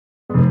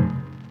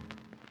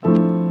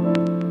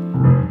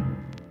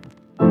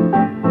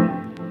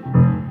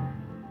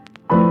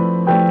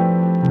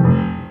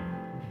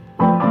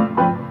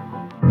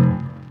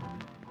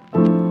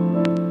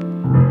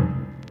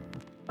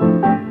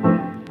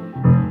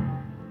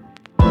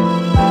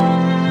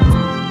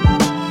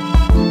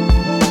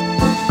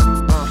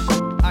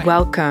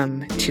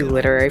Welcome to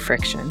Literary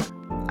Friction.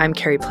 I'm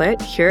Carrie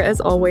Plitt, here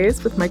as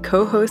always with my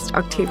co-host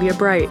Octavia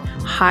Bright.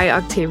 Hi,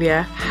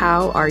 Octavia.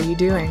 How are you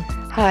doing?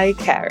 Hi,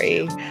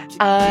 Carrie.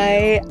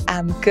 I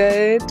am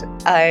good.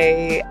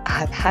 I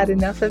have had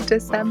enough of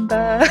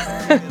December,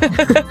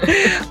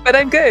 but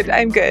I'm good.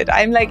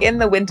 I'm like in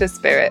the winter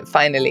spirit,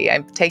 finally.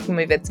 I'm taking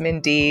my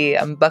vitamin D.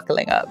 I'm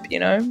buckling up, you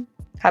know?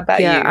 How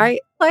about you? I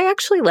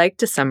actually like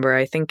December.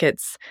 I think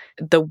it's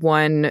the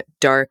one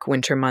dark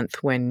winter month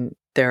when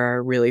there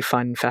are really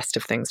fun,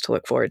 festive things to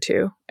look forward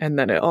to. And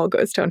then it all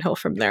goes downhill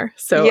from there.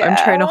 So yeah. I'm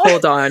trying to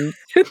hold on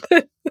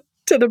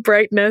to the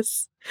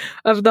brightness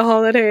of the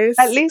holidays.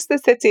 At least the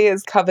city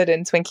is covered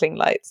in twinkling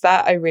lights.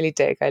 That I really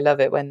dig. I love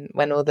it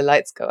when all the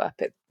lights go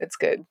up. It's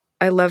good.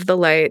 I love the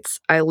lights.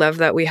 I love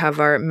that we have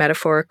our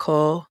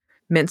metaphorical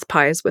mince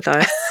pies with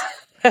us.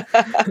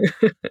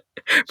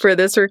 For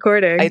this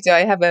recording. I do.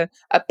 I have a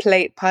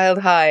plate piled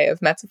high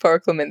of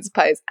metaphorical mince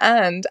pies,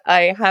 and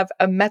I have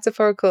a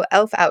metaphorical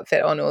elf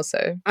outfit on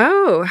also.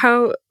 Oh,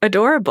 how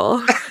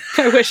adorable.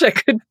 I wish I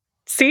could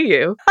see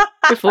you.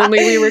 If only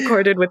we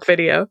recorded with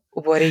video.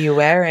 What are you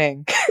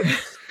wearing?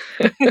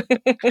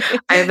 I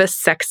have a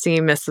sexy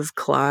Mrs.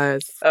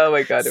 Claus. Oh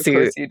my God, of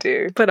course you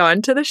do. Put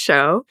on to the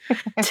show.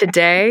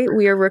 Today,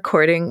 we are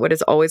recording what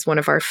is always one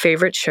of our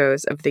favorite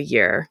shows of the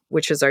year,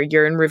 which is our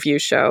year in review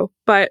show.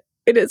 But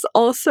it is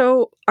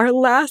also our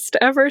last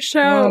ever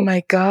show. Oh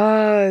my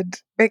God.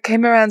 It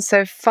came around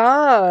so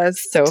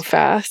fast. So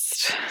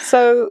fast.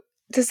 So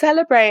to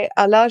celebrate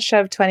our last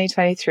show of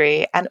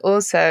 2023 and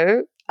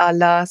also our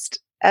last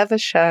ever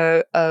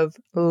show of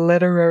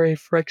Literary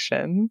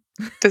Friction.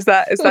 Is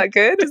that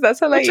good? Does that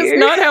sound like you? Which is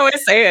not how I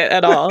say it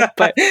at all,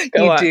 but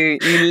you do.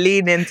 You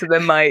lean into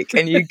the mic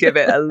and you give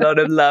it a lot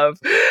of love.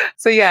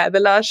 So yeah, the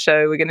last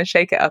show, we're going to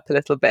shake it up a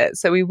little bit.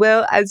 So we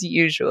will, as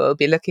usual,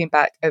 be looking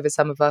back over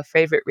some of our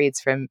favorite reads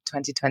from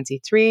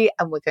 2023,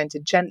 and we're going to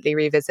gently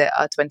revisit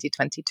our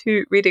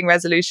 2022 reading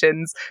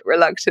resolutions,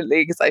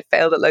 reluctantly, because I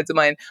failed at loads of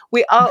mine.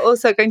 We are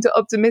also going to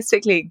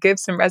optimistically give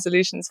some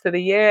resolutions for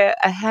the year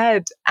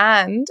ahead,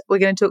 and we're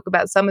going to talk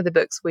about some of the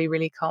books we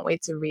really can't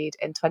wait to read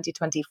in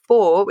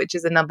 2024, which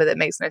is a number that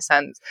makes no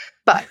sense.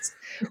 But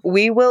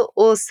we will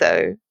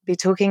also be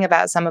talking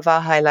about some of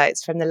our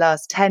highlights from the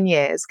last 10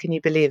 years, can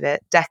you believe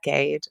it,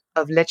 decade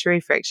of literary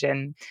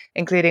friction,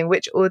 including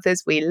which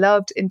authors we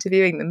loved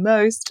interviewing the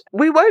most.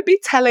 We won't be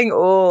telling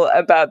all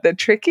about the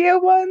trickier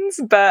ones,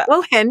 but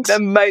we'll hint. There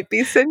might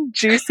be some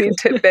juicy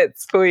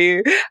tidbits for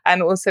you,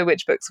 and also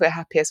which books we're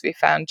happiest we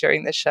found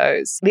during the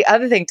shows. The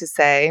other thing to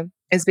say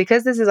is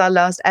because this is our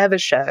last ever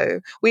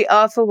show, we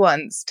are for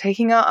once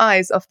taking our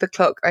eyes off the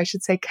clock. Or I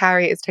should say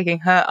Carrie is taking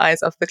her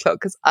eyes off the clock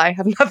because I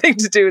have nothing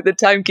to do with the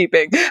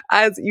timekeeping,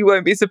 as you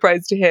won't be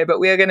surprised to hear, but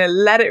we are going to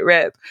let it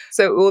rip.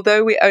 So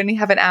although we only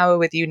have an hour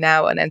with you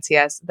now on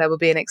NCS, there will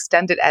be an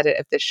extended edit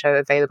of this show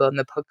available on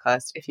the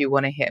podcast if you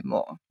want to hear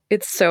more.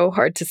 It's so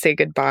hard to say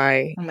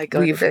goodbye. Oh my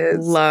God, We've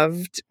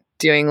loved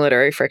doing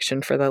Literary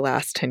Friction for the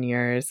last 10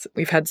 years.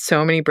 We've had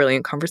so many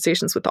brilliant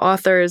conversations with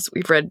authors.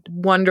 We've read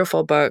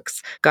wonderful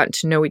books, gotten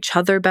to know each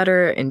other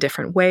better in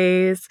different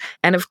ways.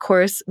 And of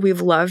course, we've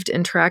loved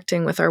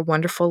interacting with our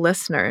wonderful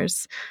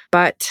listeners.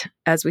 But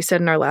as we said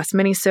in our last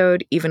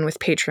minisode, even with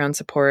Patreon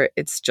support,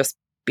 it's just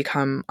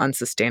become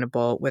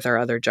unsustainable with our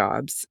other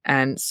jobs.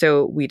 And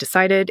so we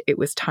decided it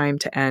was time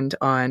to end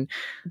on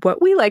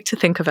what we like to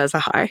think of as a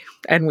high.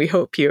 And we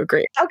hope you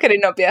agree. How could it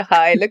not be a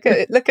high? Look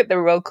at the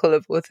roll call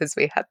of authors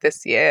we had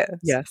this year. It's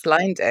yes.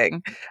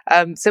 Blinding.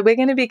 So we're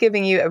going to be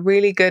giving you a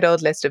really good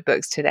old list of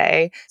books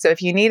today. So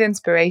if you need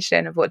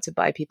inspiration of what to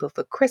buy people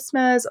for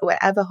Christmas or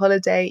whatever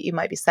holiday you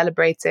might be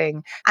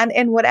celebrating, and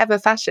in whatever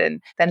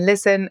fashion, then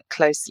listen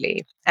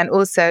closely. And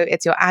also,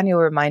 it's your annual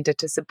reminder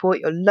to support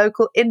your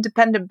local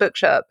independent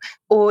bookshop,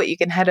 or you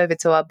can head over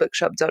to our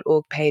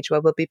bookshop.org page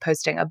where we'll be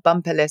posting a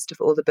bumper list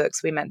of all the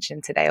books we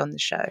mentioned today on the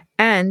show.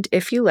 And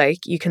if you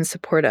like, you can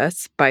support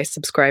us by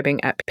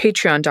subscribing at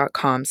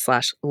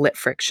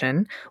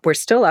patreon.com/litfriction. We're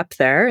still up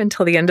there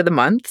until the end of the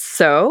month.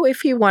 So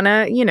if you want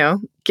to,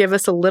 give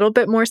us a little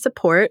bit more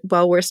support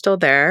while we're still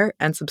there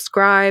and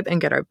subscribe and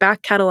get our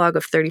back catalog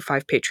of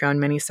 35 Patreon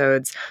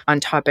minisodes on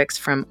topics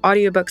from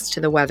audiobooks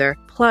to the weather,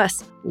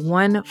 plus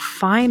one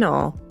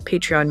final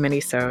Patreon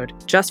minisode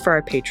just for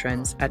our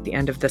patrons at the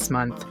end of this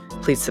month,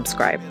 please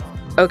subscribe.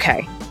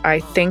 Okay, I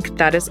think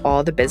that is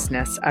all the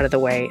business out of the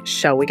way.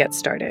 Shall we get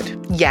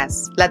started?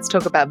 Yes, let's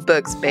talk about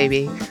books,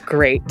 baby.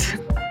 Great.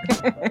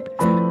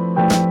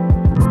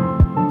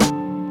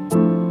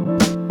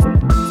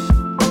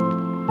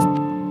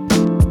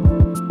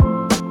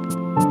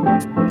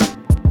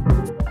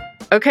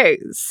 Okay,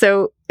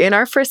 so In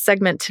our first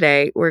segment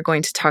today, we're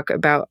going to talk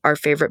about our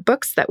favorite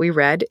books that we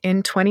read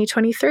in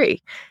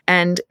 2023.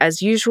 And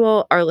as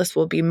usual, our list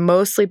will be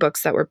mostly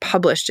books that were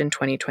published in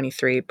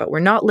 2023, but we're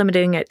not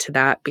limiting it to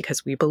that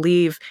because we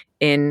believe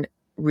in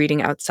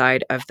reading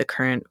outside of the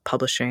current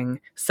publishing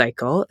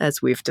cycle,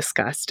 as we've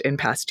discussed in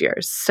past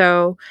years.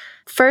 So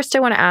first, I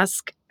want to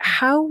ask,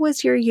 how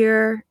was your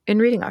year in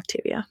reading,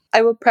 Octavia?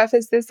 I will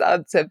preface this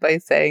answer by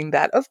saying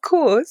that, of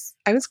course,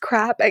 I was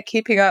crap at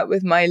keeping up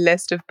with my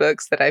list of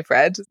books that I've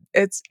read.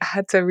 It's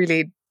had to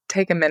really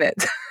take a minute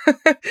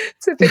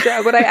to figure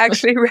out what I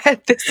actually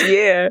read this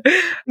year,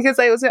 because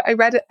I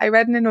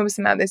read an enormous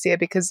amount this year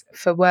because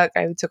for work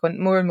I took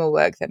on more and more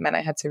work that meant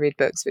I had to read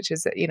books, which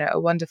is a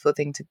wonderful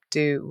thing to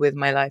do with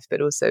my life,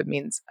 but also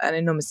means an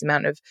enormous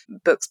amount of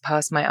books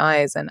pass my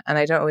eyes and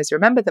I don't always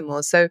remember them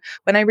all. So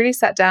when I really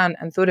sat down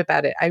and thought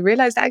about it, I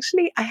realized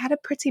actually I had a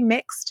pretty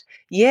mixed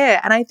year.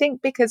 And I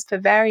think because for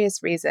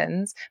various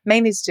reasons,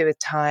 mainly to do with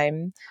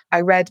time, I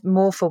read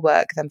more for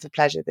work than for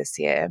pleasure this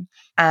year.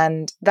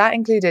 And that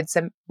included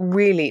some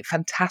really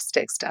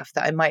fantastic stuff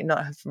that I might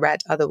not have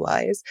read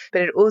otherwise.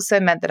 But it also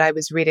meant that I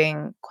was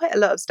reading quite a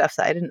lot of stuff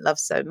that I didn't love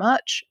so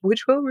much,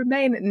 which will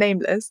remain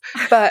nameless.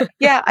 But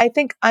yeah, I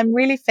think I'm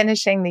really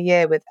finishing the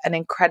year with an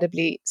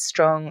incredibly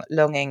strong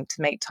longing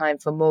to make time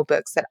for more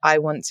books that I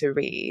want to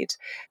read.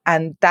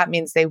 And that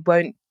means they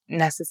won't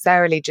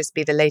necessarily just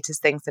be the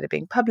latest things that are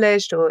being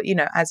published or,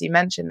 as you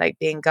mentioned, like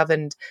being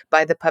governed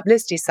by the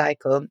publicity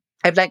cycle.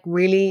 I've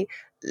really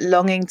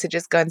longing to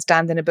just go and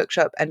stand in a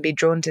bookshop and be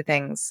drawn to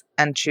things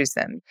and choose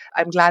them.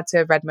 I'm glad to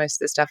have read most of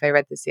the stuff I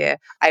read this year.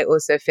 I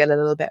also feel a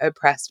little bit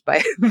oppressed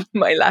by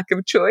my lack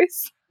of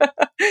choice.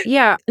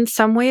 Yeah, in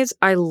some ways,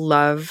 I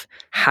love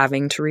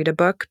having to read a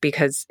book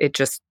because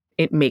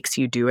it makes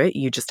you do it.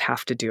 You just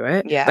have to do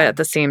it. Yeah. But at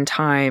the same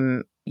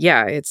time,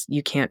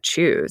 you can't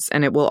choose,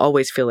 and it will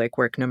always feel like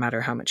work no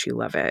matter how much you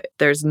love it.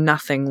 There's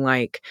nothing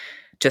like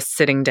just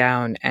sitting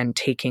down and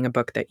taking a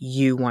book that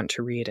you want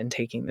to read and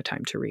taking the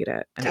time to read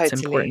it. And Totally.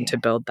 It's important to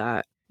build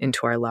that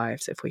into our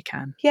lives if we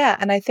can. Yeah.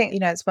 And I think,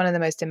 it's one of the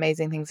most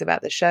amazing things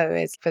about the show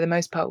is for the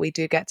most part, we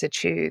do get to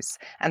choose.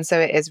 And so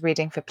it is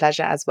reading for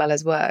pleasure as well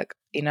as work.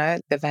 The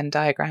Venn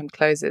diagram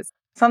closes.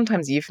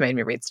 Sometimes you've made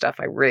me read stuff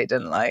I really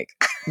didn't like.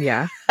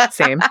 Yeah,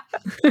 same.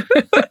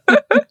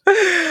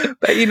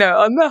 But,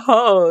 on the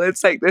whole,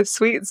 it's like the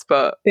sweet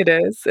spot. It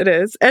is.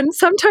 And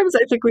sometimes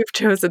I think we've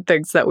chosen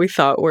things that we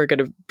thought were going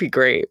to be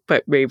great,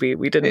 but maybe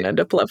we didn't end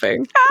up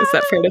loving. Is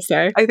that fair to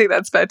say? I think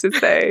that's fair to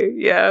say,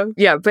 yeah.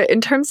 Yeah, but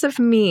in terms of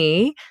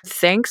me,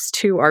 thanks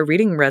to our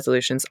reading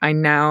resolutions, I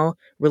now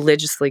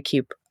religiously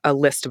keep a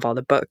list of all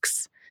the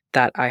books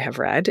that I have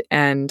read.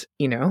 And,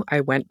 I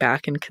went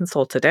back and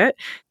consulted it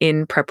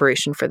in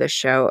preparation for this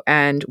show.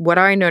 And what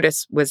I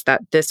noticed was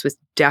that this was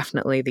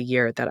definitely the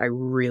year that I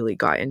really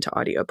got into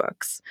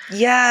audiobooks.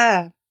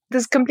 Yeah.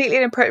 This is completely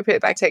inappropriate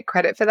if I take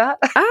credit for that.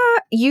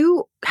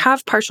 You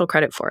have partial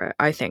credit for it,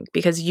 I think,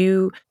 because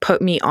you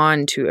put me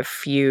on to a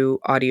few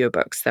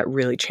audiobooks that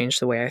really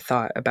changed the way I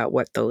thought about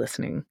what the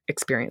listening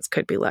experience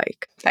could be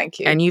like. Thank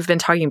you. And you've been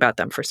talking about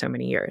them for so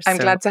many years. I'm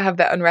glad to have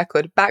that on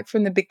record. Back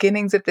from the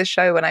beginnings of the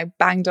show when I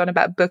banged on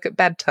about book at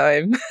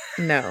bedtime.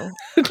 No,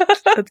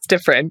 that's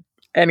different.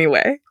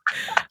 Anyway,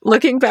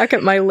 looking back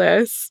at my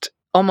list,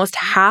 almost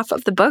half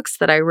of the books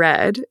that I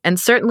read, and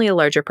certainly a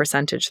larger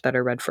percentage that I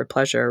read for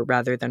pleasure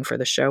rather than for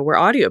the show, were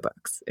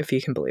audiobooks, if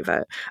you can believe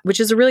it, which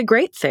is a really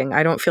great thing.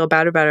 I don't feel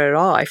bad about it at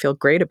all. I feel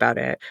great about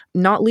it,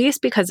 not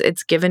least because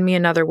it's given me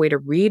another way to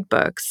read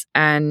books.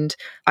 And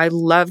I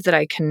love that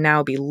I can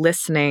now be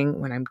listening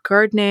when I'm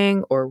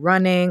gardening or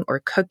running or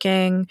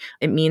cooking.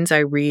 It means I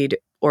read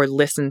or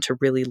listen to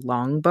really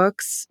long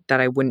books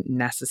that I wouldn't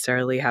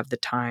necessarily have the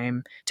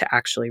time to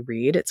actually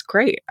read. It's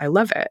great. I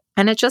love it.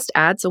 And it just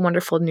adds a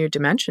wonderful new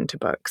dimension to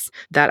books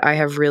that I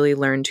have really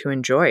learned to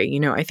enjoy.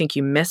 I think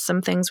you miss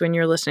some things when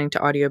you're listening to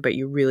audio, but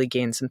you really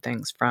gain some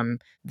things from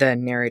the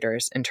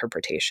narrator's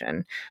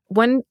interpretation.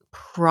 One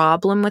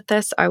problem with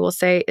this, I will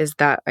say, is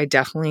that I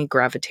definitely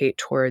gravitate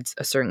towards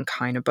a certain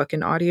kind of book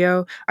in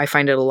audio. I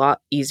find it a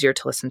lot easier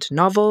to listen to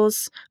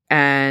novels,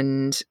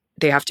 and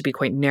they have to be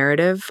quite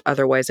narrative,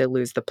 otherwise I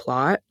lose the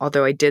plot.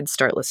 Although I did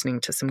start listening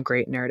to some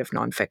great narrative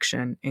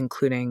nonfiction,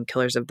 including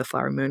Killers of the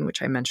Flower Moon,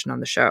 which I mentioned on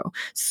the show.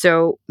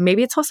 So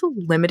maybe it's also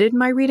limited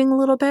my reading a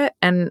little bit.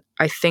 And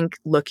I think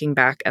looking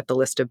back at the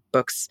list of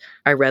books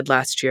I read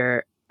last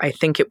year, I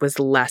think it was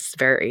less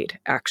varied,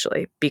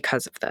 actually,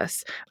 because of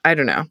this. I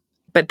don't know.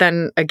 But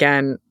then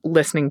again,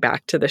 listening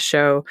back to the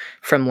show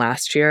from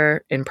last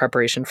year in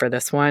preparation for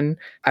this one,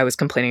 I was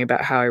complaining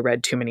about how I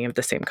read too many of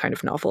the same kind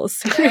of novels.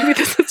 So maybe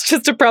this is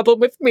just a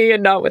problem with me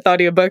and not with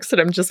audiobooks, and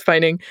I'm just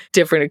finding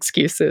different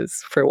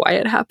excuses for why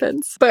it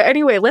happens. But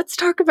anyway, let's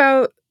talk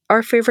about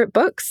our favorite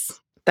books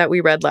that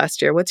we read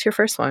last year. What's your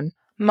first one?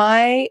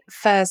 My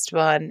first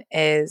one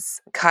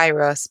is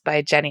Kairos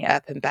by Jenny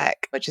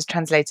Erpenbeck, which is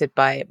translated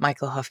by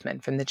Michael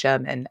Hoffman from the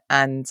German.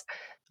 And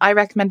I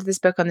recommended this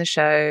book on the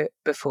show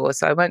before,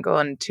 so I won't go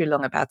on too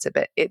long about it,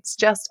 but it's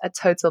just a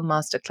total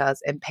masterclass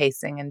in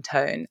pacing and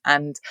tone.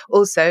 And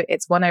also,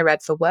 it's one I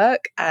read for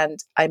work, and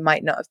I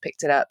might not have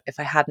picked it up if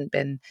I hadn't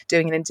been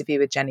doing an interview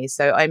with Jenny.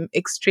 So I'm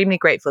extremely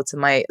grateful to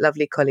my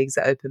lovely colleagues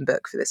at Open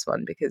Book for this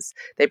one because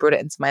they brought it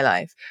into my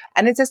life.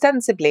 And it's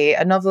ostensibly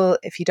a novel,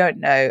 if you don't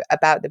know,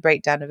 about the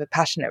breakdown of a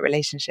passionate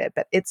relationship,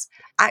 but it's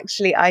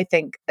actually, I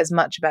think, as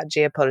much about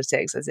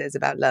geopolitics as it is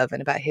about love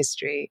and about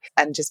history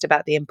and just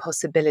about the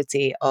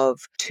impossibility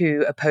of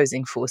two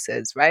opposing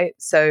forces, right?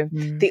 So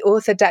the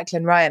author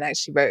Declan Ryan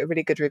actually wrote a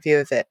really good review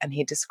of it, and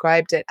he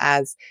described it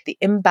as the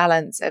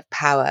imbalance of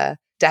power,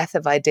 death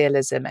of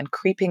idealism, and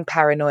creeping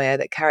paranoia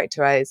that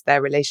characterize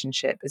their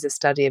relationship as a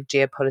study of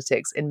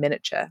geopolitics in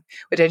miniature,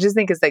 which I just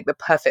think is like the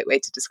perfect way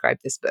to describe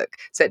this book.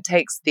 So it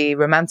takes the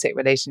romantic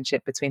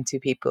relationship between two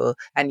people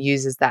and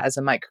uses that as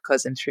a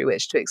microcosm through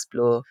which to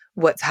explore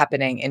what's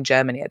happening in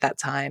Germany at that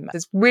time.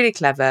 It's really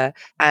clever.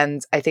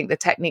 And I think the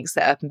techniques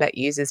that Erpenbeck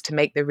uses to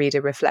make the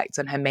reader reflect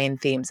on her main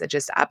themes are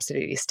just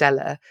absolutely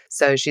stellar.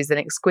 So she's an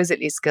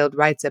exquisitely skilled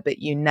writer, but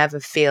you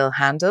never feel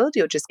handled.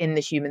 You're just in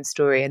the human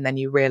story, and then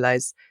you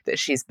realize that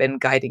she's been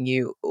guiding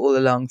you all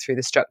along through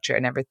the structure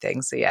and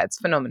everything. So yeah, it's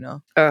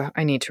phenomenal. Oh,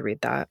 I need to read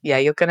that. Yeah,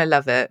 you're going to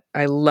love it.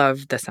 I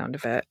love the sound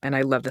of it, and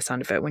I love the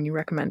sound of it when you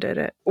recommended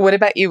it. What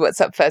about you?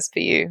 What's up first for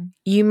you?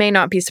 You may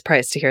not be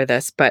surprised to hear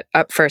this, but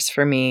up first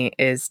for me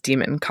is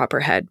Demon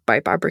Copperhead by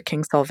Barbara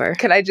Kingsolver.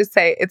 Can I just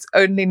say it's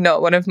only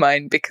not one of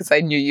mine because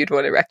I knew you'd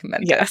want to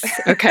recommend it. Yes.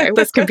 Okay.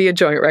 This can be a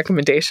joint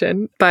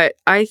recommendation. But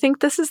I think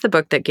this is the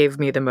book that gave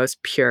me the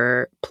most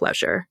pure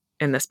pleasure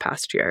in this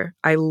past year.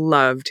 I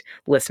loved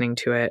listening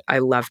to it. I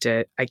loved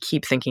it. I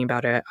keep thinking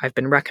about it. I've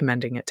been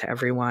recommending it to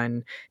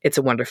everyone. It's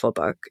a wonderful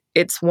book.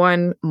 It's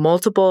won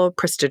multiple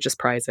prestigious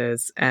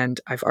prizes, and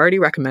I've already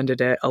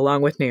recommended it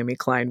along with Naomi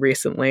Klein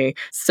recently.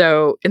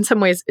 So in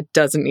some ways, it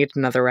doesn't need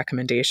another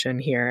recommendation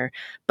here.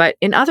 But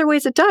in other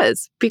ways, it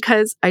does,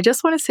 because I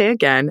just want to say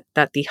again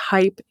that the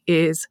hype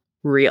is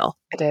real.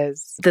 It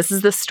is. This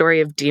is the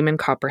story of Demon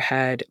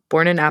Copperhead,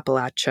 born in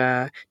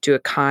Appalachia to a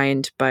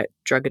kind but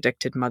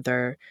drug-addicted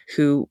mother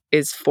who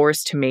is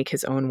forced to make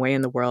his own way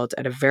in the world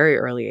at a very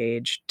early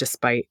age,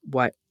 despite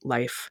what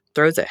life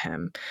throws at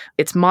him.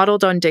 It's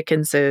modeled on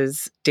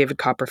Dickens's David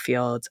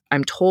Copperfield.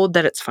 I'm told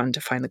that it's fun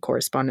to find the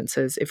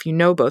correspondences if you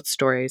know both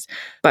stories.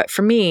 But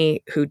for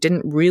me, who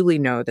didn't really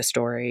know the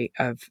story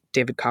of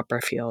David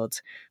Copperfield,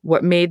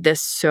 what made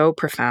this so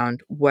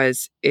profound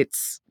was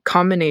its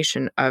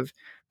combination of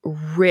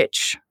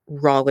rich,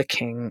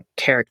 rollicking,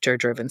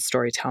 character-driven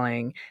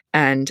storytelling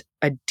and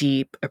a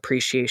deep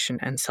appreciation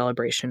and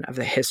celebration of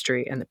the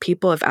history and the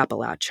people of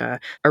Appalachia,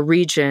 a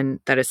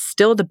region that is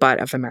still the butt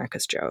of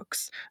America's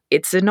jokes.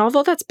 It's a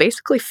novel that's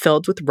basically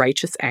filled with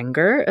righteous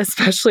anger,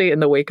 especially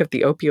in the wake of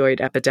the opioid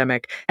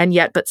epidemic, and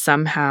yet, but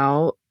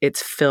somehow,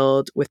 it's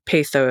filled with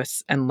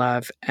pathos and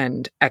love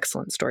and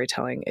excellent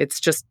storytelling. It's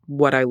just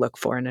what I look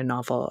for in a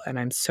novel, and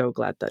I'm so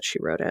glad that she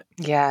wrote it.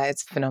 Yeah,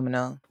 it's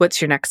phenomenal.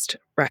 What's your next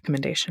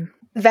recommendation?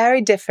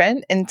 Very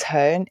different in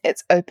tone.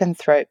 It's Open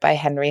Throat by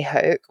Henry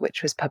Hoke,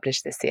 which was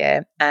published this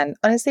year. And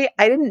honestly,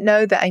 I didn't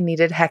know that I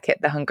needed Hecate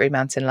the Hungry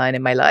Mountain Lion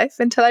in my life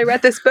until I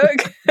read this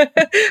book.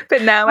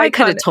 But now I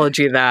could have told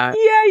you that.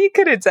 Yeah, you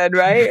could have done,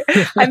 right?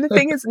 And the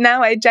thing is,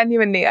 now I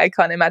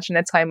can't imagine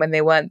a time when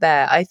they weren't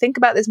there. I think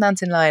about this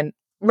mountain lion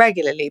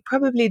regularly,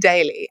 probably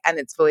daily, and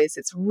its voice,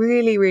 it's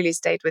really, really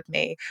stayed with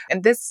me.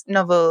 And this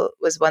novel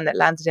was one that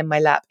landed in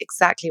my lap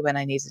exactly when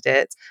I needed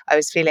it. I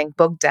was feeling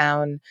bogged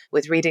down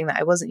with reading that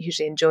I wasn't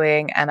hugely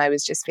enjoying, and I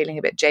was just feeling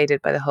a bit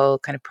jaded by the whole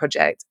kind of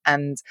project.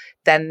 And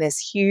then this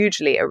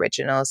hugely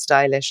original,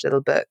 stylish little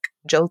book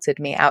jolted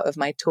me out of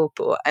my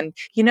torpor. And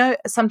you know,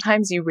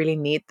 sometimes you really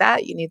need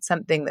that. You need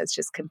something that's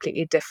just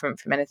completely different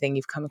from anything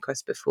you've come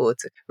across before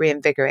to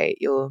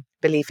reinvigorate your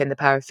belief in the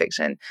power of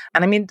fiction.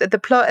 And I mean, the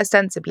plot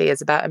ostensibly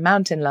is about a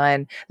mountain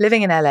lion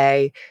living in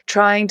LA,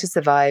 trying to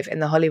survive in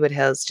the Hollywood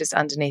Hills just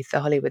underneath the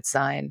Hollywood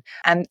sign.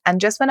 And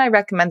just when I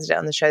recommended it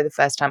on the show the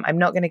first time, I'm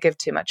not going to give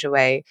too much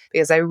away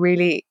because I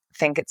really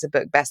think it's a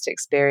book best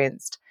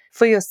experienced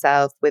for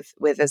yourself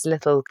with as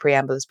little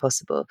preamble as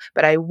possible.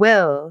 But I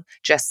will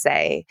just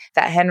say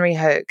that Henry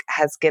Hoke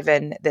has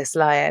given this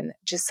lion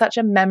just such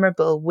a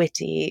memorable,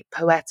 witty,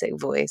 poetic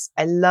voice.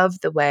 I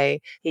love the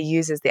way he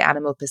uses the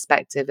animal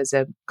perspective as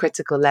a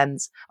critical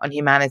lens on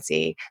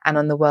humanity and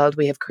on the world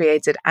we have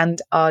created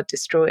and are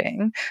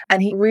destroying.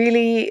 And he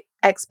really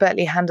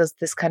expertly handles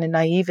this kind of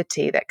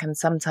naivety that can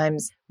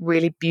sometimes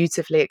really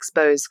beautifully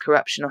expose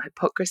corruption or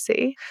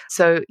hypocrisy.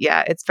 So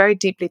yeah, it's very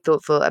deeply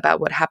thoughtful about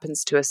what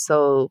happens to a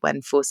soul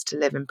when forced to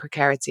live in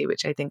precarity,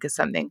 which I think is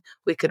something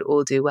we could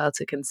all do well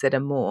to consider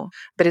more.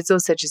 But it's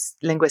also just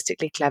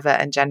linguistically clever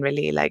and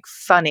generally like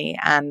funny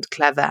and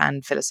clever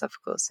and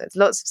philosophical. So it's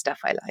lots of stuff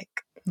I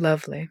like.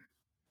 Lovely.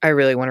 I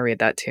really want to read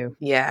that too.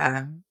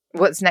 Yeah.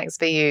 What's next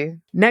for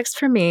you? Next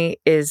for me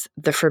is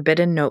The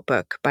Forbidden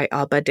Notebook by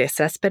Alba de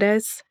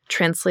Cespedes,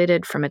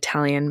 translated from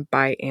Italian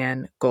by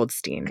Anne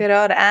Goldstein. Good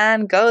old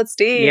Anne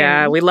Goldstein.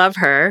 Yeah, we love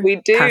her.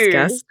 We do. Past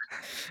guest.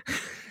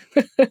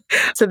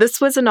 So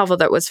this was a novel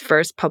that was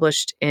first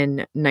published in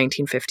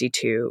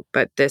 1952,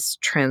 but this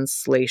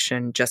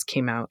translation just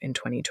came out in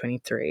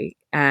 2023.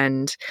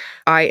 And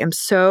I am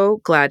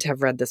so glad to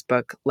have read this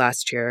book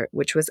last year,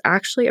 which was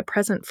actually a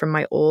present from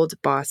my old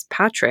boss,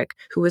 Patrick,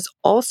 who was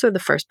also the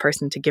first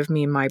person to give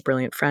me My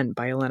Brilliant Friend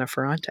by Elena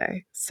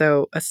Ferrante.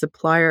 So a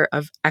supplier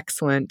of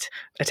excellent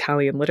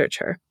Italian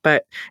literature.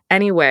 But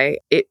anyway,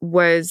 it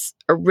was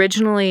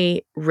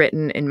originally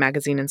written in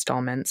magazine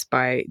installments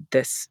by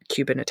this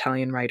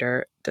Cuban-Italian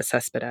writer, De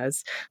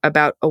Cespedes,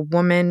 about a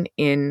woman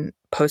in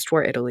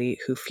post-war Italy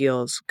who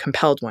feels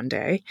compelled one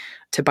day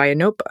to buy a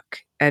notebook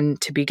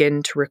and to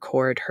begin to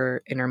record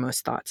her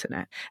innermost thoughts in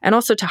it, and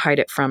also to hide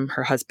it from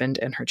her husband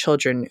and her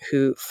children,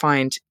 who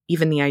find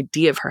even the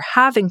idea of her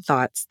having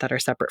thoughts that are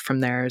separate from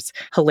theirs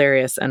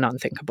hilarious and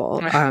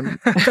unthinkable.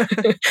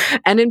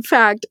 And in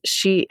fact,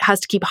 she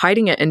has to keep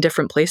hiding it in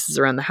different places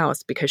around the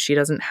house because she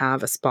doesn't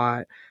have a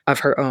spot of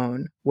her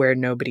own where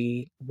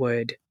nobody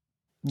would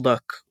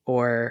look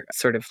or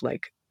sort of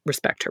like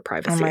respect her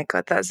privacy. Oh my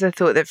God, that's a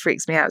thought that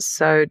freaks me out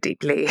so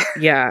deeply.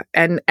 Yeah.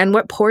 And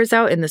what pours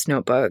out in this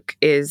notebook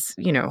is,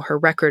 you know, her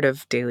record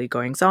of daily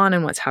goings on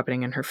and what's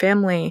happening in her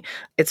family.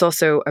 It's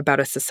also about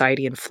a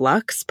society in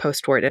flux,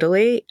 post-war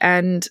Italy,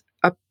 and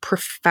a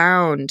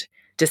profound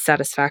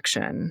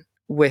dissatisfaction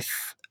with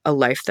a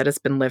life that has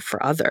been lived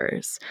for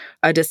others,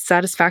 a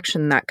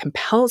dissatisfaction that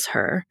compels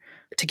her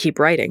to keep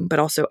writing, but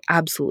also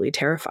absolutely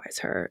terrifies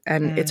her.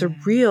 And it's a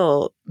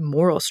real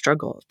moral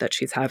struggle that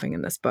she's having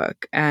in this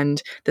book.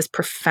 And this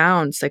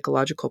profound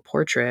psychological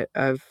portrait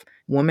of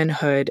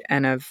womanhood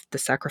and of the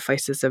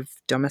sacrifices of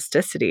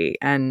domesticity.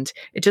 And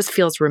it just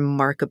feels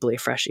remarkably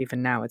fresh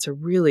even now. It's a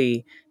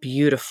really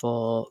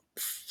beautiful,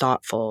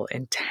 thoughtful,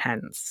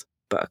 intense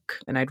book.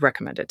 And I'd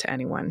recommend it to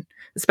anyone,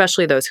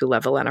 especially those who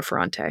love Elena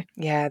Ferrante.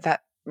 Yeah,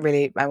 that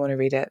really, I want to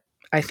read it.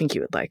 I think you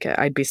would like it.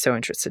 I'd be so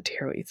interested to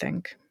hear what you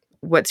think.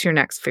 What's your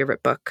next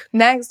favorite book?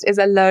 Next is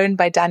Alone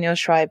by Daniel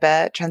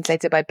Schreiber,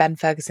 translated by Ben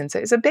Ferguson. So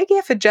it's a big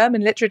year for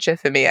German literature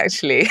for me,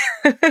 actually.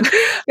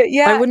 But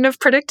yeah, I wouldn't have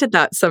predicted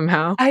that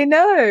somehow. I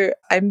know.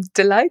 I'm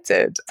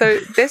delighted. So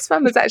this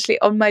one was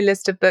actually on my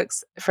list of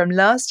books from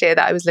last year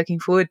that I was looking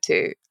forward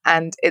to.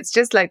 And it's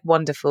just like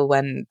wonderful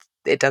when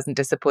it doesn't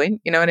disappoint.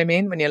 You know what I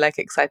mean? When you're like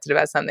excited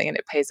about something and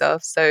it pays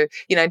off. So,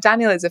 you know,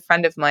 Daniel is a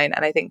friend of mine.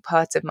 And I think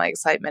part of my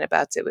excitement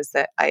about it was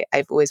that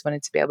I've always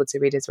wanted to be able to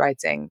read his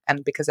writing.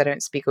 And because I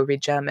don't speak or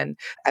read German,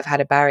 I've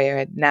had a barrier.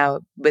 And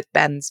now with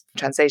Ben's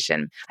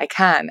translation, I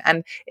can.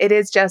 And it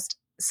is just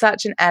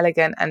such an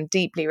elegant and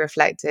deeply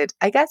reflected,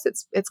 I guess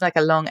it's like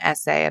a long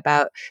essay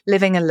about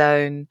living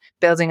alone,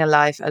 building a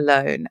life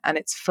alone. And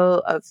it's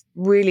full of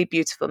really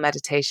beautiful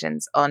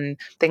meditations on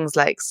things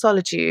like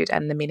solitude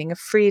and the meaning of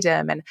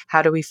freedom and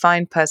how do we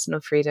find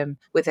personal freedom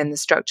within the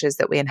structures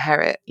that we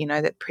inherit, you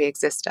know, that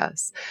pre-exist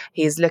us.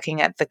 He's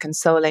looking at the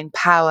consoling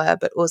power,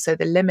 but also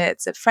the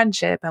limits of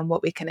friendship and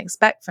what we can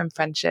expect from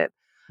friendship,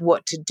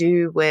 what to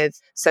do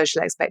with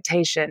social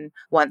expectation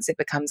once it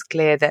becomes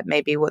clear that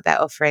maybe what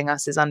they're offering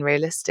us is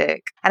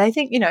unrealistic. And I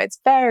think, you know, it's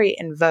very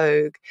in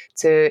vogue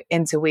to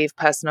interweave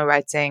personal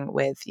writing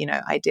with, you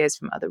know, ideas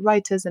from other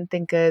writers and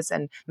thinkers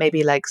and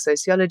maybe like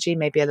sociology,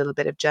 maybe a little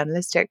bit of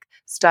journalistic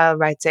style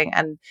writing.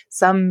 And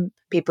some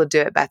people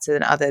do it better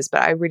than others,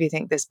 but I really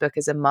think this book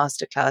is a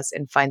masterclass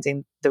in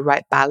finding the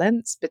right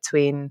balance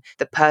between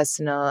the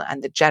personal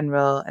and the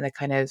general and the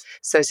kind of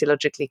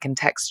sociologically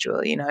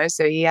contextual, you know?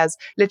 So he has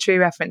literary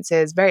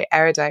references, very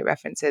erudite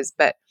references,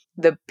 but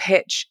the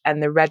pitch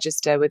and the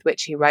register with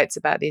which he writes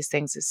about these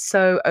things is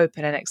so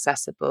open and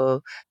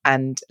accessible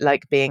and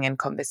like being in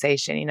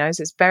conversation, you know,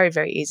 so it's very,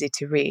 very easy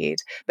to read.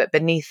 But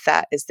beneath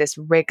that is this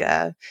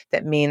rigor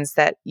that means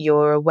that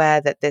you're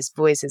aware that this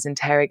voice is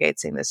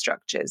interrogating the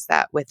structures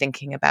that we're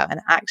thinking about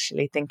and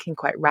actually thinking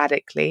quite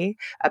radically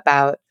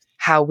about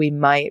how we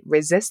might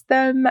resist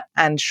them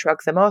and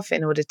shrug them off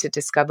in order to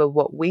discover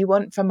what we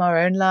want from our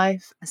own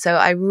life. So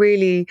I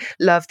really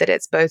love that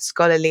it's both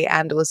scholarly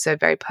and also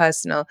very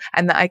personal,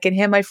 and that I can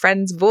hear my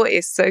friend's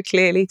voice so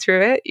clearly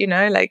through it. You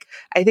know, like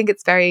I think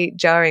it's very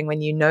jarring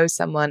when you know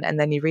someone and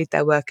then you read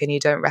their work and you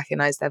don't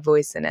recognize their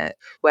voice in it.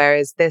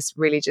 Whereas this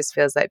really just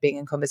feels like being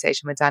in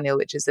conversation with Daniel,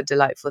 which is a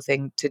delightful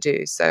thing to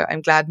do. So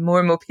I'm glad more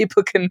and more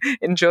people can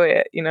enjoy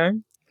it, you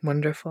know?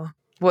 Wonderful.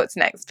 What's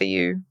next for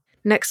you?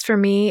 Next for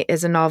me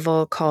is a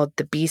novel called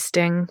The Bee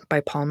Sting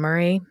by Paul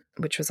Murray,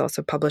 which was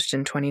also published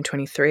in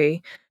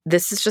 2023.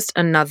 This is just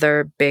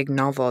another big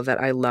novel that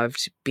I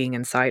loved being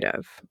inside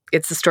of.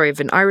 It's the story of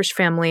an Irish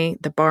family,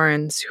 the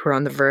Barnes, who are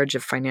on the verge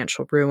of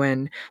financial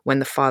ruin when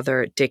the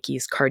father,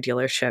 Dickie's car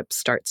dealership,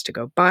 starts to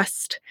go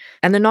bust.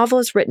 And the novel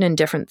is written in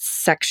different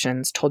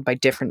sections told by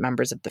different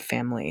members of the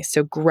family.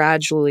 So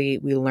gradually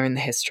we learn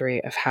the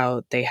history of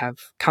how they have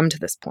come to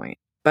this point,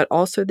 but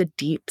also the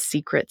deep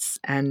secrets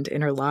and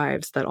inner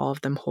lives that all of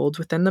them hold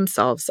within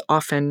themselves,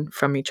 often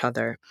from each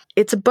other.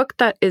 It's a book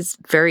that is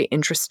very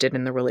interested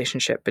in the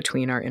relationship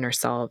between our inner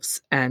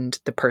selves and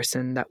the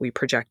person that we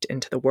project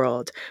into the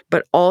world,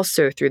 but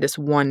also through this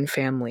one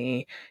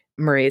family,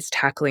 Murray's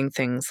tackling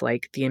things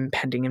like the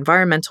impending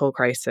environmental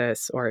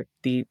crisis, or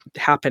the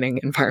happening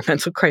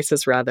environmental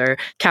crisis rather,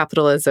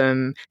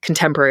 capitalism,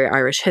 contemporary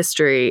Irish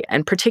history,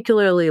 and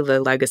particularly the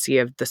legacy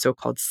of the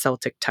so-called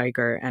Celtic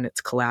Tiger and its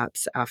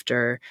collapse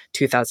after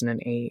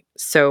 2008.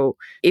 So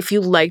if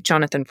you like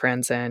Jonathan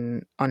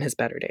Franzen on his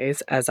better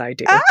days, as I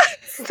do.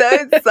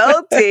 So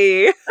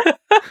salty.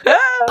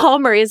 Paul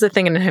Murray is a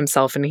thing in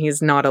himself, and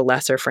he's not a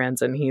lesser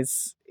Franzen.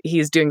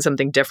 He's doing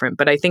something different.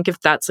 But I think if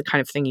that's the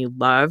kind of thing you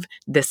love,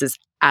 this is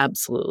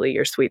absolutely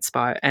your sweet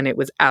spot. And it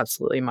was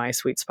absolutely my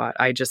sweet spot.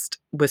 I just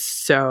was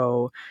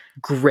so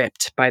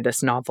gripped by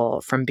this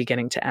novel from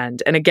beginning to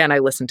end. And again, I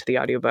listened to the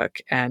audiobook,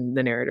 and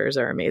the narrators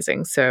are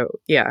amazing. So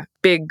yeah,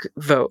 big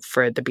vote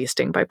for The Bee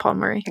Sting by Paul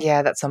Murray.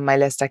 Yeah, that's on my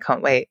list. I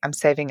can't wait. I'm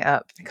saving it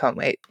up. I can't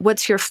wait.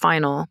 What's your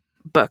final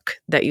book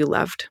that you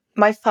loved?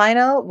 My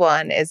final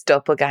one is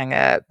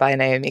Doppelganger by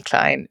Naomi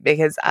Klein,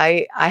 because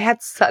I had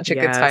such a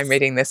good time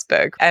reading this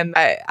book. And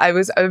I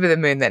was over the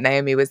moon that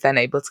Naomi was then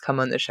able to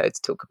come on the show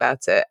to talk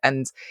about it.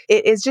 And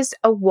it is just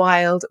a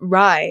wild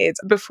ride.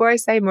 Before I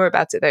say more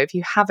about it, though, if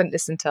you haven't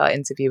listened to our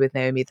interview with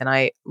Naomi, then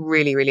I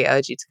really, really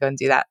urge you to go and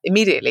do that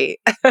immediately,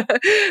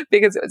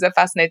 because it was a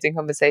fascinating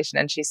conversation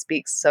and she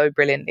speaks so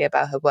brilliantly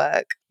about her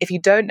work. If you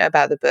don't know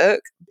about the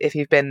book, if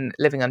you've been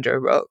living under a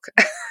rock,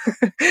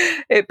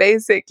 it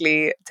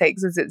basically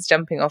takes as its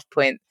jumping off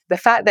point the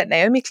fact that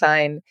Naomi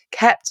Klein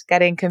kept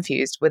getting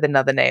confused with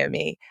another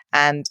Naomi.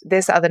 And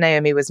this other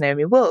Naomi was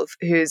Naomi Wolf,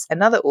 who's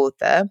another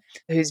author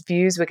whose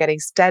views were getting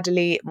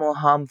steadily more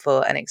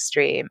harmful and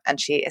extreme. And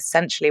she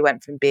essentially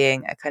went from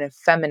being a kind of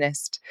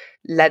feminist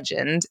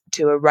legend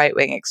to a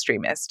right-wing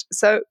extremist.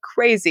 So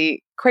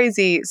crazy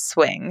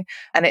swing.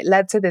 And it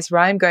led to this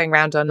rhyme going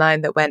around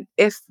online that went,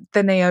 if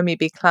the Naomi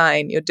be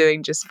Klein, you're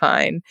doing just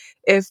fine.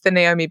 If the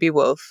Naomi be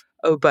Wolf,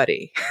 oh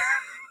buddy.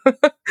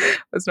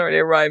 That's not really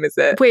a rhyme, is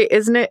it? Wait,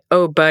 isn't it?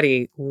 Oh,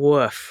 buddy,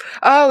 woof.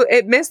 Oh,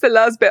 it missed the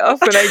last bit off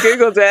when I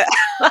Googled it.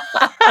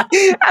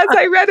 As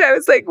I read it, I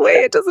was like,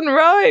 wait, it doesn't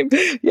rhyme.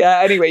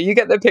 Yeah, anyway, you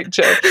get the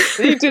picture.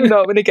 You did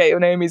not want to get your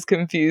Naomi's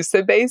confused.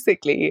 So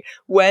basically,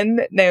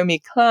 when Naomi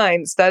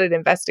Klein started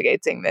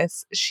investigating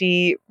this,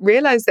 she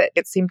realized that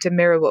it seemed to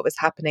mirror what was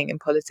happening in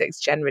politics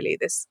generally,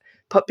 this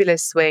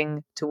populist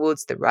swing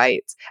towards the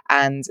right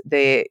and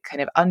the kind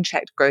of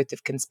unchecked growth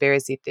of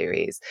conspiracy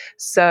theories.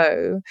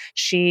 So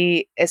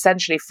she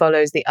essentially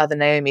follows the other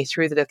Naomi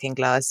through the looking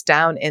glass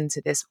down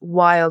into this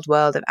wild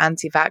world of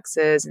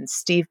anti-vaxxers and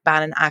Steve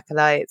Bannon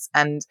acolytes.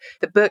 And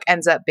the book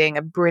ends up being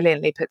a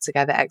brilliantly put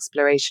together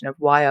exploration of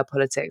why our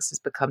politics has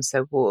become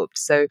so warped.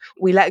 So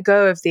we let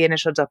go of the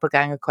initial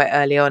doppelganger quite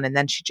early on, and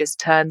then she just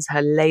turns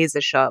her laser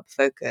sharp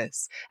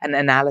focus and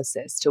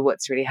analysis to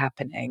what's really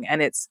happening.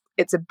 And it's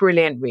a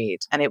brilliant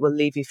read, and it will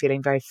leave you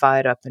feeling very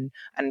fired up and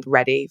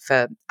ready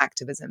for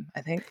activism,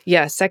 I think.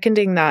 Yeah,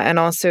 seconding that. And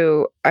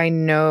also, I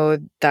know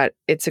that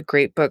it's a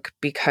great book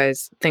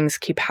because things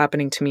keep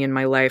happening to me in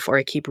my life, or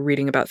I keep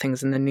reading about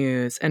things in the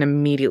news, and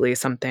immediately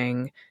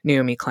something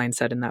Naomi Klein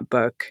said in that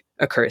book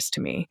occurs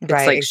to me. It's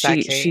right, like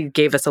exactly. she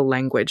gave us a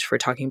language for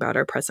talking about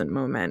our present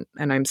moment,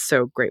 and I'm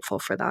so grateful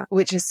for that.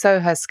 Which is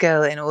so her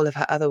skill in all of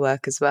her other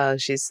work as well.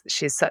 She's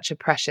such a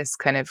precious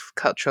kind of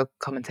cultural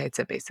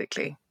commentator,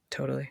 basically.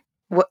 Totally.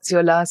 What's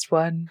your last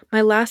one?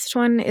 My last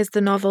one is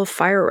the novel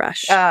Fire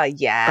Rush.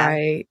 Yeah.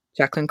 By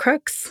Jacqueline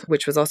Crooks,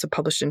 which was also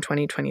published in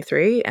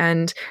 2023.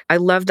 And I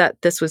love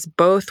that this was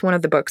both one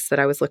of the books that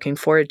I was looking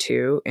forward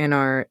to in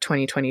our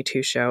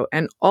 2022 show,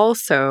 and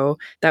also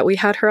that we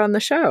had her on the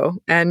show.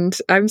 And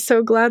I'm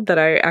so glad that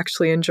I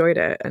actually enjoyed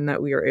it and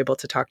that we were able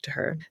to talk to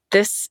her.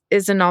 This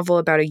is a novel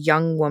about a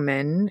young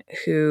woman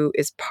who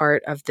is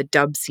part of the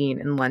dub scene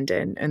in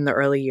London in the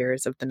early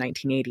years of the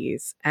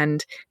 1980s.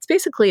 And it's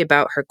basically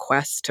about her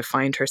quest to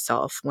find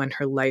herself when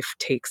her life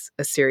takes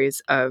a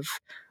series of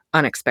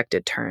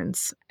unexpected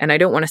turns. And I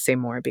don't want to say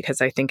more because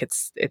I think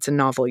it's a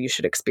novel you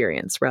should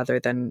experience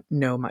rather than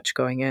know much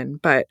going in.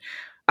 But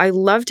I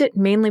loved it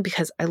mainly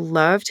because I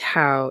loved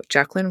how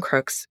Jacqueline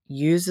Crooks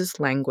uses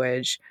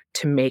language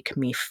to make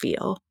me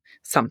feel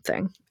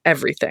something,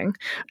 everything.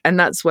 And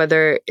that's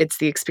whether it's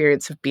the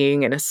experience of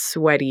being in a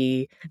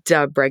sweaty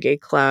dub reggae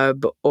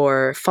club,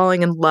 or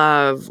falling in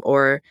love,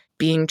 or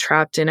being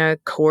trapped in a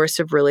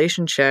coercive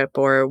relationship,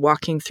 or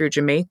walking through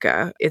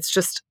Jamaica.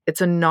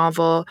 It's a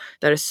novel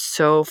that is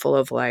so full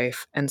of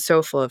life and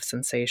so full of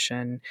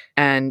sensation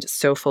and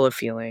so full of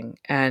feeling.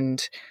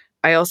 And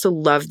I also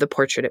love the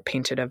portrait it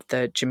painted of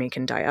the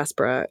Jamaican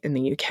diaspora in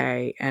the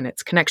UK and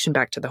its connection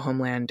back to the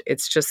homeland.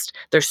 It's just,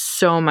 there's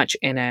so much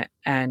in it,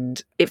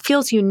 and it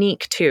feels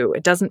unique too.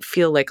 It doesn't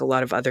feel like a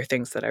lot of other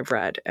things that I've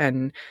read.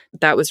 And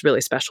that was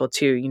really special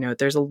too. You know,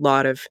 there's a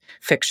lot of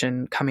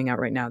fiction coming out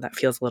right now that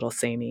feels a little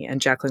samey,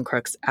 and Jacqueline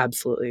Crooks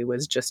absolutely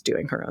was just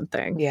doing her own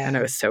thing. Yeah. And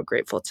I was so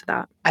grateful to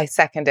that. I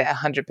second it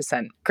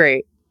 100%.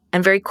 Great.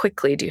 And very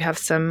quickly, do you have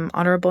some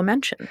honorable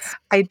mentions?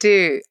 I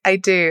do.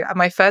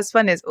 My first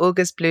one is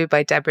August Blue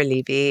by Deborah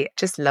Levy.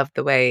 Just love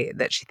the way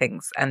that she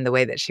thinks and the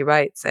way that she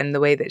writes and the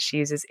way that she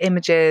uses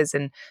images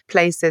and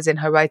places in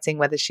her writing,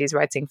 whether she's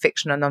writing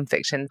fiction or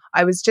nonfiction.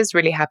 I was just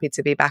really happy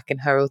to be back in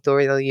her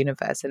authorial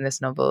universe in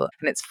this novel.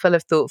 And it's full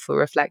of thoughtful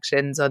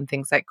reflections on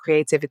things like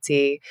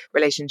creativity,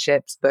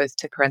 relationships, both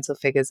to parental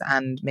figures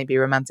and maybe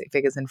romantic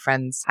figures and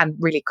friends, and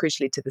really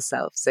crucially to the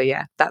self. So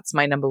yeah, that's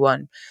my number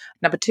one.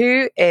 Number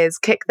two is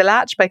Kick the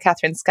Latch by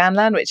Catherine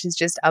Scanlan, which is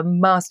just a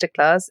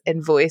masterclass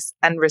in voice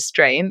and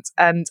restraint.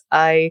 And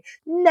I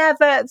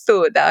never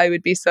thought that I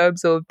would be so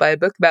absorbed by a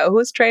book about a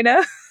horse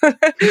trainer,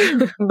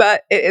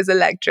 but it is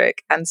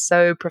electric and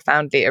so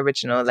profoundly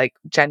original, like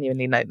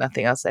genuinely like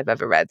nothing else I've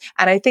ever read.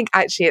 And I think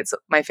actually it's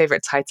my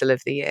favorite title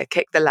of the year,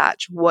 Kick the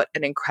Latch. What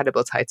an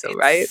incredible title,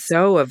 right?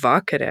 So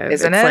evocative.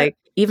 Isn't it's it? like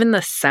even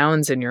the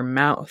sounds in your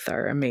mouth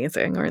are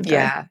amazing, aren't they?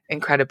 Yeah,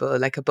 incredible,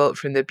 like a bolt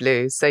from the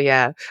blue. So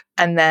yeah.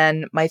 And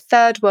then my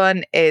third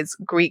one is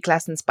Greek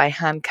Lessons by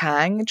Han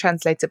Kang,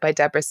 translated by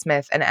Deborah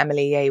Smith and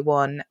Emily Ye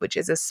Won, which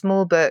is a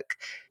small book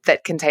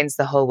that contains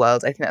the whole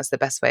world. I think that's the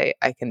best way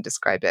I can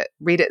describe it.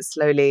 Read it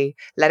slowly,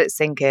 let it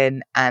sink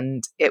in,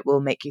 and it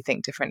will make you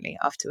think differently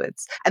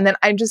afterwards. And then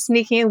I'm just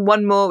sneaking in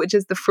one more, which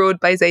is The Fraud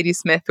by Zadie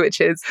Smith,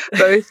 which is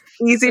both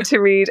easy to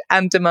read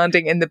and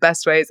demanding in the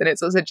best ways. And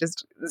it's also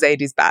just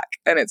Zadie's back,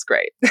 and it's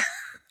great.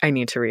 I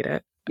need to read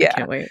it. Yeah, I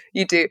can't wait.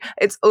 You do.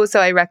 It's also,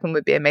 I reckon,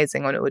 would be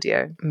amazing on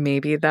audio.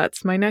 Maybe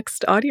that's my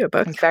next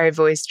audiobook. It's very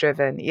voice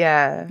driven.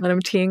 Yeah. Let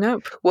them teeing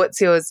up.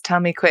 What's yours? Tell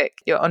me quick.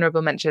 Your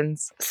honorable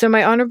mentions. So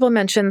my honorable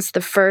mentions,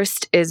 the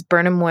first is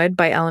Burnham Wood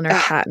by Eleanor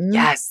Catton.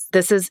 Yes.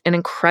 This is an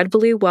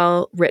incredibly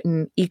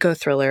well-written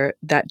eco-thriller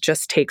that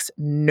just takes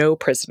no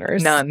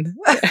prisoners. None.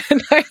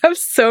 And I have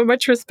so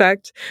much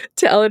respect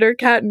to Eleanor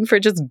Catton for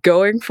just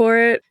going for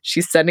it.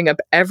 She's sending up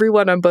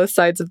everyone on both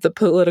sides of the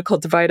political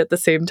divide at the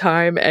same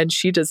time, and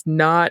she does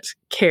not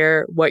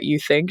care what you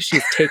think.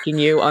 She's taking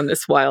you on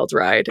this wild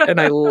ride, and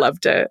I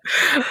loved it.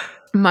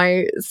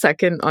 My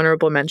second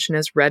honorable mention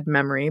is Red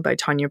Memory by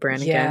Tanya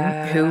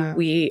Branigan, who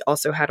we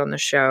also had on the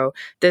show.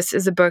 This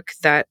is a book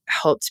that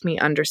helped me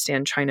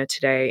understand China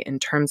today in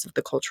terms of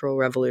the Cultural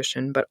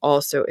Revolution, but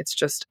also it's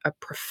just a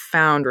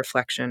profound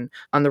reflection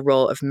on the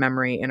role of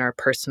memory in our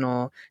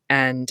personal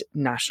and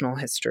national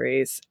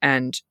histories.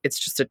 And it's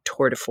just a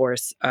tour de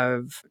force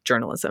of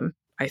journalism.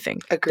 I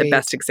think. Agreed. The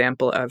best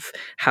example of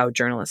how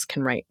journalists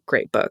can write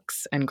great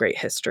books and great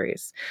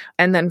histories.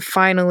 And then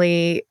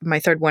finally, my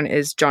third one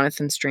is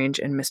Jonathan Strange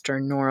and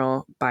Mr.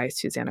 Norrell by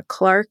Susanna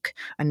Clarke,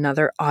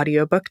 another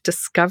audiobook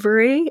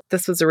discovery.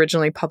 This was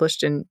originally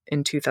published in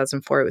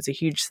 2004. It was a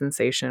huge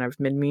sensation. I've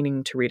been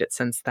meaning to read it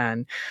since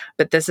then.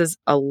 But this is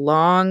a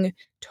long,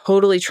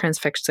 totally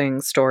transfixing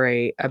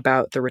story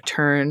about the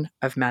return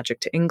of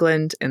magic to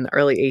England in the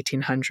early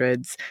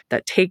 1800s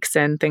that takes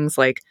in things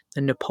like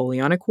the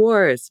Napoleonic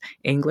Wars,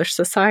 English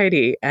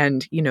society,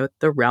 and,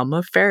 the realm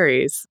of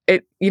fairies.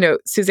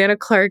 Susanna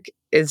Clarke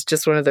is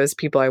just one of those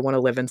people I want to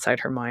live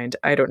inside her mind.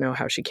 I don't know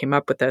how she came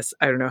up with this.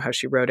 I don't know how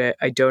she wrote it.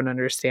 I don't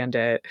understand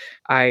it.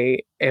 I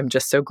am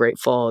just so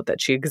grateful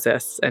that she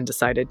exists and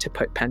decided to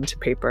put pen to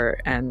paper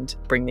and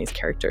bring these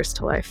characters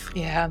to life.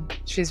 Yeah,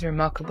 she's a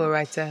remarkable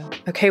writer.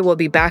 Okay, we'll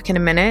be back in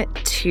a minute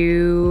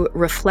to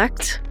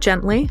reflect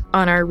gently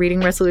on our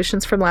reading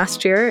resolutions from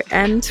last year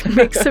and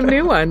make some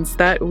new ones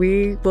that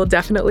we will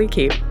definitely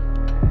keep.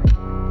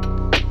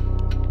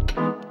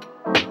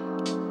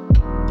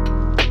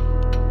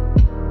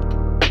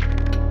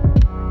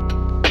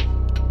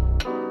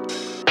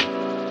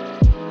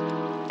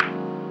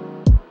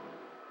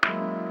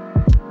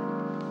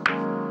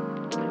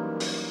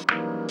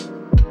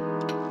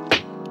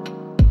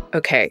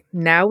 Okay,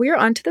 now we are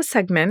on to the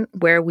segment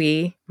where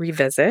we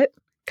revisit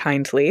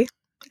kindly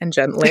and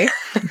gently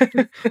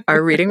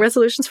our reading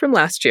resolutions from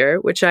last year,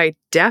 which I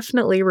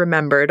definitely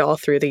remembered all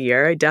through the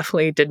year. I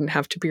definitely didn't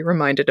have to be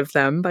reminded of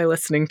them by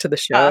listening to the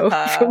show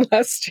from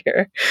last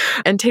year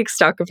and take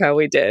stock of how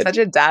we did. Such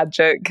a dad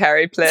joke,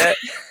 Carrie Plitt.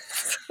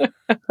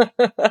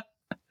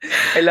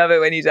 I love it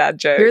when you dad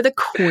joke. You're the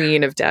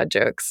queen of dad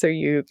jokes, so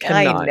you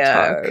cannot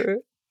talk.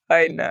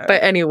 I know.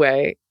 But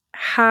anyway,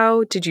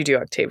 how did you do,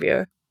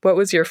 Octavia? What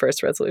was your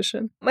first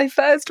resolution? My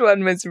first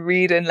one was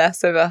read in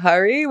less of a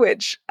hurry,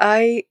 which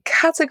I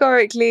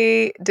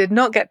categorically did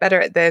not get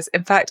better at this.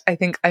 In fact, I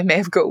think I may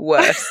have got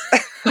worse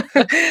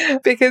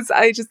because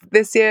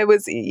this year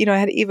was, I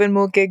had even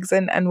more gigs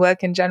and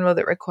work in general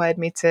that required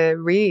me to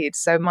read.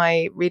 So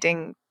my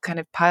reading kind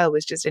of pile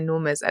was just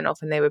enormous, and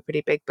often they were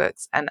pretty big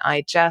books. And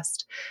I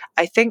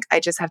think I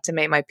just have to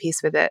make my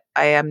peace with it.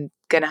 I am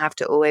going to have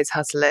to always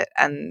hustle it,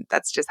 and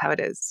that's just how it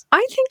is.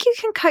 I think you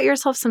can cut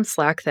yourself some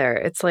slack there.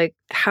 It's like,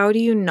 how do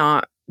you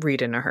not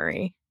read in a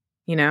hurry?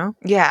 you know?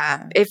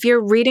 Yeah. If you're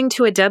reading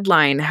to a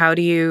deadline, how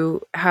do you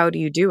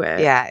do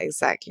it? Yeah,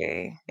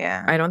 exactly.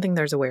 Yeah. I don't think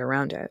there's a way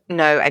around it.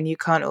 No, and you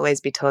can't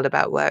always be told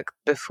about work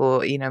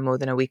before, more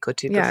than a week or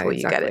two Yeah, before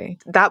you get it. exactly.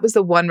 That was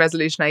the one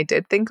resolution I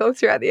did think of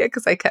throughout the year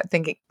because I kept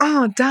thinking,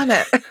 oh, damn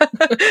it,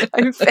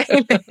 I'm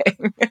failing.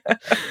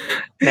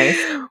 Nice.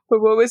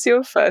 But what was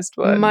your first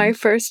one? My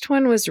first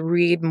one was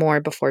read more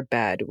before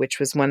bed, which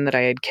was one that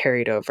I had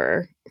carried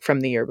over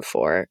from the year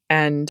before.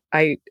 And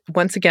I,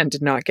 once again,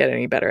 did not get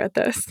any better at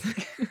this.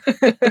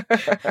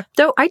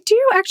 Though I do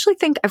actually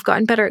think I've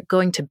gotten better at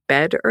going to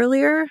bed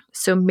earlier.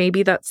 So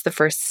maybe that's the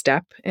first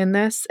step in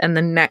this. And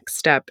the next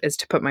step is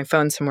to put my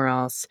phone somewhere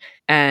else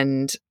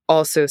and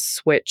also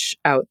switch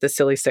out the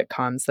silly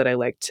sitcoms that I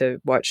like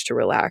to watch to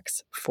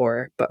relax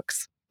for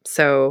books.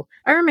 So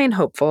I remain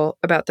hopeful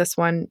about this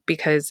one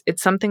because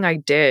it's something I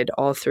did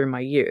all through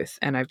my youth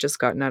and I've just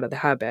gotten out of the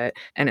habit,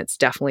 and it's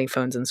definitely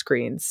phones and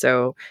screens.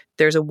 So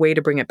there's a way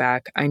to bring it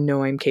back. I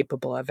know I'm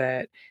capable of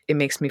it. It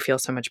makes me feel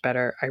so much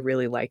better. I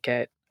really like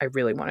it. I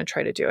really want to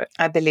try to do it.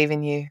 I believe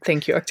in you.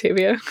 Thank you,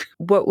 Octavia.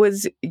 What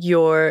was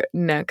your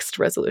next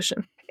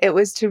resolution? It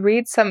was to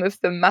read some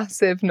of the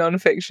massive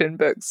nonfiction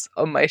books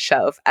on my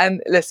shelf. And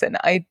listen,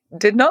 I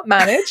did not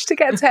manage to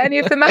get to any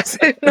of the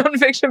massive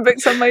nonfiction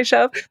books on my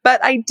shelf,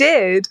 but I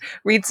did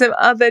read some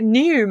other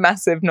new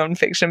massive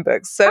nonfiction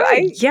books. So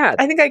I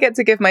think I get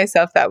to give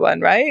myself that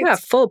one, right? Yeah,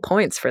 full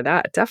points for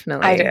that,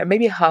 definitely. I don't know,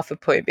 maybe half a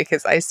point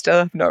because I still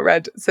have not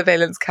read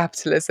Surveillance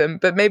Capitalism,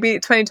 but maybe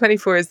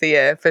 2024 is the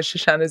year for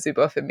Shoshana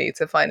Zuboff and me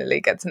to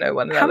finally get to know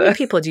one another. How many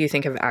people do you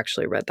think have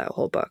actually read that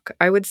whole book?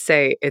 I would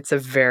say it's a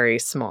very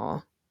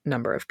small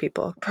number of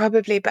people.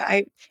 Probably,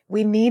 but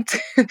we need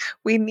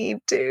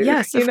to.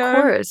 Yes, of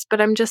course.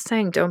 But I'm just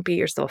saying, don't beat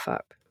yourself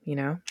up,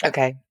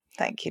 Okay.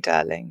 Thank you,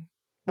 darling.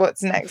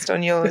 What's next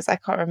on yours? I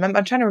can't remember.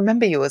 I'm trying to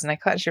remember yours and I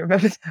can't actually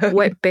remember them.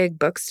 What big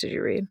books did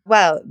you read?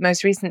 Well,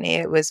 most recently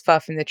it was Far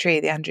From the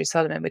Tree, the Andrew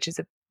Solomon, which is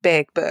a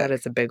big book. That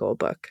is a big old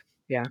book.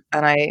 Yeah.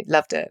 And I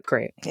loved it.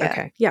 Great. Yeah.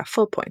 Okay. Yeah,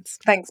 full points.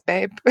 Thanks,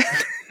 babe.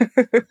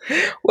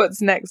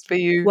 What's next for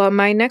you? Well,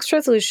 my next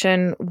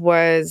resolution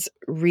was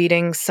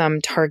reading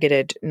some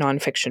targeted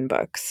nonfiction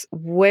books,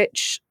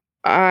 which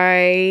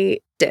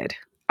I did.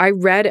 I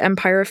read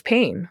Empire of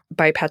Pain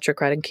by Patrick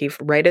Radden Keefe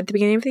right at the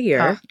beginning of the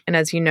year. And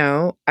as you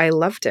know, I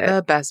loved it.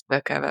 The best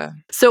book ever.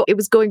 So it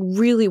was going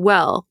really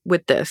well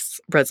with this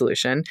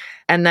resolution.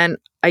 And then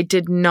I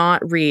did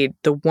not read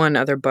the one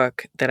other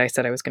book that I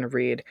said I was going to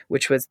read,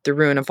 which was The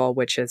Ruin of All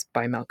Witches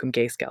by Malcolm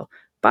Gaskill.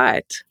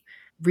 But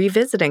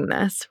revisiting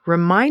this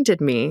reminded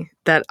me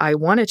that I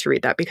wanted to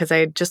read that because I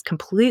had just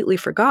completely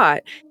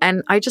forgot.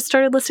 And I just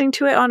started listening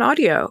to it on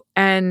audio.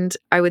 And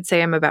I would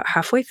say I'm about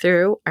halfway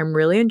through. I'm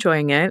really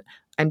enjoying it.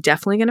 I'm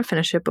definitely going to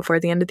finish it before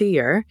the end of the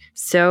year.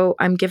 So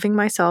I'm giving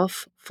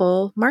myself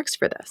full marks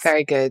for this.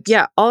 Very good.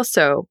 Yeah.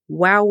 Also,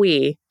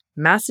 wowee,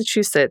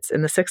 Massachusetts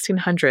in the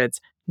 1600s,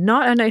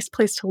 not a nice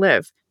place to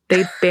live.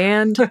 They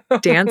banned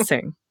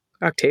dancing,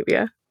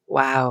 Octavia.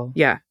 Wow.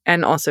 Yeah.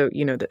 And also,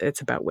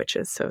 it's about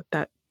witches. So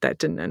that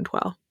didn't end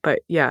well.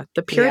 But yeah,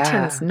 the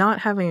Puritans not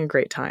having a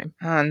great time.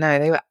 Oh, no,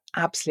 they were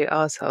absolute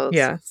assholes.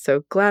 Yeah.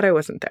 So glad I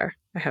wasn't there,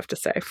 I have to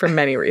say, for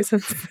many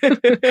reasons.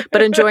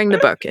 But enjoying the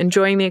book,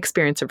 enjoying the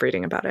experience of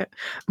reading about it.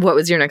 What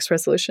was your next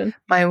resolution?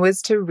 Mine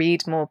was to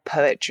read more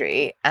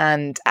poetry.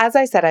 And as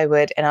I said I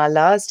would in our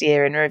last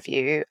year in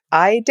review,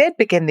 I did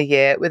begin the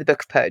year with a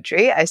book of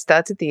poetry. I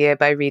started the year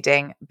by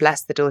reading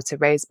Bless the Daughter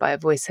Raised by a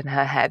Voice in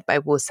Her Head by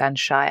Warsan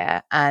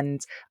Shire.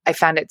 And I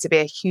found it to be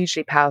a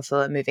hugely powerful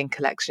and moving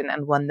collection,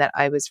 and one that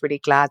I was really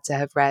glad to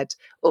have read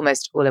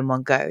almost all in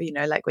one go,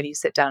 like when you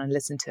sit down and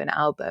listen to an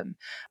album.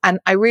 And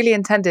I really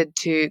intended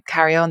to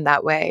carry on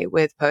that way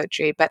with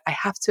poetry, but I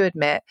have to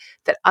admit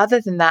that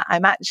other than that,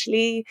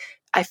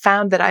 I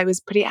found that I was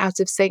pretty out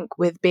of sync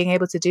with being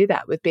able to do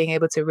that, with being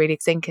able to really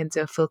sink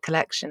into a full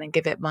collection and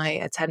give it my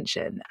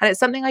attention. And it's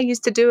something I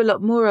used to do a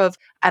lot more of.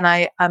 And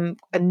I am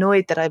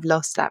annoyed that I've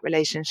lost that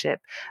relationship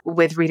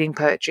with reading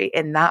poetry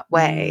in that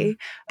way.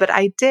 But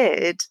I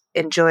did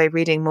enjoy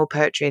reading more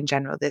poetry in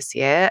general this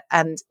year.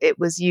 And it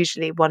was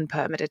usually one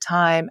poem at a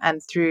time.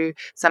 And through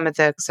some of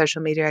the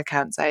social media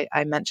accounts I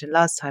mentioned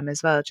last time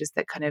as well, just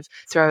that kind of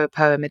throw a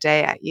poem a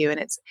day at you. And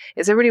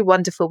it's a really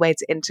wonderful way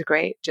to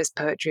integrate just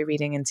poetry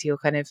reading into your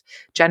kind of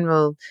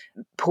general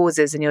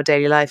pauses in your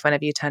daily life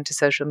whenever you turn to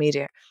social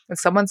media.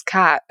 It's someone's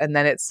cat, and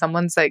then it's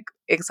someone's like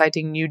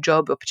exciting new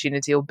job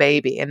opportunity or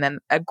baby, and then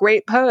a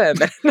great poem.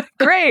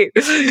 Great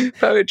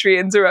poetry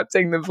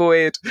interrupting the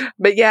void.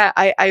 But yeah,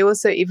 I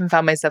also even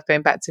found myself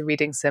going back to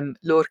reading some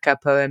Lorca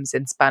poems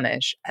in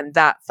Spanish, and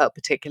that felt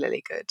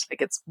particularly good.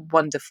 Like, it's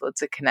wonderful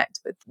to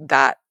connect with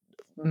that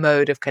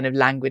mode of kind of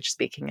language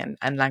speaking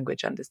and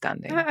language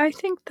understanding. I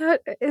think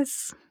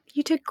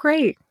you did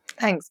great.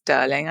 Thanks,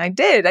 darling. I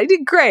did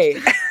great.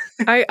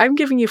 I'm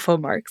giving you full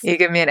marks. You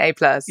give me an A+.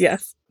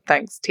 Yes.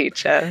 Thanks,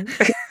 teacher.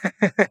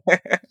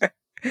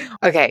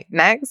 Okay,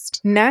 next.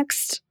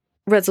 Next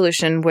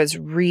resolution was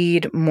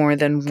read more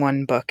than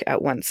one book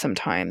at once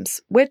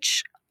sometimes,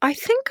 which I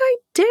think I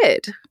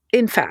did.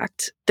 In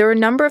fact, there were a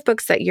number of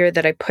books that year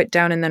that I put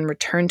down and then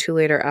returned to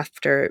later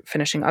after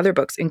finishing other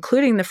books,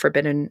 including The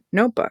Forbidden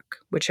Notebook,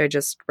 which I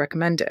just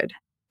recommended.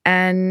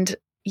 And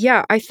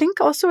yeah, I think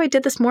also I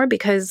did this more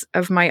because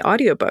of my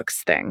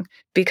audiobooks thing,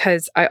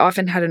 because I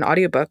often had an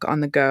audiobook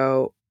on the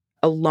go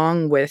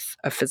along with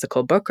a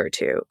physical book or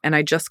two. And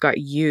I just got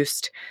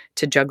used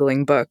to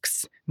juggling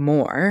books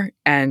more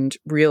and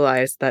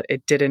realized that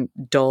it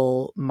didn't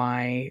dull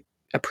my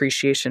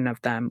appreciation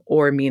of them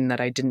or mean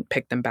that I didn't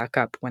pick them back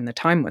up when the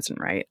time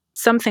wasn't right.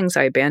 Some things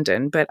I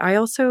abandoned, but I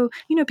also,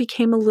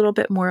 became a little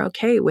bit more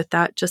okay with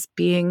that just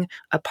being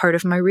a part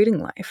of my reading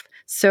life.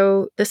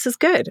 So this is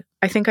good.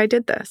 I think I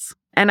did this.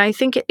 And I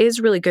think it is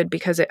really good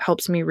because it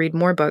helps me read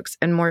more books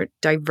and more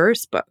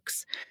diverse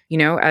books.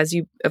 As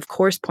you, of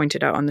course,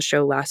 pointed out on the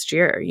show last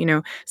year,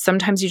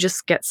 sometimes you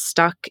just get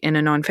stuck in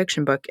a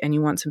nonfiction book and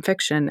you want some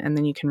fiction, and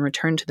then you can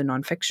return to the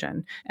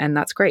nonfiction. And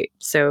that's great.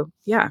 So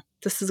yeah,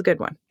 this is a good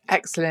one.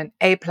 Excellent.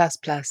 A++.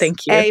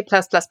 Thank you. A++.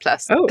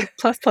 Oh,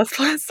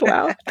 +++.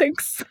 Wow.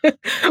 Thanks.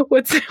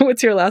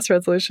 What's your last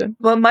resolution?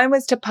 Well, mine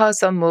was to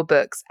pass on more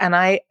books. And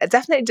I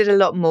definitely did a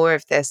lot more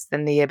of this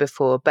than the year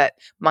before. But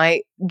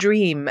my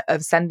dream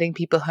of sending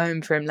people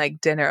home from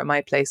dinner at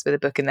my place with a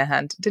book in their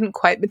hand didn't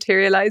quite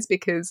materialize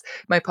because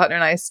my partner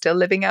and I are still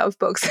living out of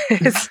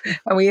boxes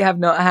and we have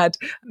not had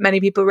many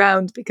people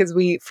around because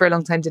we, for a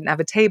long time, didn't have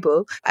a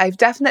table. I've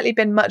definitely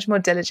been much more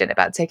diligent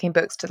about taking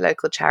books to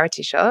local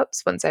charity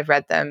shops once I've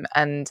read them.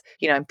 And,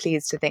 I'm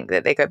pleased to think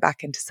that they go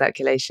back into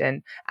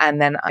circulation.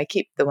 And then I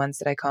keep the ones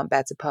that I can't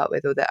bear to part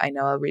with or that I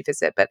know I'll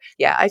revisit. But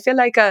yeah, I feel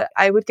like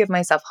I would give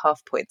myself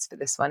half points for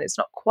this one. It's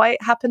not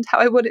quite happened how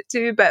I want it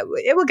to, but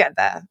it will get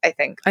there, I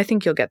think. I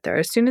think you'll get there.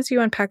 As soon as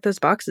you unpack those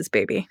boxes,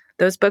 baby,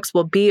 those books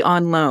will be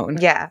on loan.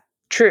 Yeah,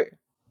 true.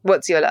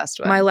 What's your last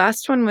one? My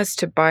last one was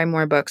to buy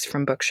more books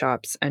from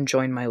bookshops and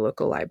join my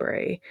local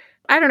library.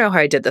 I don't know how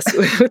I did this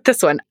with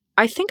this one.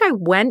 I think I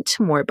went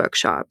to more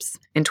bookshops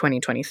in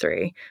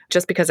 2023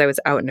 just because I was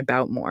out and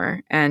about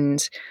more.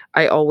 And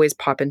I always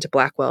pop into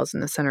Blackwell's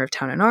in the center of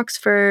town in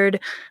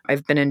Oxford.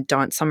 I've been in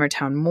Daunt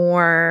Summertown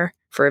more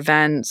for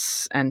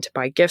events and to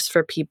buy gifts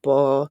for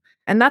people.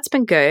 And that's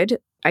been good.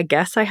 I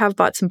guess I have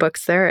bought some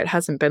books there. It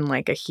hasn't been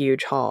like a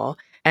huge haul.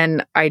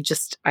 And I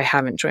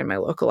haven't joined my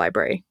local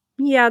library.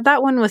 Yeah,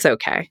 that one was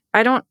okay.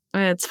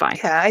 It's fine.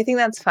 Yeah, I think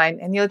that's fine.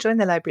 And you'll join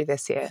the library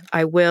this year.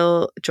 I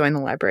will join the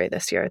library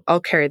this year.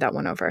 I'll carry that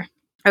one over.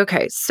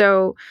 Okay,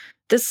 so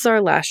this is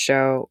our last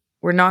show.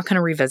 We're not going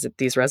to revisit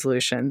these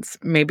resolutions.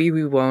 Maybe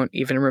we won't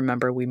even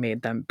remember we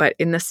made them. But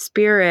in the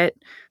spirit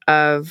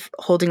of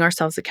holding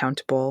ourselves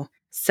accountable,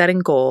 setting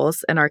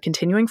goals, and our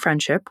continuing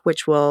friendship,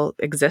 which will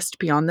exist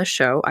beyond the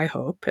show, I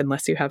hope,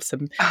 unless you have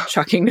some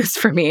shocking news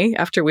for me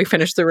after we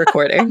finish the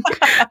recording.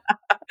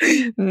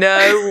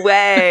 No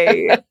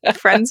way.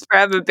 Friends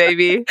forever,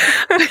 baby.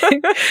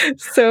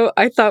 So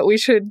I thought we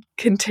should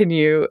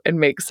continue and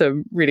make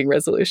some reading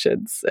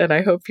resolutions. And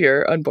I hope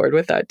you're on board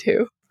with that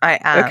too. I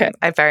am. Okay.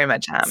 I very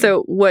much am.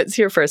 So what's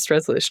your first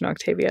resolution,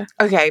 Octavia?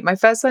 Okay, my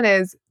first one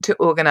is to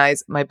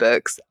organize my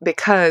books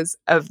because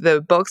of the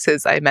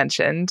boxes I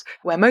mentioned,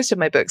 where most of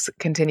my books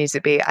continue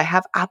to be. I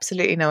have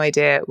absolutely no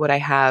idea what I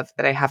have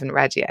that I haven't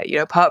read yet,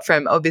 apart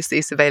from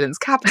obviously Surveillance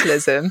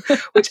Capitalism,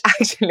 which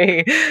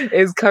actually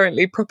is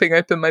currently propping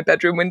open my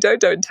bedroom window.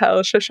 Don't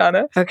tell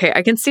Shoshana. Okay,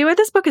 I can see why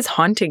this book is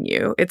haunting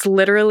you. It's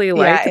literally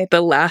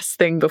the last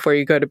thing before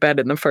you go to bed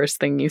and the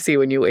first thing you see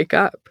when you wake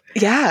up.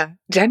 Yeah,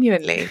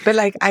 genuinely. But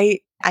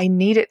I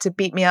need it to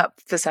beat me up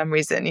for some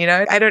reason,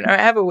 I don't know.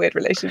 I have a weird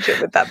relationship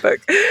with that book.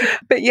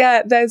 But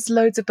yeah, there's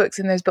loads of books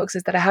in those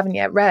boxes that I haven't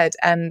yet read.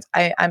 And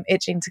I'm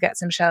itching to get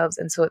some shelves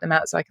and sort them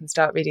out so I can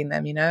start reading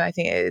them, I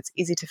think it's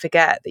easy to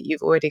forget that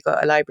you've already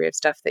got a library of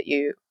stuff that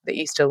you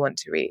still want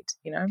to read,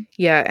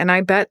 Yeah, and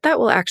I bet that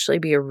will actually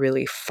be a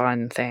really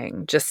fun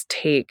thing. Just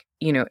take,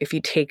 if you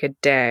take a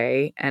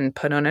day and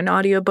put on an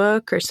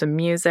audiobook or some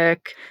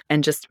music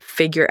and just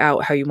figure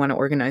out how you want to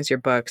organize your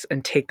books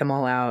and take them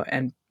all out,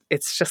 and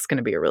it's just going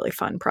to be a really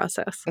fun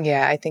process.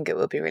 Yeah, I think it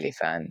will be really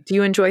fun. Do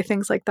you enjoy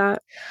things like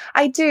that?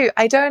 I do.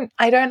 I don't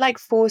like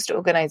forced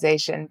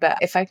organization, but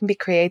if I can be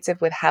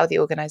creative with how the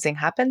organizing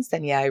happens,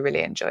 then yeah, I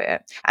really enjoy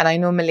it. And I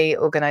normally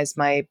organize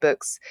my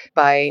books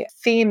by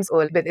themes,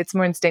 but it's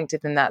more instinctive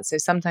than that. So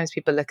sometimes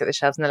people look at the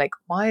shelves and they're like,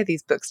 why are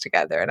these books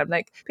together? And I'm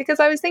like, because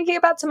I was thinking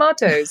about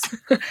tomatoes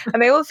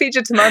and they all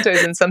feature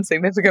tomatoes in some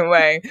significant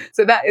way.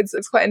 So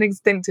it's quite an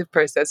instinctive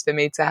process for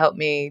me to help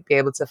me be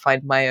able to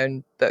find my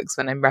own books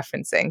when I'm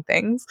referencing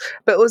things.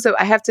 But also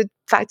I have to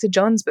factor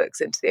John's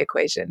books into the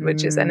equation,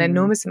 which is an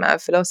enormous amount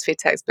of philosophy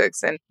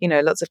textbooks and,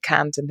 lots of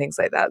Kant and things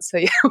like that. So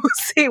yeah, we'll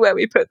see where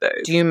we put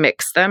those. Do you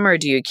mix them or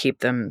do you keep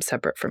them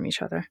separate from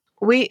each other?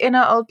 We, in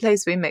our old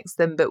place, we mixed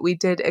them, but we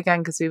did, again,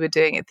 because we were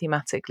doing it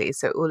thematically.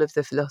 So all of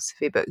the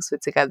philosophy books were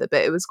together.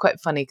 But it was quite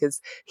funny because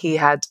he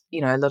had,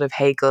 a lot of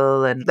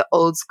Hegel and the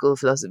old school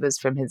philosophers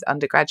from his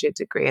undergraduate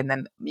degree. And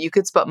then you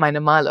could spot mine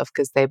a mile off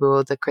because they were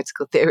all the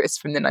critical theorists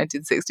from the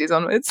 1960s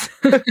onwards.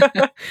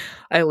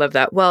 I love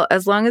that. Well,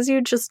 as long as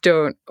you just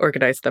don't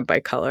organize them by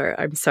color.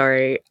 I'm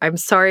sorry. I'm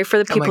sorry for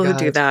the people who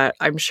do that.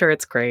 I'm sure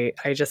it's great.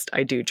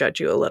 I do judge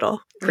you a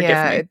little. Forgive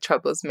me. It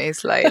troubles me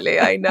slightly.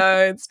 I know,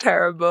 it's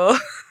terrible.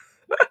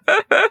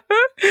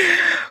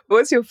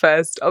 What's your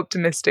first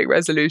optimistic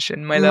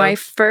resolution, my love? My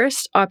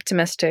first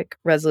optimistic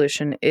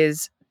resolution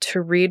is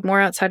to read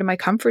more outside of my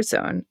comfort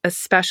zone,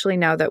 especially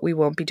now that we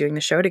won't be doing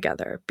the show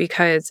together.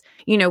 Because,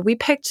 we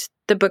picked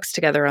the books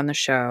together on the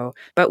show,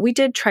 but we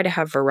did try to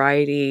have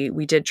variety.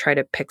 We did try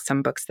to pick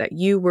some books that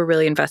you were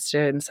really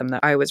invested in, some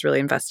that I was really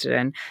invested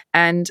in.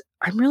 And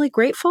I'm really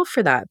grateful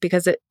for that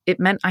because it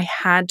meant I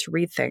had to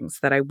read things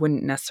that I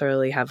wouldn't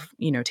necessarily have,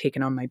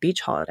 taken on my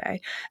beach holiday.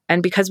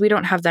 And because we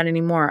don't have that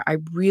anymore, I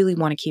really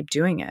want to keep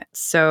doing it.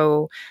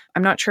 So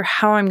I'm not sure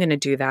how I'm going to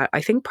do that. I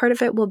think part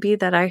of it will be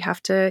that I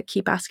have to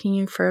keep asking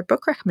you for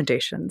book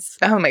recommendations.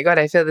 Oh my God,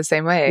 I feel the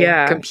same way.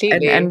 Yeah,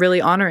 completely. And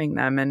really honoring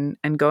them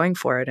and going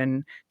for it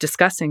and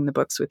discussing the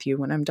books with you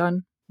when I'm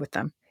done with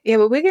them. Yeah,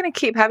 well, we're going to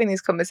keep having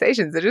these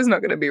conversations. They're just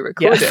not going to be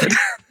recorded. Yes.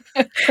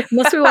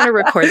 Unless we want to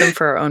record them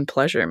for our own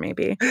pleasure,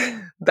 maybe.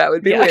 That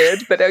would be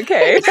weird, but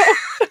okay.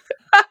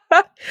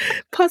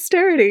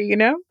 Posterity,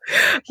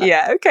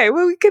 Yeah, okay.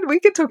 Well, we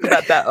could talk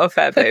about that off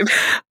air, babe.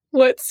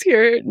 What's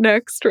your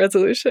next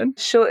resolution?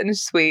 Short and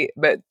sweet,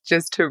 but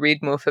just to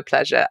read more for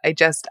pleasure.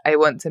 I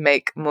want to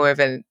make more of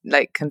a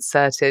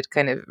concerted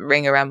kind of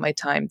ring around my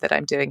time that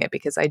I'm doing it,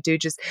 because I do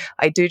just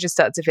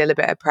start to feel a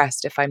bit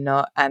oppressed if I'm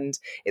not. And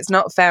it's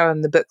not fair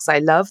on the books I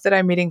love that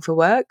I'm reading for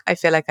work. I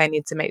feel like I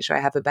need to make sure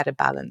I have a better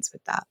balance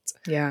with that.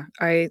 Yeah,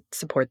 I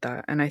support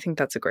that. And I think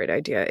that's a great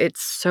idea.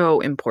 It's so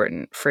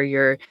important for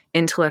your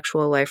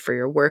intellectual life, for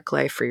your work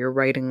life, for your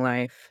writing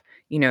life.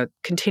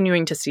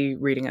 Continuing to see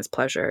reading as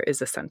pleasure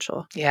is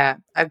essential. Yeah,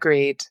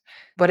 agreed.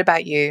 What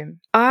about you?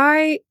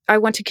 I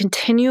want to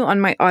continue on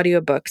my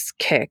audiobooks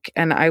kick,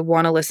 and I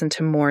want to listen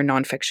to more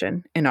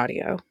nonfiction in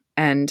audio.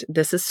 And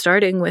this is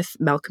starting with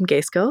Malcolm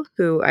Gaskill,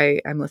 who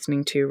I'm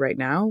listening to right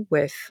now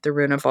with The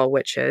Rune of All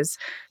Witches.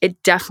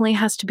 It definitely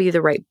has to be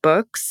the right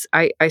books.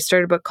 I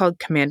started a book called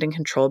Command and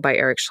Control by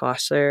Eric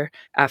Schlosser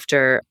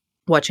after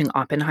watching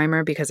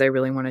Oppenheimer because I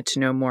really wanted to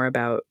know more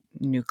about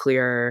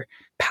nuclear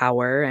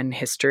power and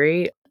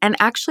history. And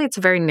actually, it's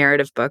a very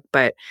narrative book,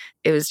 but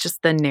it was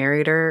just the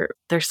narrator.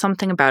 There's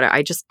something about it.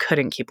 I just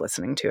couldn't keep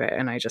listening to it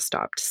and I just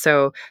stopped.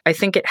 So I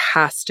think it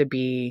has to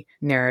be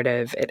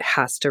narrative. It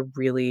has to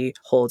really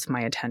hold my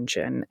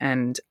attention.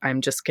 And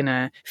I'm just going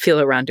to feel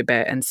around a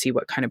bit and see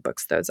what kind of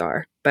books those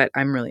are. But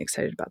I'm really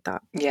excited about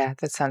that. Yeah,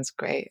 that sounds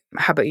great.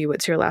 How about you?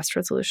 What's your last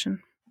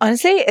resolution?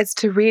 Honestly, it's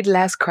to read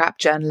less crap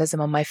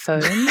journalism on my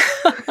phone.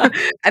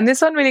 And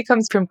this one really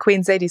comes from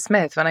Queen Zadie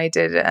Smith. When I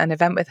did an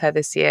event with her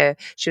this year,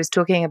 she was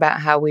talking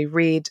about how we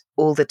read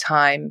all the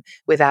time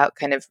without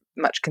kind of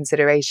much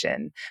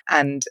consideration,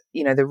 and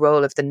the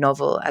role of the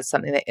novel as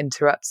something that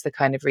interrupts the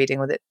kind of reading,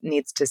 or that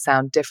needs to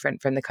sound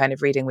different from the kind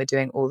of reading we're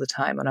doing all the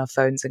time on our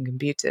phones and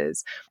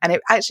computers. And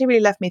it actually really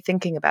left me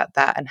thinking about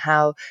that, and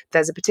how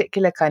there's a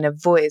particular kind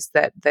of voice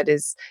that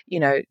is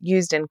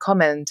used in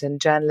comment and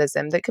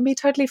journalism that can be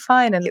totally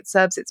fine and it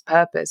serves its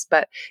purpose.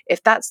 But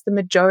if that's the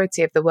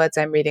majority of the words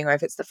I'm reading, or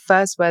if it's the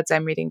first words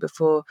I'm reading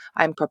before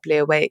I'm properly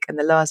awake and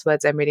the last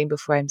words I'm reading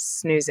before I'm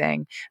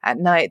snoozing at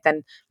night,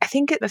 then I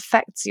think it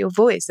affects your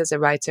voice as a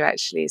writer,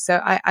 actually.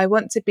 So I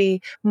want to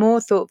be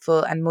more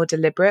thoughtful and more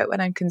deliberate when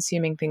I'm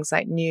consuming things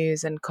like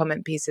news and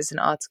comment pieces and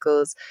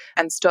articles,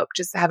 and stop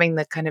just having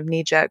the kind of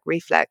knee-jerk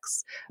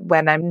reflex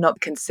when I'm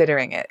not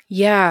considering it.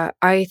 Yeah,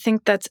 I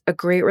think that's a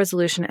great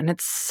resolution. And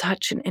it's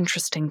such an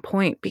interesting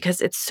point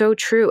because it's so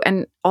true.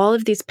 And all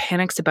of these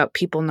panics about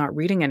people not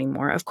reading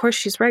anymore, of course,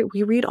 she's right.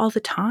 We read all the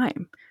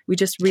time. We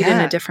just read in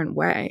a different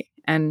way.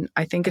 And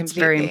I think it's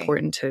very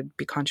important to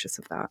be conscious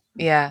of that.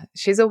 Yeah,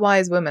 she's a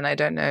wise woman. I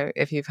don't know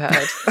if you've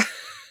heard.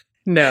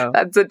 No.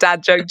 That's a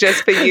dad joke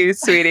just for you,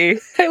 sweetie.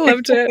 I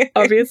loved it,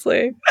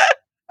 obviously.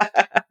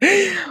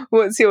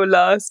 What's your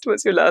last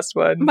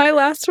one? My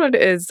last one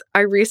is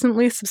I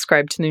recently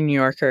subscribed to The New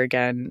Yorker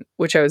again,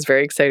 which I was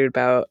very excited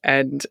about.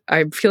 And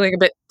I'm feeling a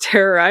bit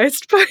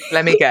terrorized by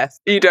Let me guess.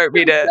 You don't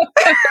read it.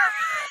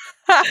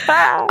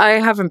 I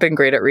haven't been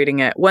great at reading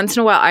it. Once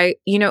in a while,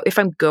 if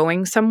I'm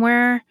going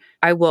somewhere,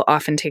 I will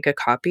often take a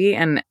copy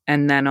and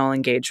then I'll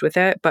engage with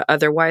it. But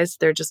otherwise,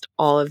 they're just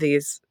all of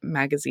these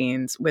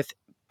magazines with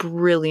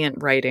brilliant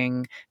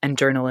writing and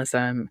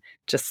journalism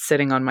just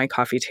sitting on my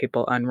coffee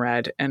table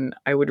unread. And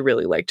I would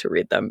really like to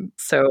read them.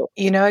 So,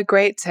 a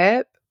great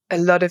tip, a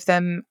lot of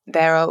them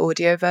there are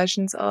audio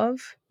versions of,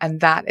 and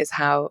that is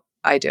how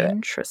I do it.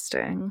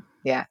 Interesting.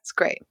 Yeah, it's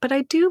great. But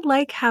I do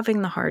like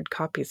having the hard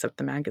copies of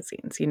the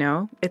magazines, you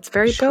know? It's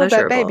very Sure, but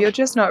babe, pleasurable. you're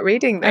just not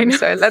reading I them. know.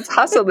 So let's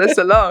hustle this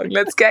along.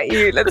 Let's get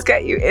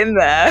you in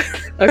there.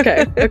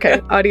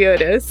 Okay. Audio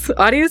it is.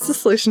 Audio is the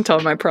solution to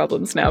all my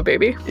problems now,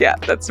 baby. Yeah,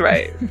 that's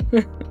right.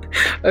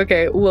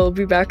 Okay, we'll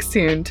be back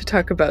soon to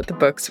talk about the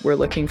books we're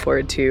looking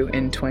forward to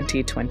in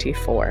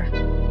 2024.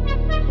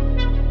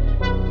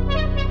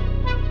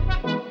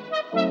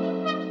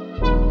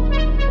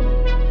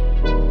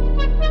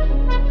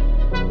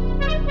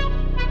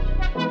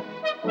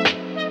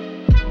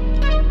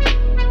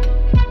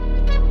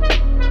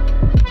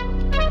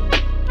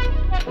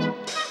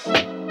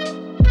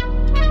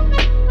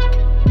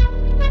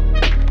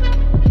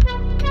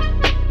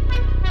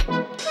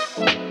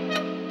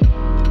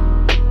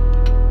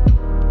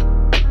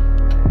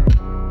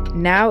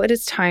 Now it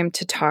is time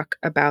to talk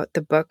about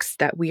the books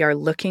that we are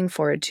looking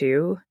forward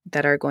to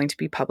that are going to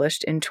be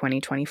published in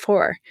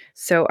 2024.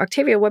 So,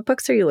 Octavia, what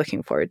books are you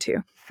looking forward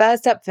to?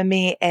 First up for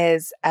me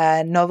is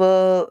a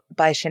novel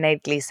by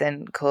Sinead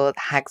Gleason called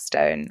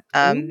Hagstone.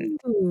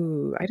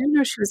 Ooh, I didn't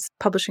know she was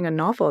publishing a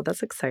novel.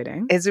 That's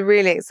exciting. It's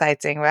really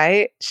exciting,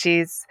 right?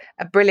 She's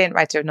a brilliant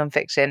writer of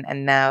nonfiction,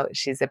 and now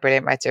she's a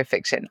brilliant writer of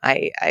fiction.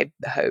 I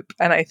hope,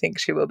 and I think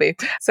she will be.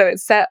 So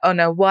it's set on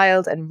a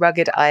wild and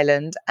rugged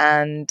island,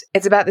 and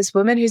it's about this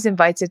woman who's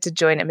invited to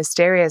join a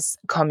mysterious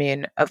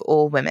commune of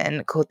all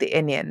women called the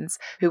Inyans,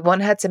 who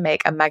want her to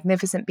make a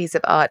magnificent piece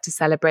of art to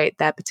celebrate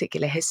their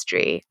particular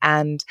history.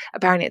 And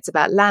apparently it's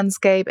about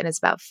landscape and it's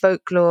about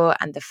folklore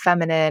and the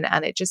feminine,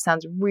 and it just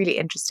sounds really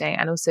interesting.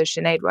 And also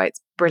Sinead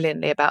writes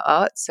brilliantly about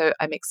art, so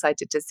I'm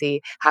excited to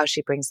see how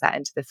she brings that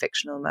into the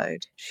fictional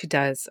mode. She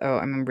does. Oh,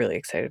 I'm really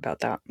excited about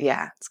that.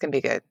 Yeah, it's going to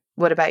be good.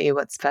 What about you?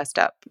 What's first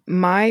up?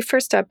 My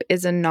first up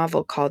is a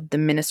novel called The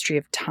Ministry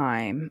of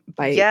Time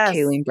by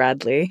Kayleen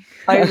Bradley.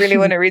 I really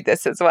want to read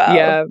this as well.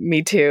 Yeah,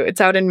 me too.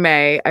 It's out in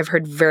May. I've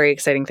heard very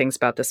exciting things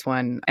about this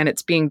one, and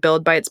it's being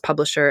billed by its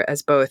publisher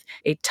as both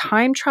a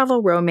time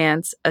travel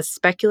romance, a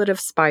speculative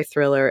spy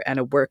thriller, and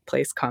a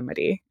workplace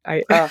comedy.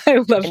 I love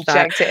that.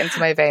 Inject it into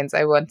my veins.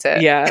 I want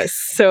it. Yeah,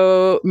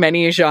 so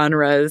many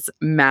genres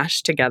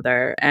mashed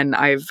together, and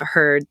I've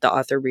heard the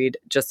author read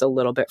just a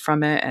little bit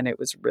from it, and it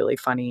was really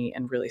funny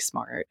and really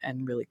smart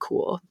and really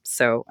cool.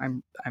 So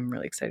I'm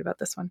really excited about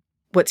this one.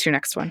 What's your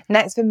next one?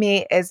 Next for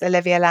me is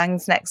Olivia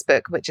Laing's next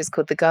book, which is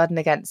called The Garden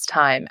Against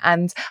Time.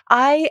 And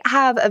I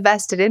have a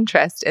vested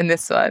interest in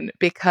this one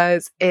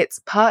because it's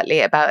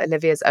partly about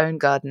Olivia's own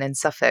garden in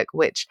Suffolk,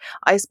 which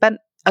I spent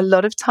a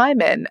lot of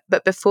time in,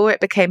 but before it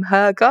became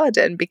her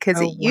garden, because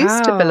it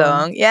used to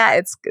belong. Yeah,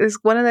 it's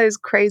one of those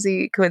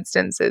crazy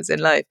coincidences in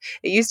life.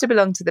 It used to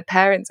belong to the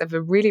parents of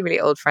a really, really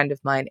old friend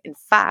of mine. In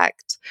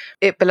fact,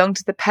 it belonged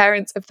to the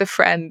parents of the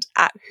friend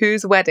at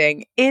whose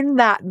wedding in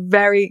that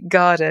very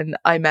garden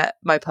I met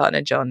my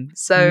partner John.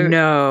 So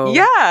no,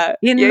 yeah,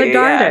 in the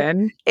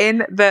garden, in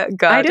the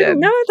garden. I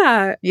didn't know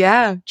that.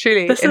 Yeah,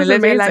 truly, this in is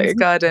Olivia amazing. Laing's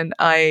garden,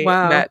 I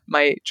met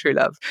my true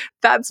love.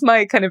 That's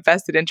my kind of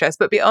vested interest.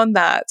 But beyond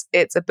that,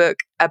 it's a book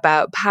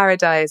about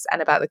paradise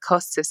and about the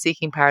costs of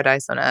seeking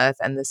paradise on earth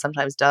and the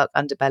sometimes dark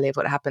underbelly of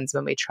what happens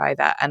when we try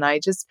that. And I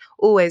just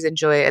always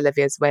enjoy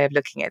Olivia's way of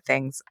looking at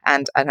things.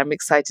 And I'm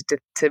excited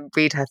to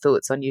read her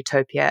thoughts on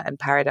utopia and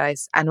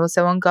paradise and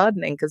also on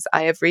gardening, because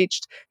I have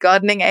reached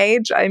gardening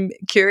age. I'm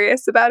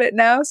curious about it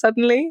now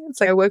suddenly. It's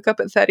like I woke up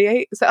at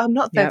 38. So I'm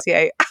not 38.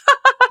 Yep.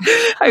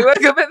 I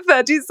woke up at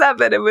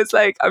 37 and was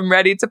like, I'm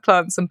ready to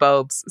plant some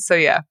bulbs. So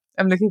yeah,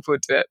 I'm looking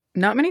forward to it.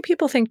 Not many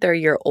people think they're a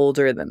year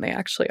older than they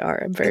actually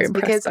are. I'm very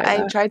impressed by that.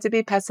 Because I try to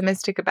be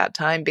pessimistic about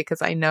time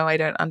because I know I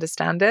don't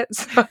understand it.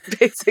 So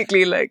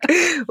basically like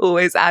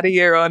always add a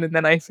year on and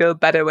then I feel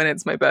better when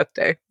it's my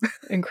birthday.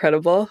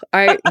 Incredible.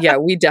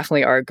 We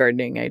definitely are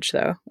gardening age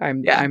though.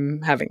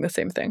 I'm having the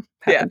same thing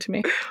happen to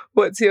me.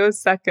 What's your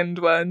second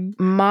one?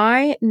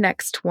 My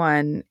next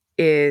one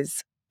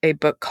is a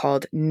book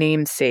called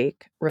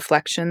Namesake,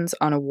 Reflections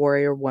on a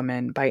Warrior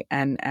Woman by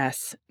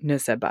N.S.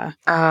 Nusseibeh.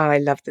 Oh, I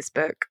love this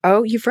book.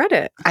 Oh, you've read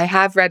it? I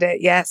have read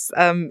it, yes.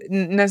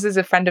 Nus is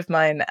a friend of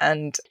mine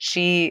and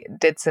she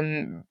did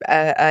some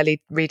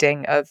early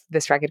reading of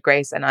This Ragged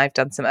Grace and I've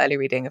done some early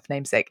reading of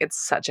Namesake.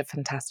 It's such a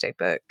fantastic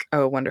book.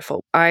 Oh,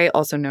 wonderful. I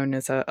also know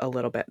Nusa a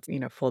little bit.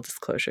 Full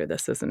disclosure,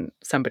 this isn't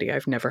somebody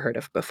I've never heard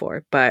of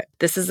before, but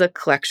this is a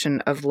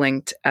collection of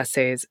linked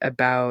essays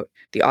about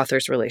the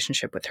author's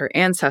relationship with her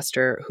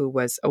ancestor, who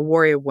was a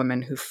warrior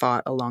woman who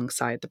fought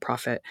alongside the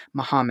Prophet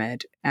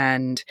Muhammad,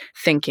 and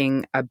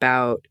thinking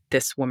about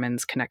this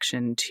woman's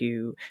connection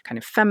to kind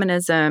of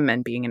feminism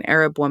and being an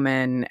Arab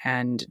woman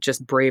and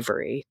just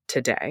bravery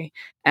today.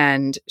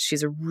 And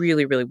she's a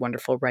really, really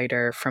wonderful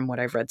writer from what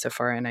I've read so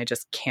far, and I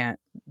just can't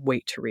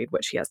wait to read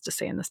what she has to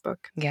say in this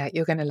book. Yeah,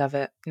 you're going to love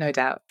it, no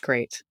doubt.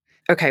 Great.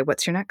 Okay,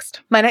 what's your next?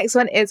 My next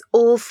one is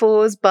All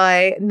Fours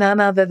by none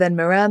other than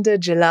Miranda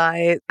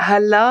July. Her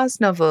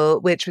last novel,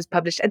 which was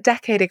published a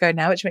decade ago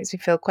now, which makes me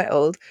feel quite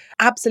old,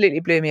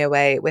 absolutely blew me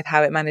away with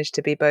how it managed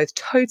to be both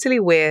totally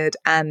weird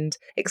and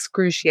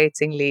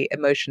excruciatingly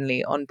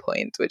emotionally on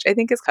point, which I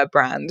think is her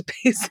brand,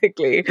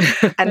 basically.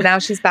 And now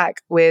she's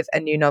back with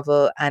a new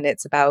novel, and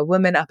it's about a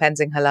woman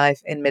upending her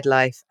life in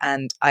midlife,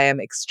 and I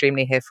am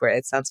extremely here for it.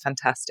 It sounds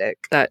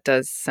fantastic. That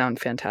does sound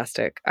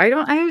fantastic.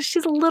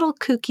 She's a little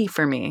kooky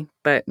for me,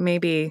 but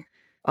maybe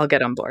I'll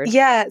get on board.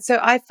 Yeah, so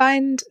I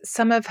find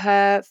some of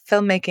her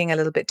filmmaking a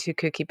little bit too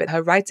kooky, but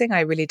her writing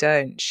I really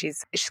don't.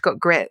 She's got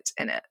grit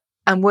in it.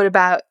 And what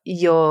about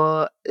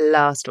your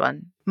last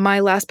one? My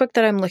last book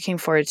that I'm looking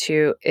forward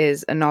to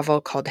is a novel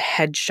called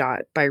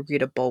Headshot by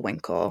Rita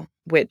Bullwinkle,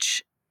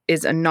 which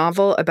is a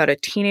novel about a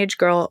teenage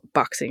girl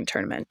boxing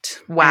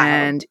tournament. Wow.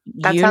 And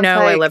That you sounds know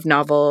I like love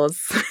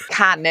novels.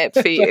 catnip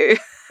for you.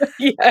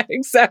 Yeah,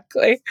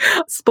 exactly.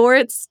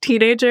 Sports,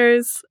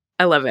 teenagers.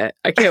 I love it.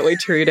 I can't wait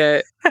to read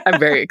it. I'm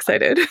very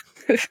excited.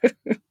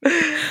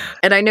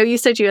 And I know you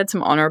said you had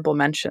some honorable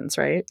mentions,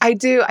 right? I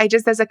do.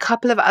 There's a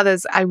couple of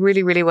others I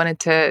really, really wanted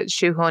to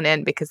shoehorn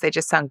in because they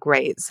just sound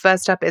great.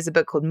 First up is a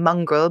book called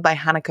Mongrel by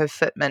Hanako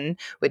Footman,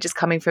 which is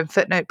coming from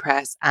Footnote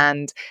Press.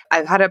 And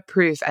I've had a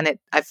proof and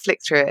I've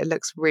flicked through it. It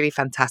looks really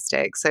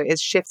fantastic. So it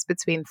shifts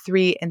between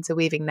 3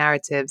 interweaving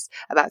narratives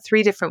about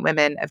 3 different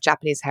women of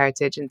Japanese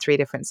heritage in 3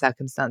 different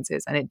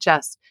circumstances. And it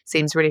just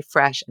seems really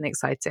fresh and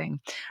exciting.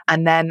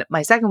 And then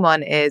my second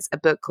one is a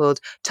book called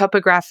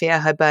Topographia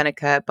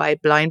Hibernica by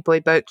Blind Boy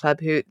Boat Club,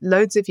 who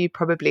loads of you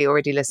probably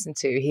already listened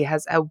to. He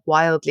has a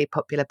wildly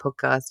popular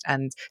podcast,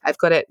 and I've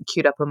got it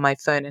queued up on my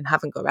phone and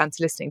haven't got around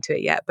to listening to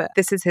it yet. But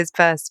this is his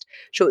first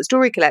short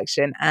story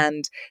collection.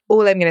 And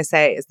all I'm going to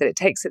say is that it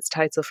takes its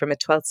title from a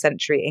 12th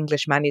century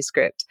English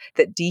manuscript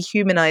that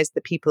dehumanized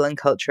the people and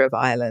culture of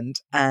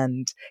Ireland.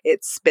 And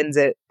it spins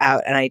it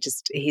out. And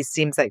he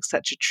seems like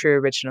such a true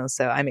original.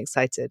 So I'm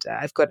excited.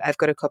 I've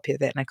got a copy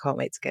of it and I can't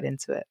wait to get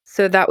into it.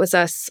 So that was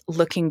us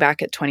looking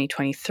back at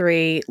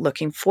 2023,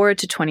 looking forward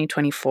to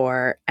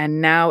 2024,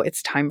 and now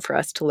it's time for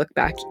us to look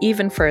back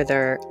even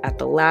further at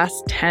the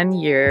last 10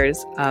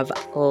 years of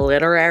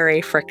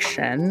literary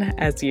friction,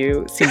 as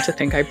you seem to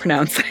think I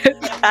pronounce it.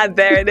 And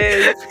there it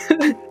is.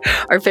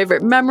 Our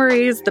favorite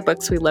memories, the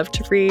books we love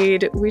to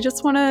read. We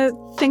just want to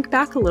think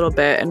back a little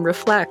bit and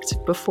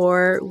reflect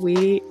before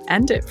we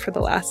end it for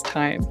the last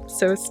time.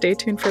 So stay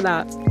tuned for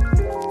that.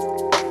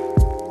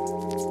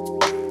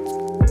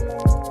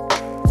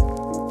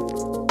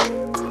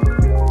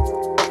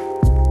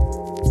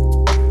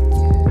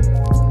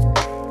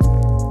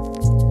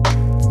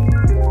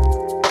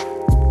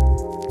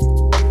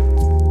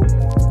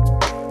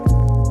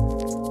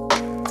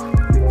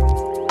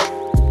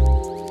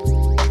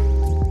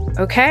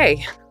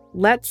 Okay,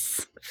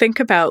 let's think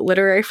about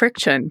literary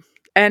friction.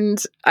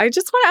 And I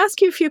just want to ask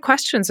you a few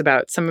questions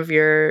about some of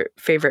your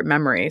favorite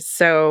memories.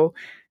 So,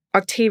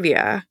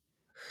 Octavia,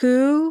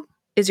 who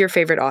is your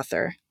favorite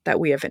author that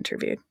we have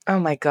interviewed? Oh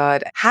my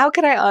God. How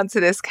can I answer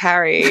this,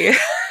 Carrie?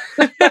 You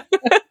know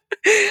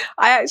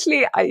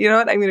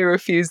what? I'm going to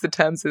refuse the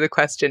terms of the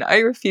question. I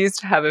refuse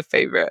to have a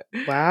favorite.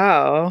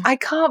 Wow. I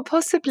can't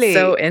possibly.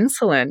 So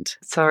insolent.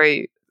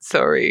 Sorry.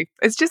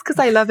 It's just because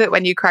I love it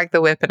when you crack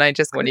the whip and I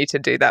just want you to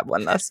do that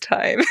one last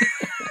time.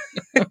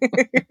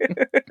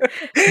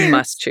 You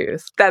must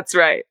choose. That's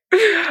right.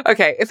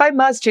 Okay, if I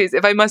must choose,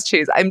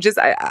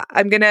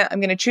 I'm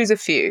gonna choose a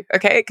few.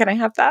 Okay, can I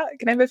have that?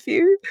 Can I have a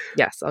few?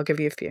 Yes, I'll give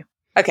you a few.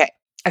 Okay.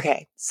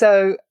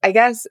 So I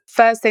guess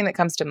first thing that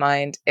comes to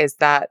mind is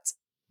that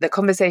the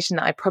conversation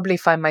that I probably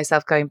find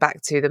myself going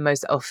back to the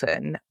most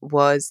often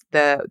was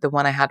the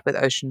one I had with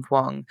Ocean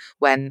Vuong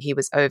when he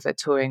was over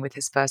touring with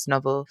his first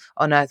novel,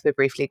 On Earth We're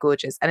Briefly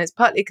Gorgeous. And it's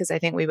partly because I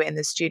think we were in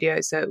the studio,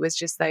 so it was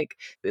just like,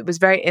 it was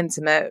very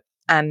intimate.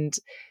 And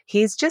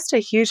he's just a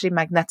hugely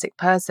magnetic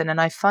person.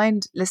 And I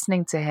find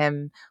listening to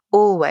him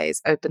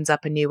always opens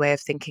up a new way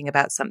of thinking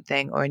about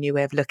something or a new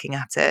way of looking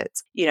at it.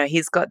 You know,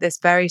 he's got this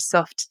very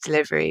soft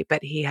delivery,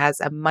 but he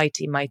has a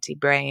mighty, mighty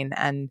brain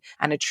and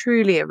a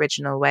truly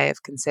original way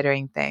of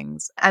considering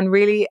things. And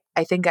really,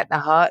 I think at the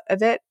heart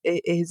of it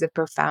is a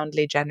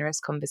profoundly generous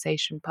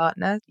conversation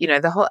partner. You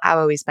know, the whole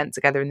hour we spent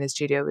together in the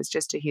studio was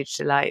just a huge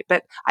delight.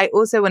 But I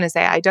also want to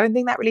say, I don't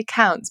think that really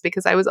counts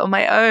because I was on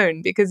my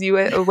own because you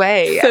were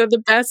away. So the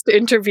best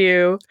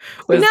interview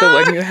was the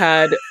one you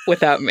had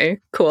without me.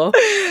 Cool.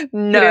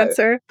 No, good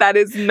answer. That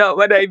is not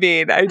what I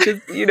mean. I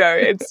just,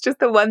 it's just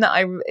the one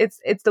that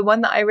it's the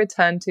one that I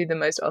return to the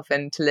most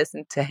often to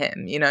listen to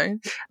him,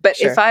 But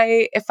Sure.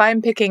 if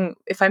I'm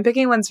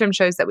picking ones from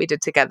shows that we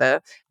did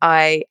together,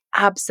 I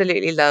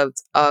absolutely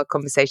loved our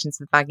conversations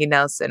with Maggie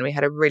Nelson. We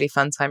had a really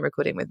fun time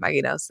recording with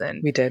Maggie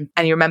Nelson. We did.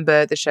 And you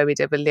remember the show we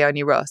did with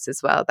Leonie Ross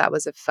as well? That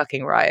was a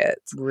fucking riot.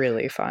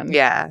 Really fun.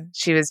 Yeah,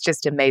 she was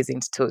just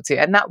amazing to talk to.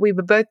 And that we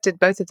did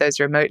both of those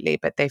remotely,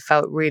 but they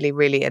felt really,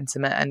 really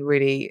intimate and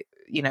really,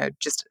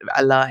 just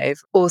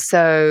alive.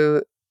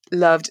 Also,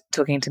 loved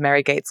talking to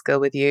Mary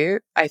Gateskill with you.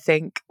 I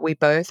think we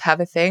both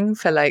have a thing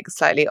for like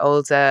slightly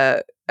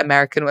older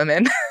American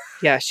women.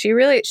 Yeah,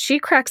 she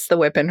cracks the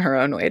whip in her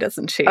own way,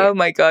 doesn't she? Oh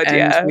my God, And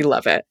yeah. we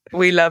love it.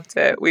 We loved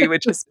it. We were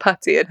just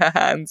putty in her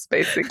hands,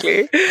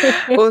 basically.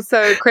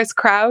 Also, Chris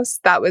Kraus,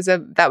 that was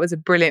a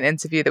brilliant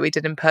interview that we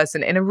did in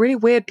person in a really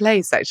weird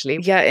place, actually.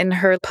 Yeah, in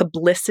her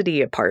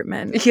publicity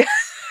apartment. Yeah.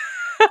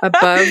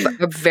 Above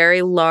a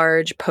very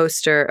large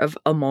poster of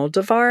a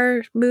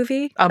Moldovar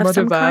movie of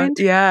some Almodovar. kind.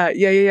 Yeah.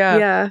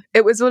 Yeah.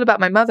 It was all about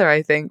my mother,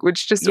 I think,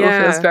 which just all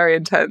feels very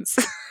intense.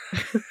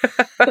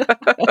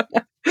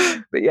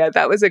 But yeah,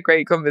 that was a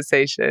great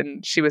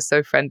conversation. She was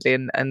so friendly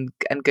and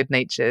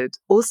good-natured.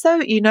 Also,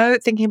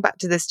 thinking back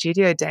to the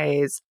studio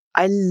days,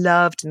 I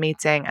loved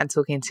meeting and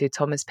talking to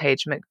Thomas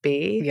Page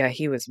McBee. Yeah,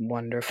 he was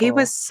wonderful. He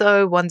was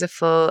so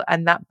wonderful,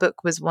 and that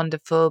book was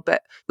wonderful.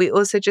 But we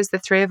also the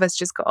three of us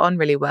just got on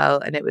really well,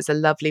 and it was a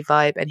lovely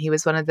vibe. And he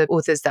was one of the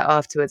authors that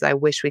afterwards I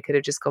wish we could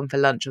have just gone for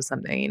lunch or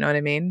something. You know what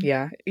I mean?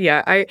 Yeah.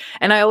 I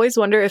always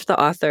wonder if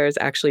the authors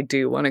actually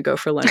do want to go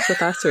for lunch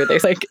with us, or they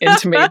like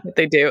intimate that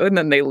they do, and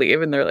then they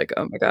leave and they're like,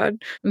 oh my God,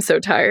 I'm so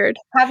tired.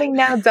 Having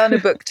now done a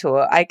book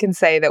tour, I can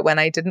say that when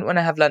I didn't want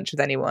to have lunch with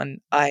anyone,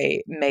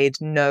 I made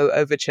no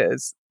overtures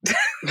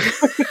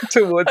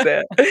towards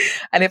it.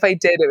 And if I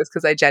did, it was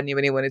because I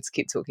genuinely wanted to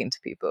keep talking to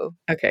people.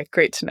 Okay,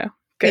 great to know.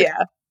 Good.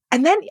 Yeah.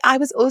 And then I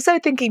was also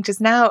thinking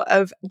just now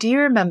of, do you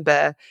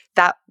remember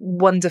that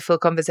wonderful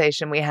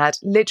conversation we had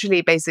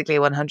literally basically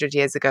 100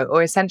 years ago,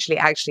 or essentially,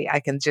 actually,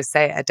 I can just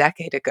say a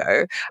decade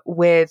ago,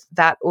 with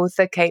that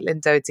author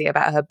Caitlin Doughty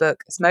about her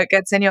book, Smoke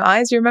Gets in Your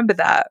Eyes? You remember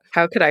that?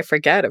 How could I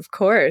forget? Of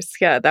course.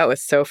 Yeah, that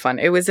was so fun.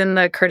 It was in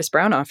the Curtis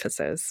Brown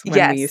offices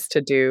when we used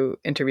to do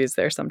interviews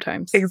there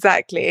sometimes.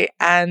 Exactly.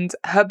 And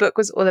her book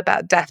was all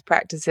about death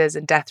practices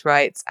and death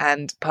rites,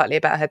 and partly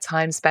about her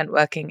time spent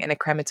working in a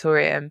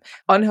crematorium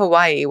on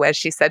Hawaii, where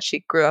she said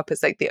she grew up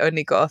as like the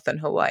only goth in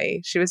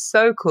Hawaii. She was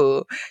so cool.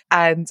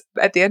 And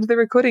at the end of the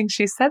recording,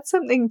 she said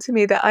something to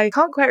me that I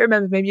can't quite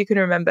remember. Maybe you can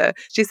remember.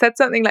 She said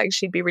something like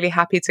she'd be really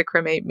happy to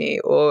cremate me,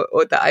 or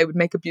that I would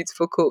make a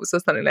beautiful corpse or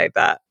something like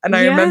that. And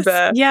I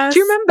remember. Yes. Do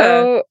you remember?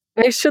 Oh,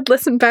 I should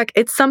listen back.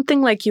 It's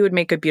something like you would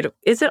make a beautiful.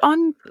 Is it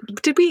on?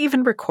 Did we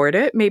even record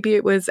it? Maybe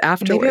it was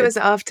afterwards. Maybe it was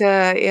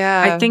after.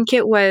 Yeah. I think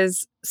it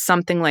was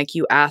something like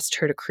you asked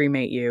her to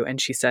cremate you,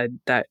 and she said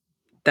that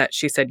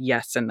she said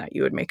yes, and that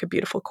you would make a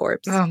beautiful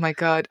corpse. Oh my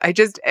God.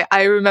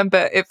 I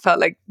remember it felt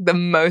like the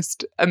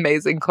most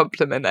amazing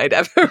compliment I'd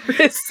ever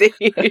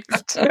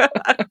received.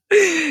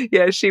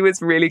 Yeah, she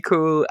was really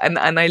cool. And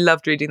I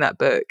loved reading that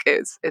book.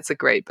 It's a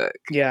great book.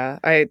 Yeah,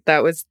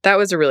 that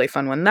was a really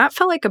fun one. That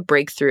felt like a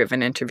breakthrough of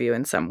an interview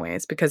in some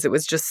ways, because it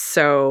was just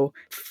so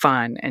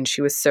fun, and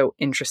she was so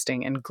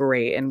interesting and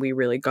great, and we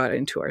really got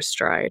into our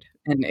stride.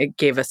 And it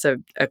gave us a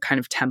kind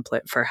of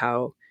template for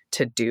how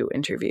to do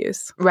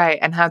interviews. Right.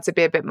 And how to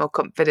be a bit more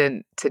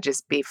confident to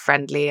just be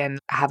friendly and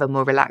have a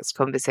more relaxed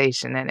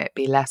conversation, and it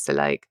be less a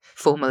like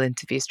formal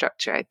interview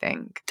structure, I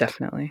think.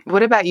 Definitely.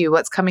 What about you?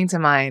 What's coming to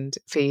mind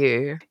for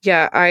you?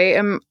 Yeah, I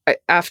am.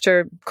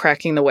 After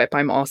cracking the whip,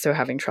 I'm also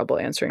having trouble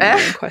answering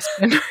my own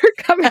question or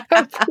coming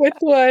up with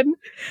one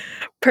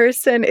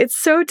person. It's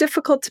so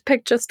difficult to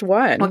pick just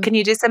one. Well, can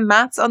you do some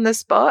maths on the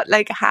spot?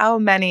 Like how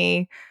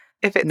many,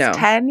 if it's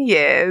 10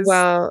 years?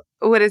 Well,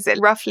 what is it?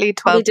 Roughly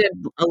 12? We did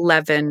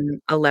 11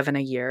 a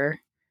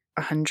year,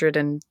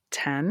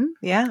 110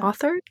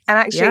 authors. And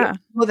actually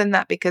more than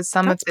that, because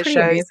some of the shows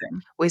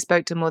amazing. We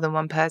spoke to more than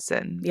one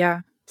person.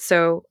 Yeah.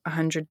 So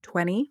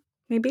 120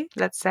 maybe?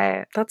 Let's say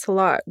it. That's a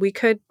lot.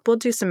 We'll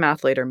do some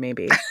math later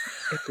maybe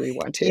if we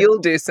want to. You'll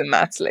do some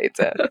maths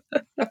later.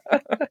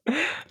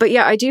 But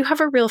yeah, I do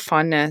have a real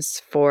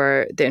fondness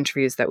for the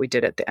interviews that we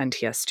did at the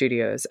NTS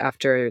studios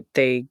after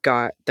they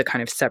got the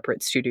kind of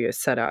separate studios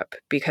set up,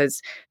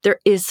 because there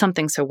is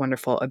something so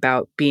wonderful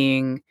about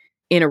being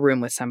in a room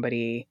with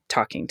somebody,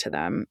 talking to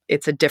them.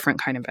 It's a different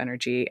kind of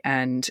energy.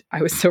 And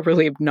I was so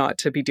relieved not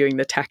to be doing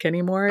the tech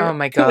anymore. Oh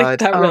my God.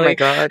 My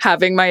God.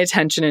 Having my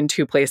attention in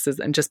two places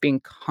and just being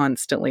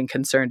constantly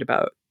concerned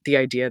about the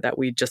idea that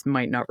we just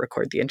might not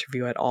record the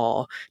interview at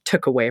all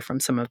took away from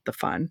some of the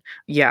fun.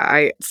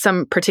 Yeah,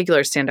 some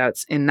particular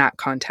standouts in that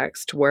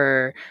context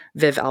were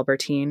Viv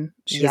Albertine.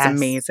 She was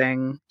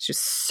amazing. She's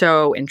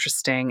so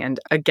interesting. And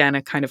again,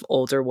 a kind of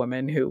older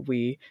woman who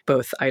we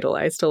both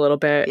idolized a little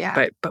bit,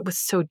 but was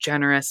so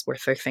generous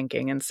with her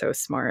thinking and so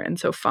smart and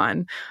so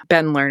fun.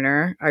 Ben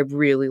Lerner, I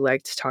really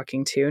liked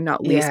talking to,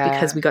 not least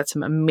because we got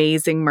some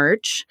amazing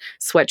merch,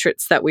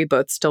 sweatshirts that we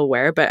both still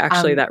wear, but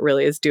actually that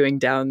really is doing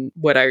down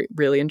what I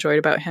really enjoyed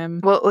about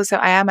him. Well, also,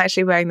 I am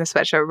actually wearing the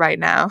sweatshirt right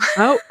now.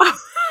 Oh.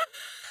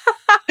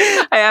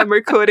 I am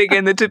recording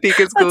in the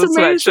Topeka School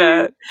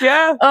sweatshirt.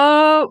 Yeah.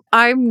 Oh,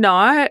 I'm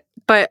not,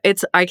 but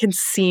I can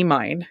see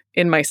mine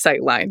in my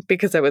sight line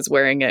because I was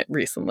wearing it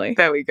recently.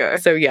 There we go.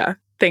 So yeah.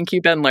 Thank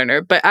you, Ben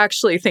Lerner. But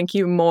actually, thank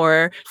you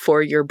more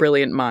for your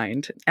brilliant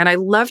mind. And I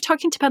love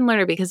talking to Ben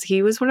Lerner because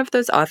he was one of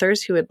those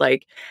authors who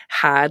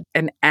had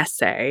an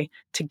essay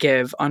to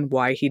give on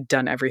why he'd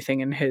done everything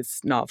in his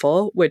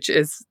novel, which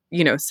is,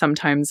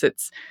 sometimes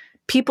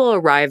people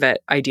arrive at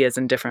ideas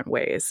in different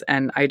ways.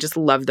 And I just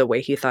love the way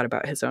he thought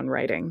about his own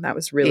writing. That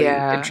was really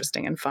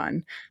interesting and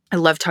fun. I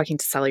love talking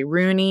to Sally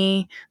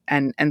Rooney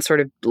and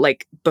sort of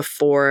like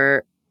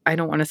before, I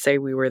don't want to say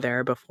we were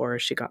there before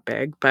she got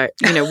big, but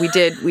we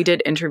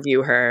did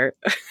interview her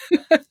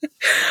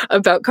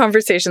about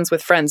conversations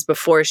with friends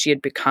before she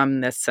had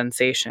become this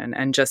sensation,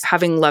 and just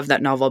having loved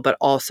that novel, but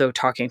also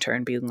talking to her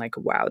and being like,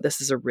 wow,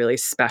 this is a really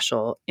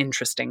special,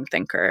 interesting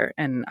thinker.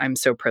 And I'm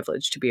so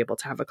privileged to be able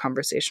to have a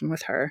conversation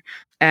with her.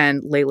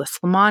 And Layla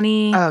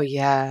Slimani. Oh,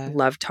 yeah.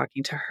 Love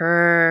talking to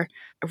her.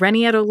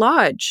 Renietta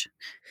Lodge,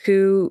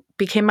 who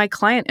became my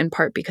client in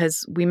part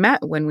because we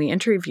met when we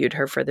interviewed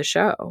her for the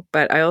show.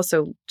 But I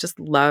also just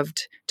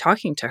loved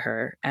talking to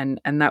her. And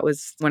that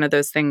was one of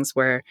those things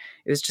where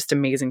it was just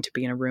amazing to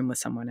be in a room with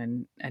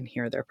someone and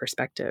hear their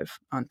perspective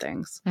on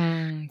things.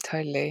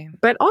 Totally.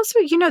 But also,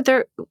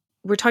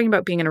 we're talking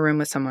about being in a room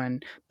with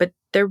someone, but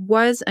there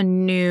was a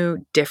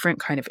new,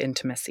 different kind of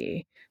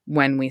intimacy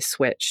when we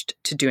switched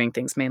to doing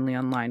things mainly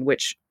online,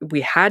 which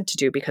we had to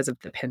do because of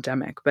the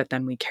pandemic, but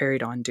then we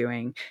carried on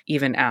doing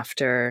even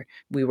after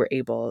we were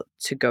able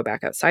to go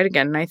back outside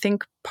again. And I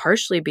think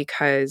partially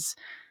because,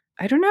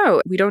 I don't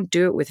know, we don't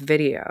do it with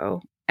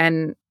video.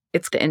 And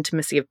it's the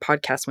intimacy of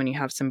podcasts when you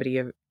have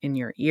somebody in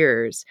your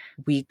ears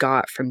we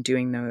got from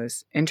doing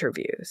those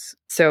interviews.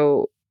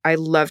 So I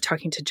love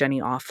talking to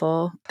Jenny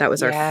Awful. That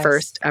was our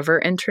first ever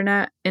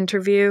internet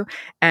interview.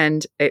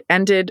 And it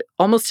ended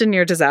almost a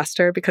near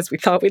disaster because we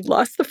thought we'd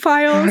lost the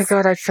files. Oh my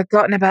God, I'd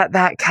forgotten about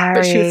that, Carrie.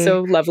 But she was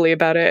so lovely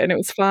about it and it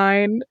was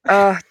fine.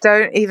 Oh,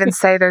 don't even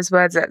say those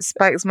words. That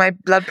spikes my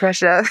blood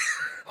pressure.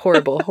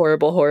 Horrible,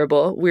 horrible,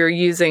 horrible. We were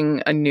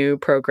using a new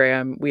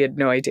program. We had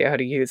no idea how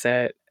to use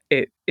it.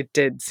 It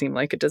did seem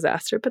like a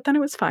disaster, but then it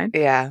was fine.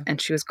 Yeah.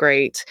 And she was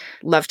great.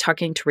 Loved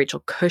talking to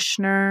Rachel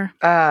Kushner.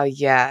 Oh,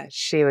 yeah.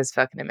 She was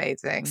fucking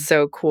amazing.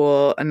 So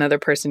cool. Another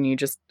person you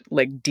just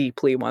like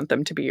deeply want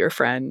them to be your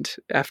friend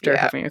after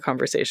having a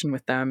conversation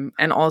with them.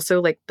 And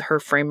also like her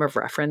frame of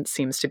reference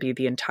seems to be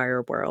the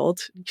entire world.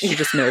 She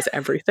just knows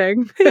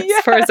everything as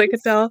far as I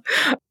could tell.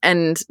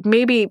 And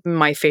maybe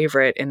my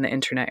favorite in the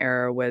internet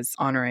era was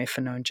Honoré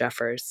Fanon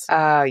Jeffers.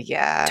 Oh,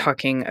 yeah.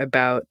 Talking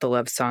about the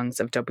love songs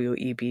of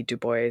W.E.B. Du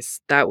Bois.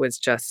 That was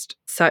just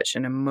such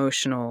an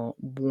emotional,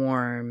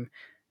 warm,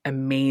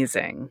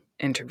 amazing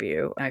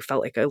interview. I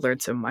felt like I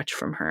learned so much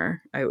from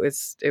her. It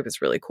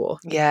was really cool.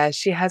 Yeah,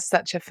 she has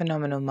such a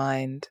phenomenal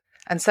mind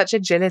and such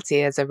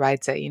agility as a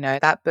writer.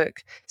 That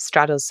book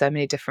straddles so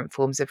many different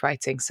forms of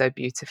writing so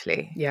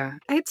beautifully. Yeah.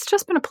 It's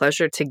just been a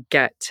pleasure to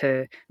get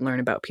to learn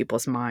about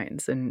people's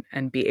minds and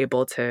be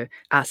able to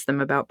ask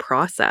them about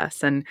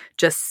process and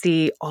just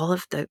see all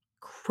of the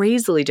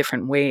crazily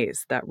different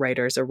ways that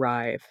writers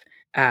arrive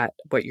at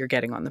what you're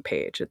getting on the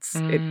page.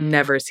 It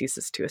never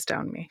ceases to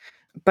astound me.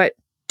 But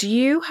do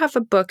you have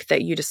a book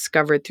that you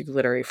discovered through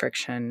literary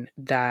friction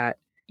that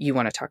you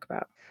want to talk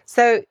about?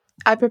 So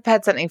I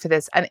prepared something for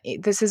this, and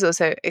this is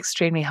also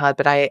extremely hard,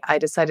 but I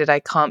decided I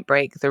can't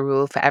break the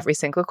rule for every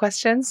single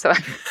question. So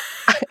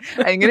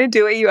I'm going to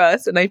do what you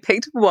asked, and I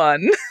picked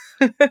one,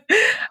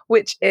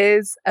 which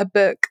is a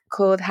book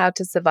called How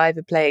to Survive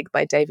a Plague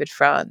by David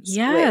France.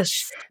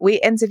 Yes. We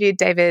interviewed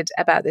David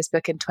about this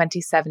book in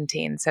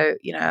 2017, so,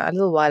 a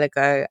little while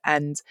ago,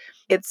 and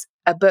it's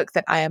a book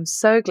that I am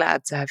so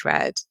glad to have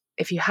read.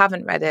 If you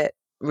haven't read it,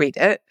 read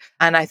it.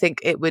 And I think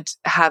it would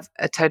have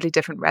a totally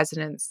different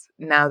resonance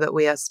now that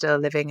we are still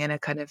living in a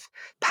kind of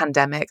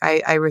pandemic.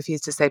 I refuse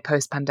to say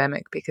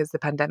post-pandemic because the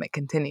pandemic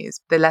continues.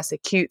 The less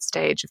acute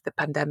stage of the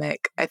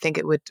pandemic, I think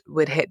it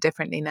would hit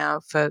differently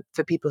now for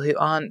people who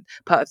aren't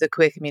part of the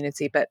queer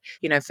community. But,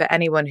 for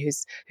anyone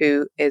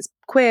who is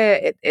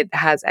queer, it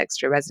has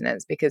extra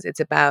resonance because it's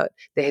about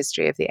the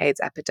history of the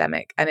AIDS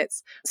epidemic. And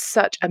it's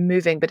such a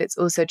moving, but it's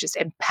also just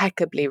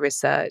impeccably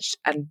researched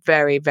and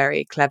very,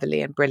 very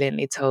cleverly and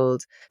brilliantly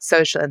told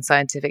social and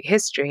scientific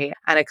history,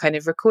 and a kind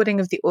of recording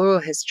of the oral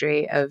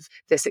history of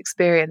this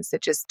experience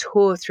that just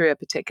tore through a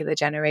particular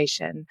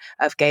generation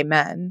of gay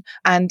men.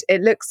 And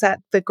it looks at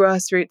the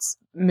grassroots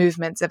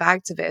movements of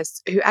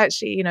activists who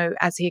actually,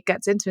 as he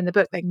gets into in the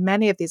book, like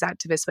many of these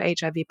activists were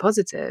HIV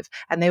positive,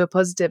 and they were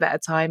positive at a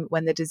time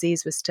when the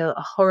disease was still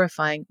a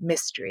horrifying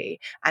mystery.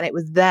 And it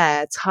was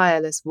their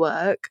tireless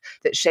work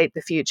that shaped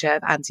the future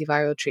of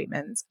antiviral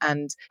treatments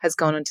and has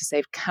gone on to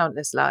save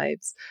countless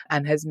lives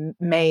and has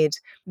made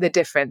the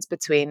difference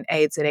between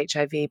AIDS and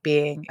HIV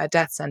being a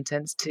death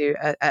sentence to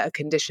a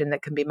condition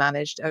that can be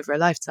managed over a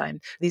lifetime.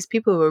 These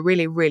people were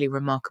really, really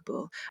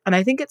remarkable. And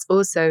I think it's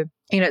also,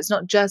 it's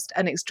not just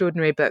an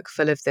extraordinary book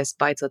full of this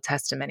vital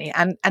testimony.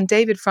 And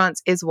David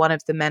France is one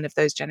of the men of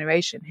those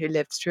generation who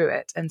lived through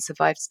it and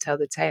survived to tell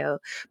the tale.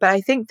 But I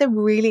think the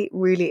really,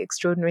 really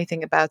extraordinary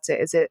thing about it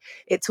is it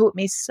taught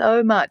me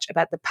so much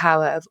about the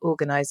power of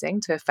organizing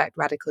to effect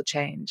radical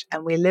change.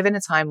 And we live in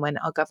a time when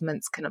our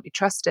governments cannot be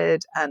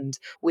trusted, and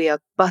we are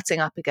butting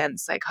up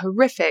against like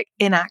horrific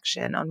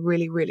inaction on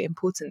really, really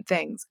important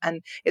things.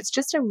 And it's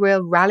just a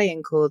real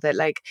rallying call that,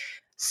 like,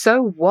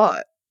 so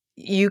what?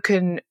 you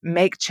can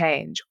make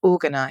change,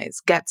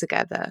 organize, get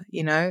together,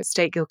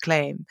 stake your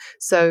claim.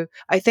 So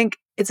I think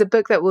it's a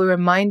book that will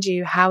remind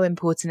you how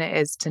important it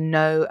is to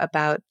know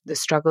about the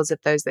struggles of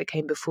those that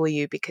came before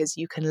you, because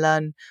you can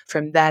learn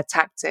from their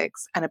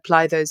tactics and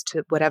apply those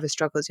to whatever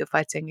struggles you're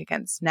fighting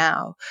against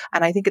now.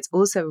 And I think it's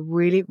also a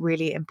really,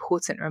 really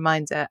important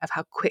reminder of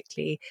how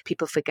quickly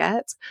people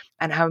forget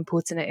and how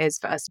important it is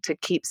for us to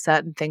keep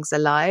certain things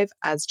alive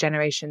as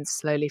generations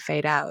slowly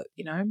fade out,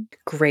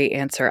 Great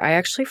answer. I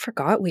actually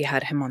forgot we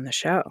had him on the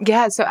show.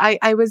 Yeah, so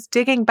I was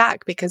digging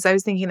back because I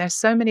was thinking there's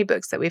so many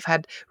books that we've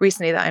had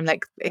recently that I'm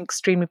like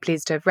extremely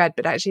pleased to have read.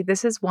 But actually,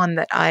 this is one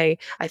that I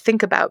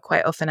think about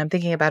quite often. I'm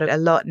thinking about it a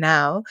lot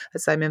now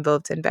as I'm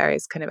involved in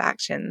various kind of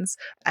actions,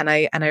 and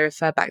I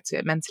refer back to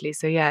it mentally.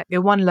 So yeah, it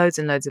won loads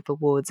and loads of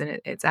awards, and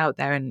it's out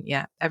there, and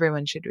yeah,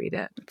 everyone should read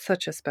it. It's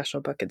such a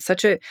special book. It's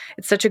such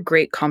a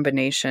great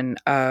combination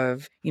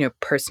of,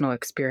 personal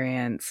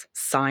experience,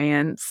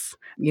 science,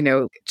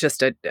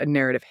 just a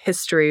narrative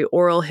history,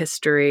 oral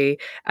history,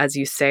 as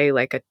you say,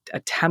 like a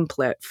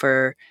template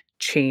for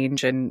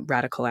change and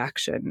radical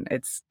action.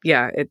 It's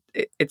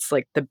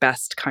like the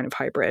best kind of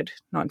hybrid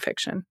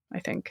nonfiction, I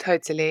think.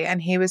 Totally.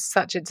 And he was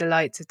such a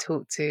delight to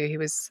talk to. He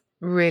was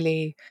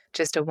really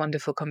just a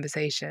wonderful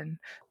conversation.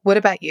 What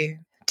about you?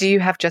 Do you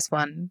have just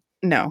one?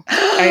 No,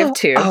 I have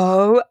two.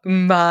 Oh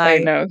my I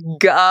know.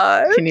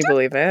 God. Can you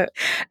believe it?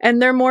 And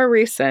they're more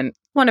recent.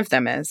 One of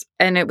them is,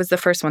 and it was the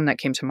first one that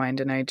came to mind,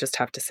 and I just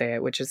have to say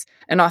it, which is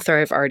an author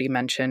I've already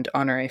mentioned,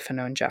 Honorée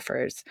Fanonne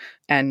Jeffers,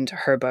 and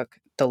her book,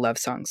 The Love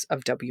Songs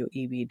of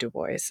W.E.B. Du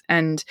Bois.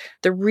 And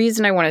the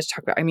reason I wanted to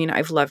talk about,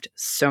 I've loved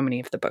so many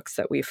of the books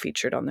that we've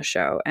featured on the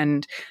show,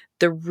 and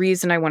the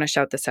reason I want to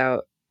shout this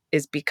out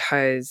is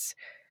because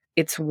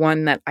it's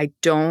one that I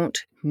don't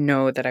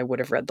know that I would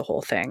have read the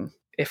whole thing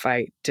if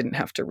I didn't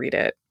have to read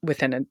it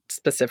within a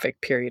specific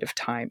period of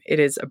time. It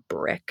is a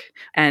brick.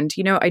 And,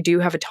 I do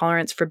have a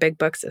tolerance for big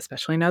books,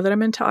 especially now that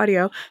I'm into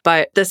audio,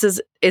 but this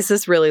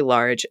is really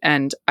large.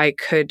 And I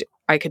could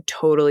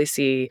totally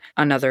see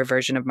another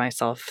version of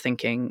myself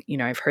thinking,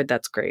 I've heard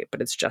that's great,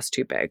 but it's just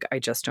too big. I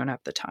just don't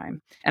have the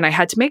time. And I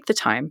had to make the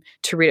time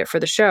to read it for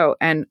the show.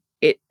 And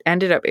it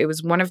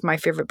was one of my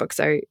favorite books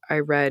I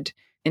read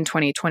in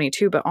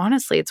 2022. But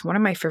honestly, it's one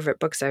of my favorite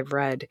books I've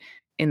read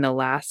in the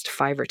last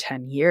 5 or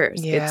 10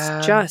 years. Yeah.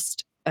 It's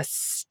just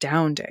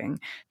astounding.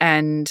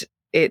 And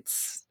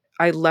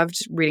I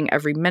loved reading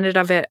every minute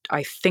of it.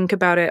 I think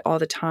about it all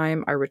the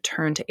time. I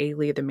return to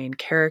Ailey, the main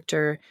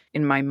character,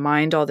 in my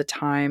mind all the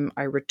time.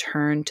 I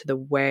return to the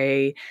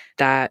way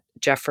that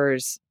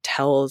Jeffers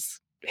tells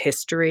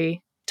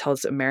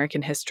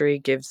American history,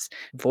 gives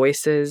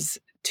voices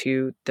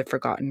to the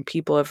forgotten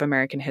people of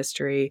American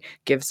history,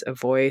 gives a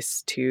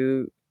voice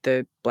to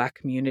the Black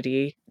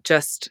community.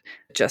 Just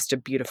a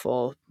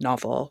beautiful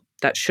novel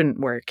that shouldn't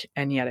work,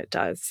 and yet it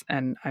does.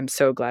 And I'm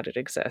so glad it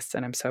exists,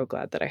 and I'm so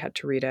glad that I had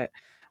to read it.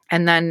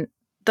 And then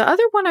the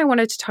other one I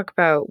wanted to talk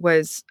about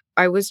was,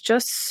 I was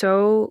just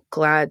so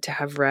glad to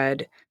have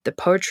read the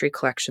poetry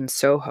collection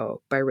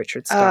Soho by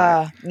Richard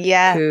Scott.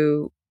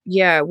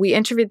 Yeah. We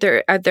interviewed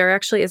there. There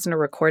actually isn't a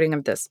recording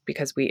of this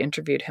because we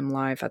interviewed him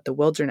live at the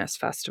Wilderness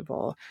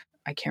Festival.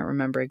 I can't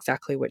remember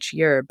exactly which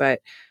year,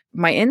 but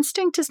my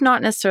instinct is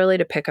not necessarily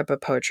to pick up a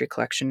poetry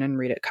collection and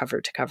read it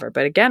cover to cover.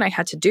 But again, I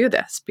had to do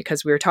this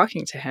because we were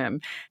talking to him.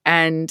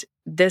 And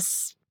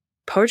this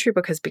poetry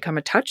book has become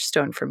a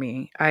touchstone for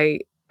me. I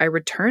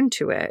return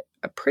to it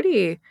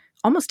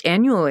almost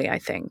annually, I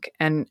think,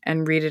 and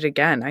read it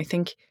again. I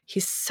think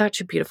he's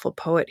such a beautiful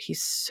poet.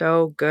 He's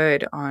so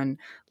good on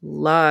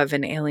love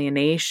and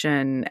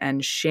alienation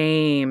and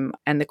shame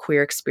and the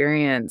queer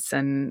experience.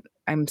 And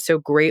I'm so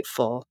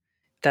grateful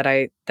that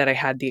I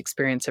had the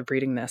experience of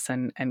reading this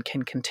and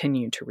can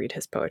continue to read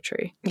his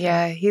poetry.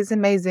 Yeah, he's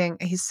amazing.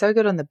 He's so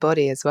good on the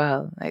body as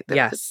well. Like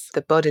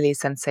the bodily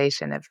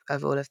sensation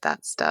of all of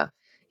that stuff.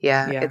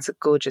 Yeah, it's a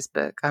gorgeous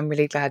book. I'm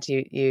really glad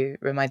you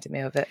reminded me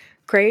of it.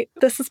 Great.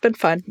 This has been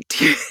fun.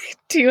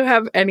 Do you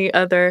have any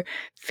other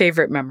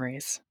favorite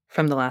memories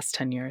from the last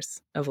 10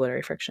 years of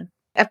literary fiction?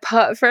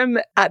 Apart from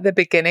at the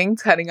beginning,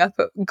 turning up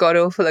at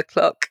god-awful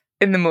o'clock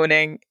in the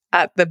morning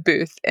at the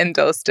booth in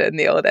Dalston,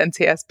 the old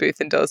NTS booth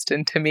in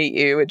Dalston, to meet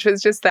you, which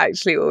was just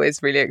actually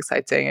always really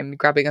exciting, and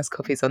grabbing us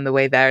coffees on the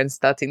way there and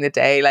starting the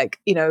day. Like,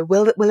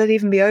 will it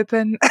even be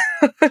open?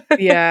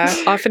 Yeah,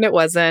 often it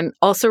wasn't.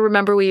 Also,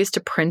 remember we used to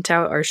print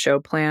out our show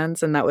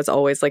plans, and that was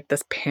always like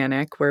this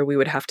panic where we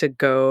would have to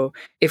go,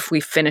 if we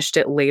finished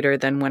it later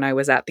than when I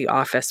was at the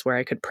office where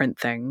I could print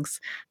things,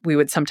 we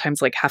would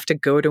sometimes like have to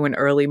go to an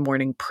early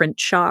morning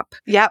print shop.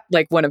 Yep.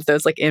 Like one of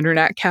those like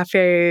internet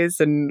cafes,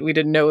 and we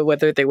didn't know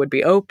whether they would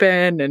be open,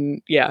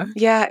 and yeah.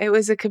 Yeah, it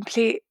was a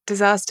complete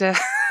disaster.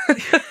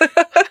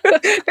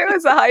 It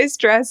was a high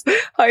stress,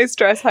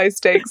 high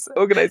stakes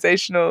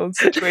organizational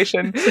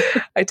situation.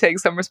 I take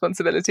some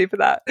responsibility for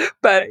that.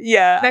 But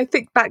yeah, I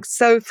think back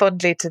so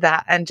fondly to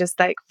that, and just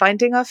like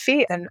finding our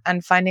feet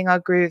and finding our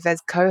groove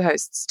as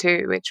co-hosts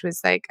too, which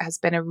was has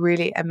been a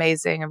really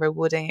amazing and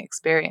rewarding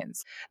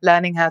experience.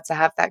 Learning how to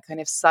have that kind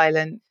of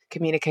silent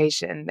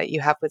communication that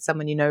you have with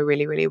someone you know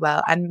really, really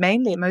well. And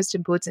mainly, most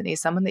importantly,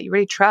 someone that you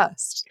really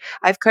trust.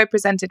 I've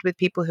co-presented with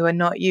people who are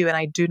not you, and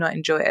I do not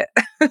enjoy it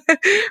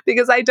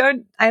because I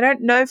don't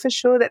know for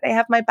sure that they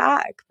have my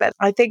back. But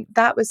I think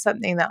that was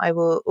something that I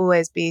will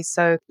always be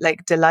so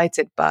like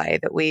delighted by,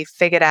 that we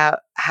figured out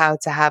how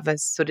to have a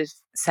sort of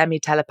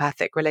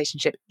semi-telepathic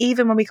relationship,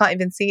 even when we can't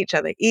even see each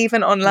other,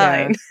 even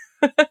online.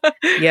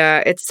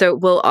 Yeah, it's so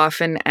we'll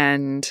often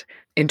end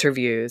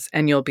interviews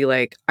and you'll be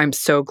like, I'm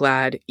so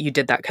glad you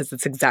did that because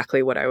it's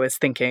exactly what I was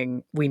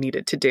thinking we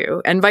needed to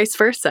do. And vice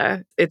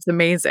versa. It's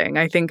amazing.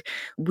 I think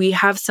we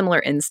have similar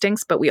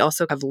instincts, but we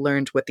also have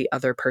learned what the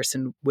other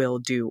person will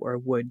do or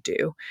would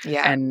do.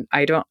 Yeah. And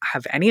I don't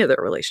have any other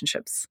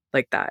relationships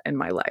like that in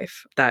my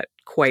life that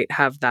quite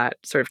have that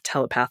sort of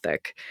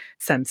telepathic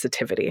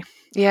sensitivity.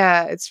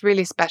 Yeah, it's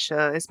really special.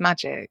 It's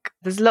magic.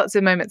 There's lots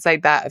of moments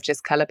like that of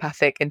just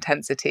telepathic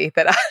intensity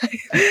that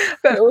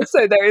but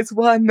also there is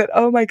one that,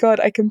 oh my God,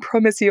 I can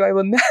promise you I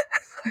will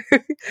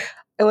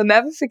I will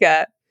never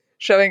forget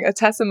showing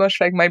Atessa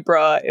Moshfegh my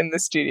bra in the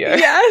studio.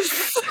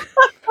 Yes.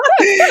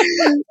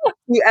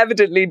 You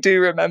evidently do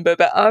remember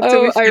that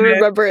after we finished, I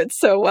remember it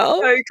so well.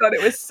 Oh God,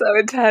 it was so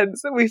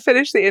intense. We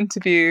finished the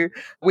interview.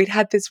 We'd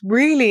had this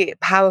really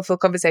powerful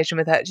conversation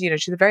with her. You know,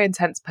 she's a very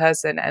intense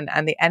person, and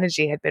the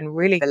energy had been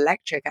really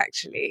electric,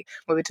 actually.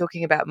 We were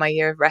talking about my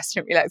year of rest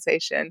and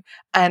relaxation.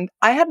 And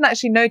I hadn't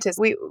actually noticed,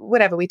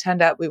 we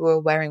turned up, we were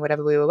wearing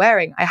whatever we were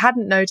wearing. I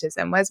hadn't noticed.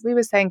 And as we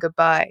were saying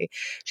goodbye,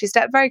 she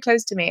stepped very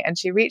close to me and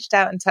she reached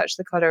out and touched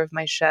the collar of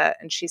my shirt.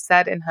 And she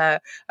said in her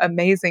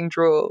amazing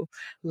drawl,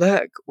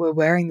 "Look, we're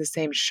wearing the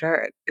same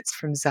shirt. It's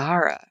from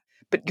Zara.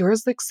 But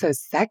yours looks so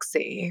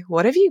sexy.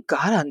 What have you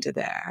got under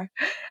there?"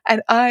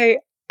 And I,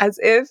 as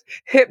if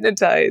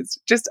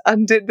hypnotized, just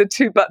undid the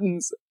 2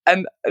 buttons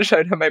and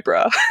showed her my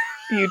bra.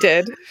 You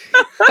did.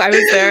 I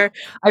was there.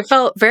 I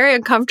felt very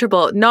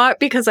uncomfortable, not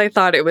because I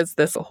thought it was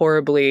this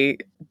horribly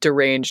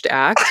deranged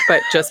act,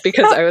 but just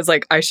because I was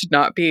like, I should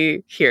not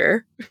be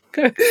here.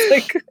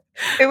 Like,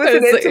 it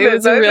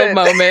was a real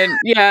moment.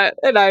 Yeah.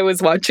 And I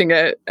was watching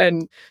it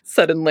and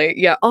suddenly,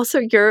 yeah. Also,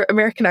 your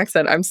American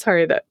accent, I'm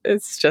sorry that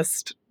it's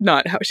just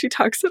not how she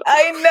talks at all.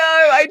 I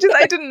know.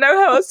 I didn't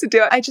know how else to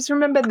do it. I just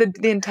remember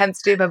the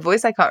intensity of her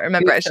voice. I can't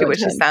remember actually what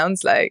she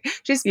sounds like.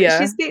 She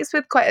speaks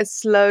with quite a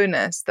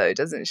slowness though,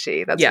 doesn't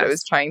she? That's what I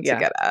was trying to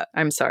get at.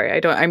 I'm sorry. I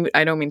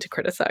don't mean to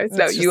criticize.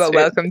 No, you are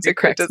welcome to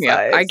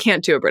criticize. I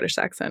can't do a British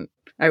accent.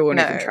 I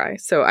won't even try.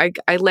 So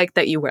I like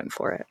that you went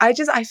for it.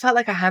 I felt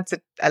like I had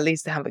to at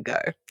least have a go.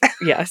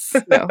 Yes.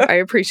 No, I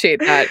appreciate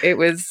that. It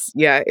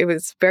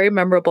was very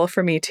memorable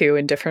for me too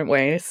in different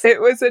ways. It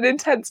was an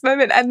intense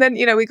moment. And then,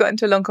 we got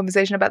into a long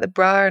conversation about the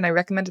bra and I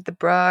recommended the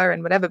bra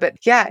and whatever. But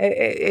yeah,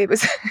 it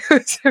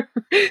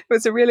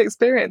was a real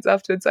experience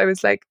afterwards. I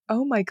was like,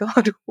 oh my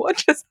God, what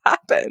just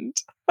happened?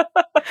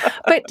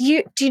 But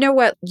do you know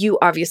what? You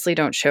obviously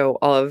don't show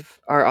all of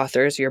our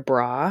authors your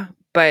bra,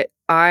 but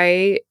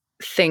I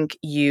think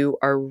you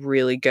are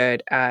really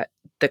good at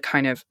the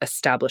kind of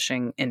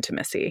establishing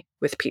intimacy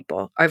with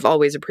people. I've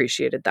always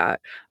appreciated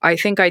that. I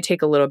think I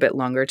take a little bit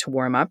longer to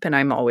warm up, and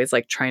I'm always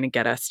like trying to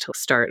get us to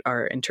start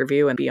our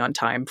interview and be on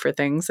time for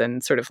things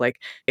and sort of like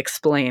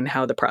explain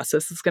how the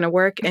process is going to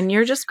work. And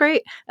you're just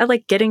great at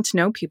like getting to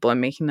know people and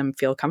making them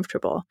feel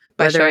comfortable,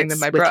 whether it's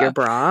with your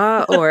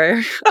bra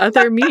or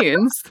other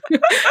means.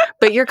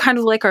 But you're kind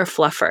of like our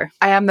fluffer.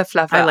 I am the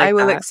fluffer. I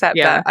will accept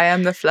that. I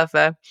am the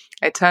fluffer.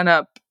 I turn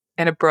up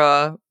in a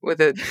bra with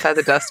a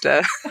feather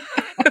duster.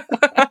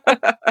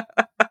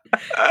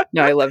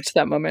 No, I loved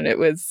that moment. It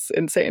was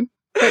insane.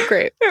 But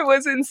great. It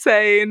was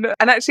insane.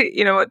 And actually,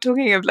 you know what,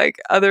 talking of like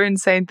other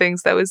insane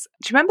things, do you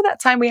remember that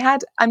time we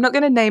had, I'm not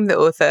going to name the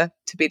author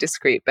to be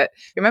discreet, but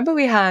remember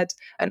we had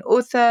an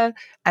author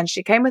and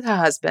she came with her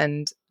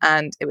husband,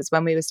 and it was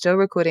when we were still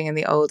recording in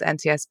the old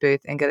NTS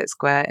booth in Gillett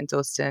Square in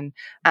Dalston.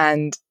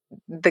 And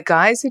the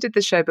guys who did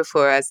the show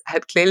before us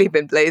had clearly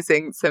been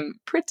blazing some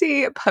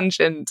pretty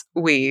pungent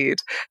weed,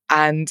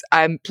 and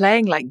I'm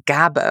playing like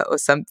Gabba or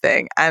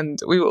something, and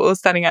we were all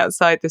standing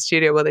outside the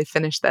studio while they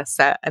finished their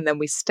set, and then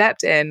we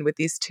stepped in with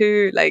these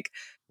 2 like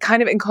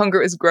kind of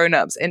incongruous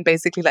grown-ups in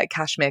basically like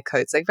cashmere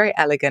coats, like very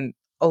elegant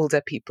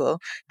older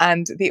people,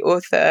 and the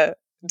author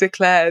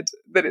declared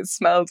that it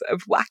smelled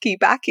of wacky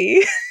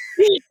backy.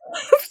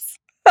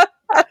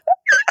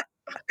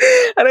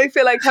 And I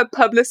feel like her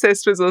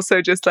publicist was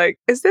also just like,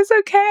 is this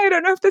okay? I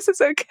don't know if this is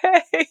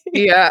okay.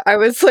 Yeah, I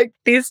was like,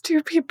 these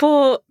 2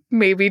 people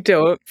maybe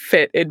don't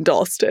fit in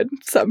Dalston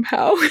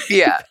somehow.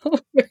 Yeah.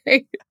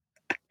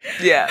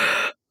 Yeah.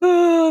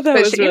 Oh, that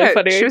was really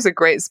funny. She was a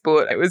great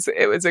sport. It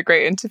was a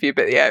great interview.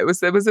 But yeah,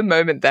 there was a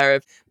moment there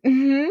of,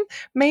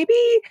 maybe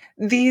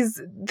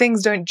these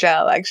things don't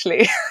gel,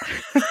 actually.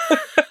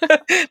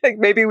 Like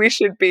maybe we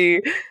should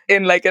be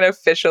in like an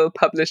official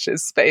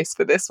publisher's space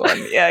for this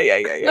one. Yeah.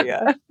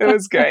 It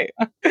was great.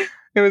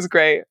 It was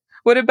great.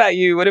 What about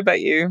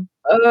you?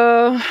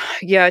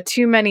 Yeah,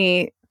 too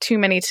many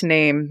to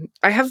name.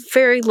 I have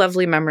very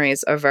lovely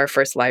memories of our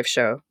first live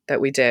show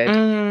that we did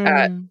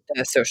at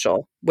the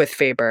social with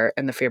Faber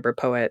and the Faber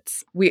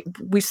poets. We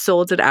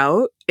sold it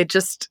out. It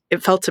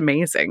felt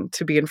amazing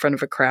to be in front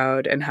of a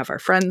crowd and have our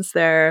friends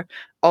there.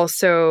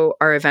 Also,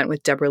 our event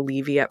with Deborah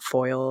Levy at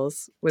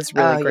Foyles was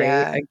really great.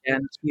 Yeah.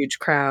 Again, huge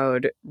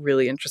crowd,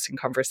 really interesting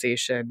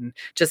conversation.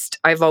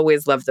 I've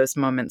always loved those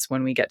moments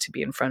when we get to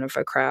be in front of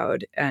a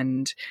crowd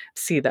and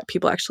see that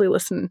people actually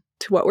listen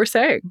to what we're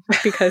saying,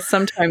 because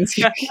sometimes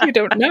you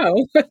don't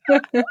know.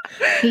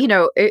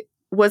 It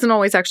wasn't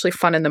always actually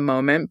fun in the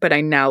moment, but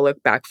I now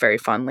look back very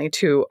fondly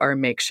to our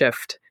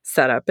makeshift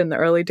setup in the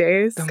early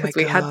days, because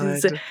we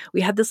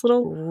had this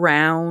little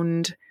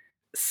round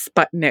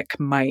Sputnik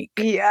mic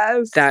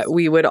that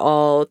we would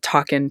all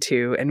talk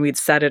into, and we'd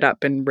set it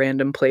up in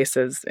random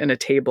places in a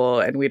table,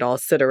 and we'd all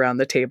sit around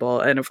the table,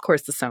 and of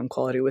course the sound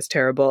quality was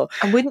terrible.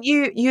 And wouldn't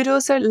you'd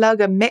also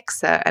lug a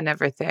mixer and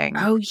everything?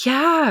 Oh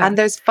yeah. And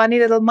those funny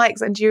little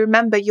mics. And do you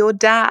remember your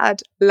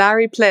dad,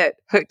 Larry Plitt,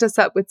 hooked us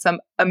up with some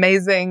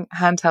amazing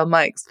handheld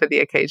mics for the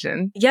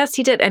occasion? Yes,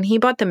 he did. And he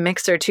bought the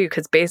mixer too,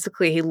 because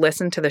basically he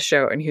listened to the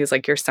show and he was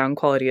like, your sound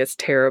quality is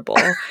terrible.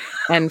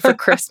 And for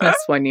Christmas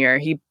one year,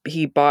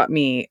 he bought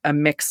me a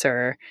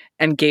mixer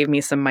and gave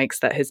me some mics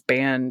that his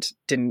band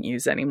didn't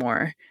use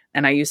anymore.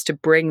 And I used to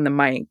bring the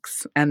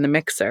mics and the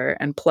mixer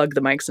and plug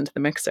the mics into the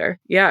mixer.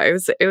 Yeah,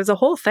 it was a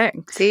whole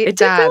thing. See, it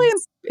did really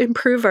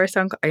improve our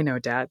sound. I know,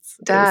 dads.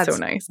 It was so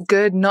nice.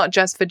 Good, not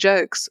just for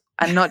jokes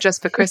and not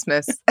just for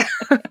Christmas.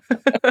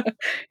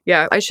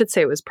 Yeah, I should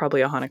say it was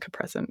probably a Hanukkah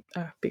present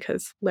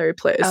because Larry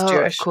Plitt is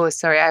Jewish. Of course.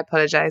 Sorry, I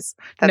apologize.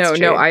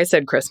 No, I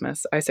said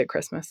Christmas.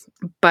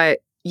 But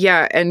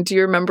yeah, and do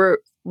you remember,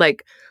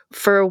 like,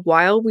 for a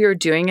while we were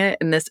doing it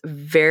in this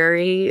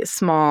very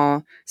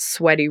small,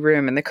 sweaty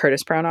room in the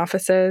Curtis Brown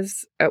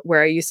offices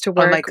where I used to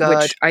work, oh my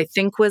God. Which I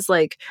think was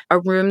like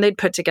a room they'd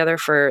put together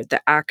for the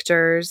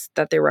actors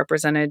that they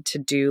represented to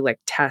do like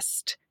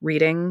test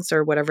readings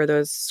or whatever,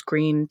 those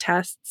screen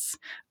tests.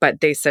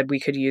 But they said we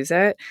could use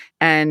it.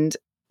 And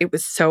it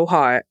was so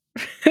hot.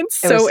 It's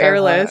so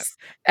airless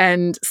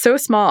and so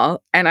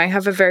small. And I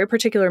have a very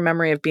particular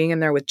memory of being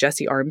in there with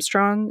Jesse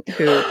Armstrong,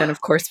 who then,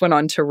 of course, went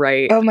on to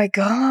write oh my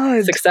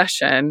God,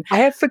 Succession. I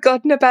had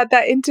forgotten about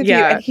that interview.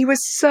 Yeah. And he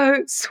was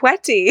so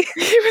sweaty.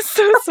 He was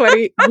so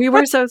sweaty. We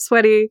were so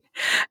sweaty.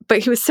 But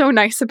he was so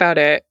nice about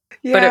it.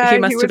 Yeah, but he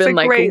must have been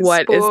like,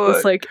 what sport. Is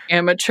this like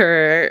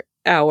amateur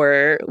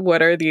hour?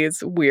 What are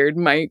these weird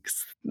mics?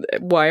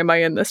 Why am I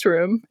in this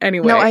room?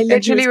 Anyway. No, I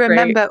literally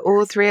remember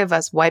all three of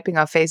us wiping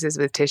our faces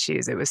with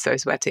tissues. It was so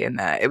sweaty in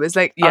there. It was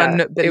like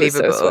unbelievable. It was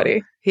so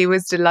sweaty. He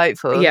was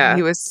delightful. Yeah.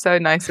 He was so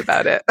nice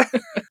about it.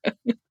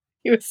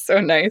 He was so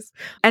nice.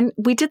 And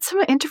we did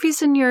some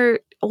interviews in your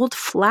old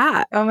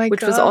flat. Oh my God.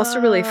 Which was also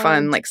really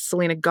fun. Like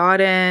Selena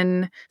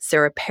Godin,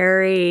 Sarah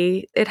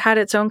Perry. It had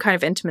its own kind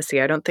of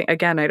intimacy. I don't think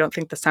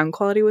the sound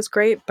quality was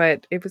great,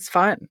 but it was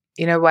fun.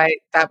 You know why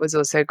that was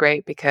also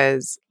great?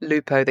 Because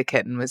Lupo the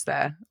kitten was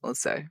there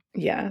also.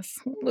 Yes,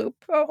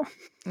 Lupo.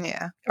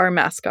 Yeah. Our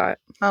mascot.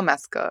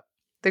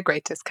 The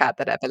greatest cat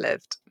that ever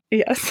lived.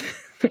 Yes.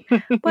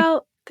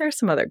 Well, there's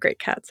some other great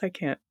cats. I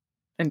can't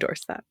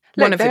endorse that.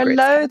 Look, there are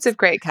loads of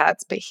great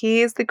cats, but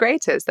he is the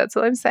greatest. That's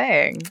all I'm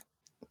saying.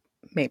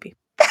 Maybe.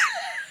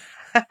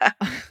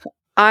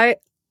 I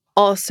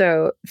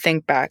also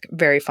think back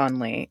very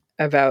fondly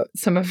about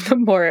some of the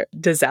more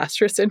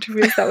disastrous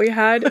interviews that we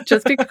had,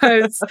 just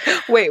because...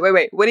 Wait.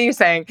 What are you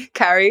saying?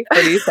 Carrie,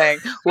 what are you saying?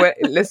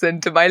 Listen,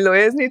 do my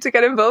lawyers need to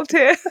get involved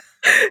here?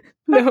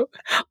 No,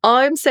 all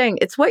I'm saying,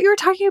 it's what you were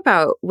talking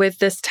about with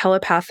this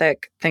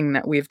telepathic thing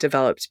that we've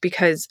developed,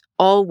 because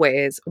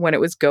always when it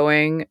was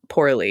going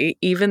poorly,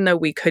 even though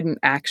we couldn't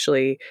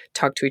actually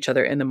talk to each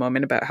other in the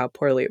moment about how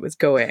poorly it was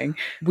going,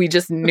 we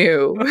just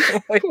knew.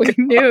 We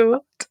knew.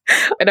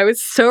 And I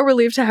was so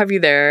relieved to have you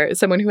there,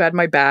 someone who had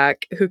my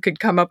back, who could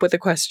come up with a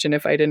question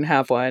if I didn't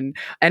have one.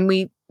 And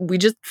we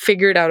just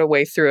figured out a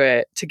way through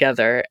it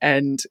together,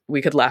 and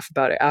we could laugh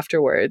about it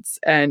afterwards.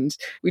 And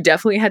we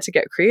definitely had to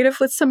get creative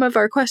with some of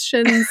our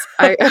questions.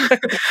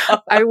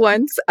 I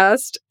once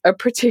asked a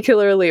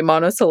particularly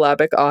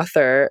monosyllabic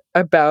author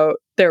about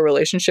their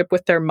relationship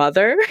with their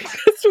mother.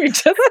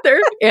 Their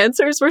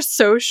answers were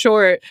so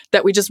short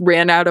that we just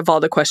ran out of all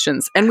the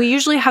questions. And we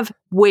usually have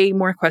way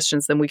more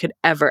questions than we could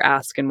ever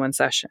ask in one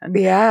session.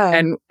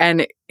 Yeah.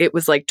 And it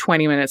was like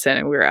 20 minutes in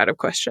and we were out of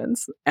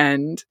questions.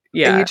 And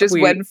yeah. And you just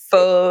went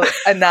full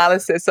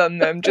analysis on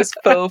them, just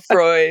full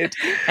Freud.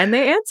 And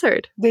they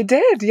answered. They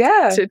did,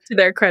 yeah. To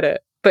their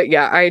credit. But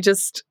yeah, I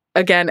just,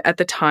 again, at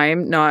the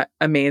time, not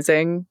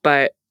amazing,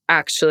 but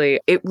actually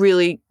it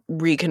really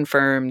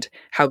reconfirmed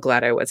how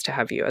glad I was to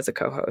have you as a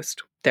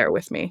co-host there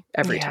with me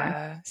every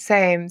time.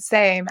 Same,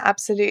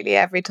 absolutely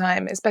every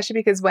time, especially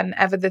because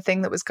whenever the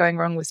thing that was going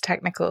wrong was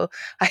technical,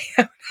 I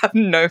have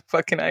no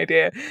fucking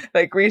idea.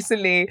 Like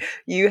recently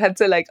you had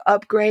to like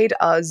upgrade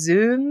our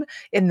Zoom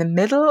in the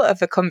middle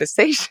of a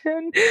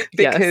conversation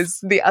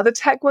because the other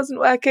tech wasn't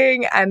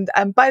working. And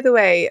by the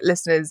way,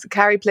 listeners,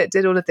 Carrie Plitt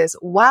did all of this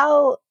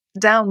while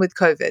down with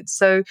COVID.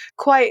 So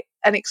quite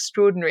an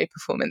extraordinary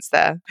performance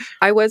there.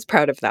 I was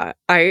proud of that.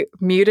 I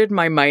muted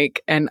my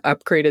mic and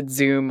upgraded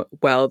Zoom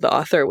while the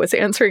author was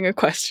answering a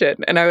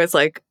question. And I was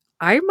like,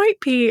 I might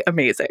be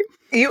amazing.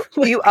 You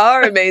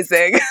are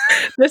amazing.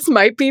 This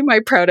might be my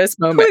proudest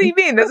moment. What do you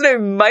mean? There's no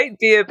might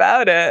be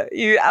about it.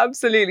 You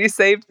absolutely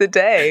saved the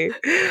day.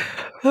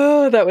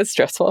 Oh, that was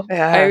stressful.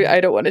 Yeah.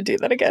 I don't want to do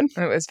that again.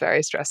 It was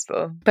very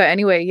stressful. But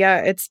anyway,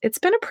 yeah, it's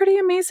been a pretty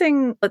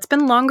amazing, it's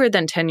been longer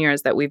than 10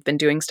 years that we've been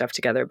doing stuff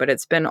together, but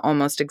it's been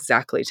almost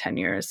exactly 10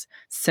 years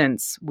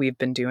since we've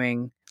been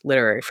doing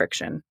literary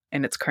fiction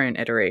in its current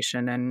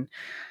iteration. And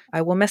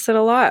I will miss it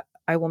a lot.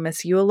 I will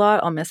miss you a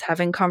lot. I'll miss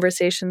having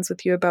conversations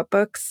with you about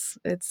books.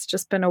 It's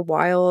just been a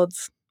wild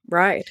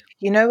ride.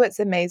 You know what's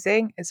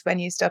amazing is when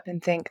you stop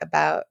and think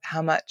about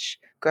how much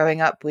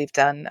growing up we've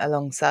done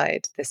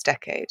alongside this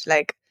decade.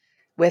 Like,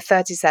 we're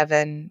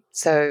 37,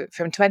 so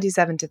from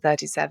 27 to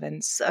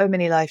 37, so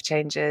many life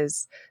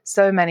changes,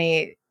 so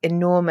many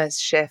enormous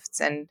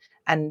shifts,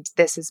 and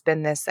this has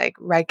been this like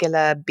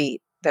regular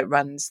beat that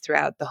runs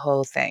throughout the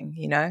whole thing.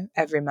 You know,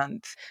 every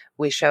month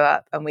we show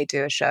up and we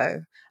do a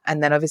show.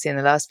 And then obviously in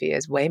the last few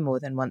years, way more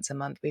than once a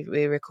month,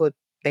 we record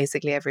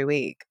basically every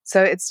week.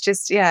 So it's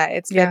just,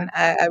 it's been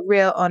a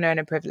real honor and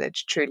a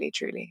privilege, truly,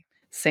 truly.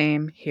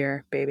 Same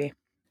here, baby.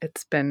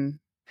 It's been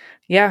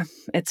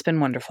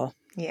wonderful.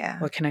 Yeah.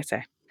 What can I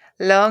say?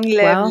 Long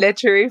live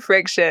literary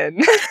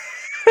friction.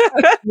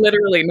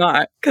 Literally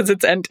not, because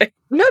it's ending.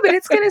 No, but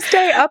it's going to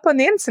stay up on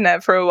the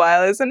internet for a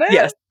while, isn't it?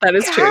 Yes, that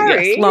is true.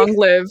 Yes. Long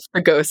live the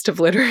ghost of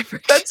literary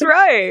fiction. That's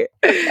right.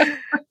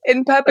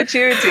 In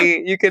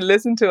perpetuity, you can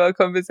listen to our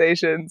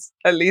conversations,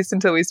 at least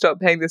until we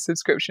stop paying the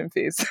subscription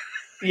fees.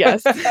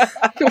 Yes.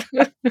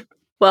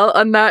 Well,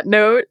 on that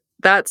note,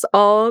 that's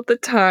all the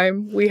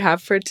time we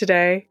have for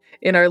today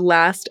in our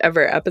last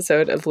ever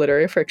episode of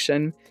Literary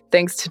Friction.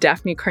 Thanks to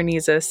Daphne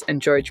Karnizis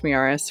and George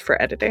Miaris for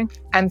editing.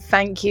 And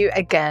thank you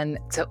again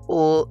to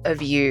all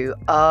of you,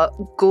 our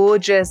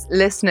gorgeous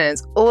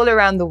listeners all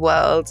around the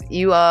world.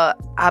 You are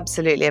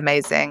absolutely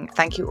amazing.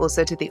 Thank you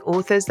also to the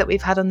authors that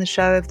we've had on the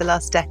show over the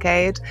last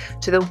decade,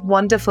 to the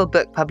wonderful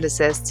book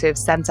publicists who have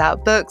sent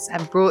out books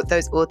and brought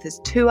those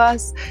authors to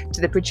us, to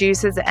the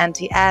producers at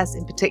NTS,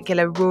 in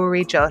particular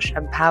Rory, Josh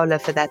and Paula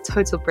for their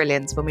total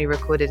brilliance when we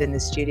recorded in the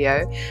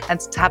studio, and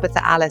to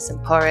Tabitha, Alice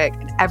and Porrick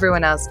and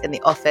everyone else in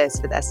the office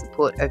for their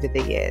support over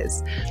the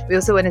years. We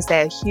also want to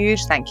say a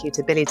huge thank you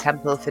to Billy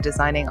Temple for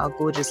designing our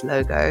gorgeous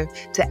logo,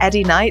 to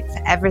Eddie Knight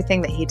for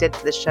everything that he did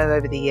for the show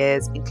over the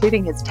years,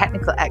 including his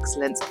technical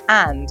excellence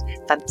and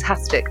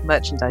fantastic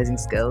merchandising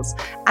skills,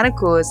 and of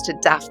course to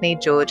Daphne,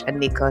 George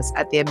and Nikos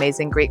at the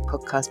Amazing Greek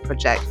Podcast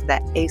Project for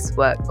their ace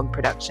work on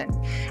production.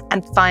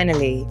 And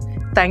finally,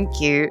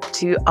 thank you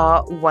to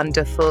our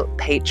wonderful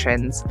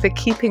patrons for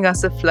keeping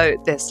us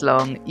afloat this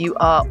long. You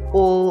are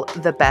all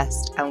the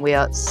best, and we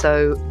are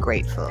so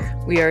grateful.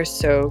 We are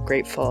so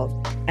grateful.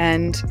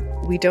 And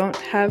we don't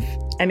have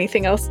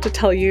anything else to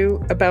tell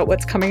you about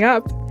what's coming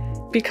up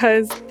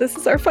because this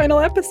is our final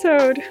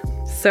episode.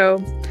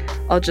 So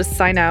I'll just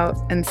sign out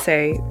and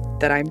say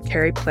that I'm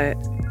Carrie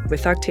Plitt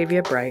with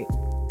Octavia Bright,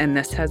 and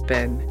this has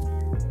been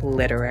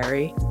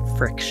Literary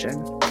Friction.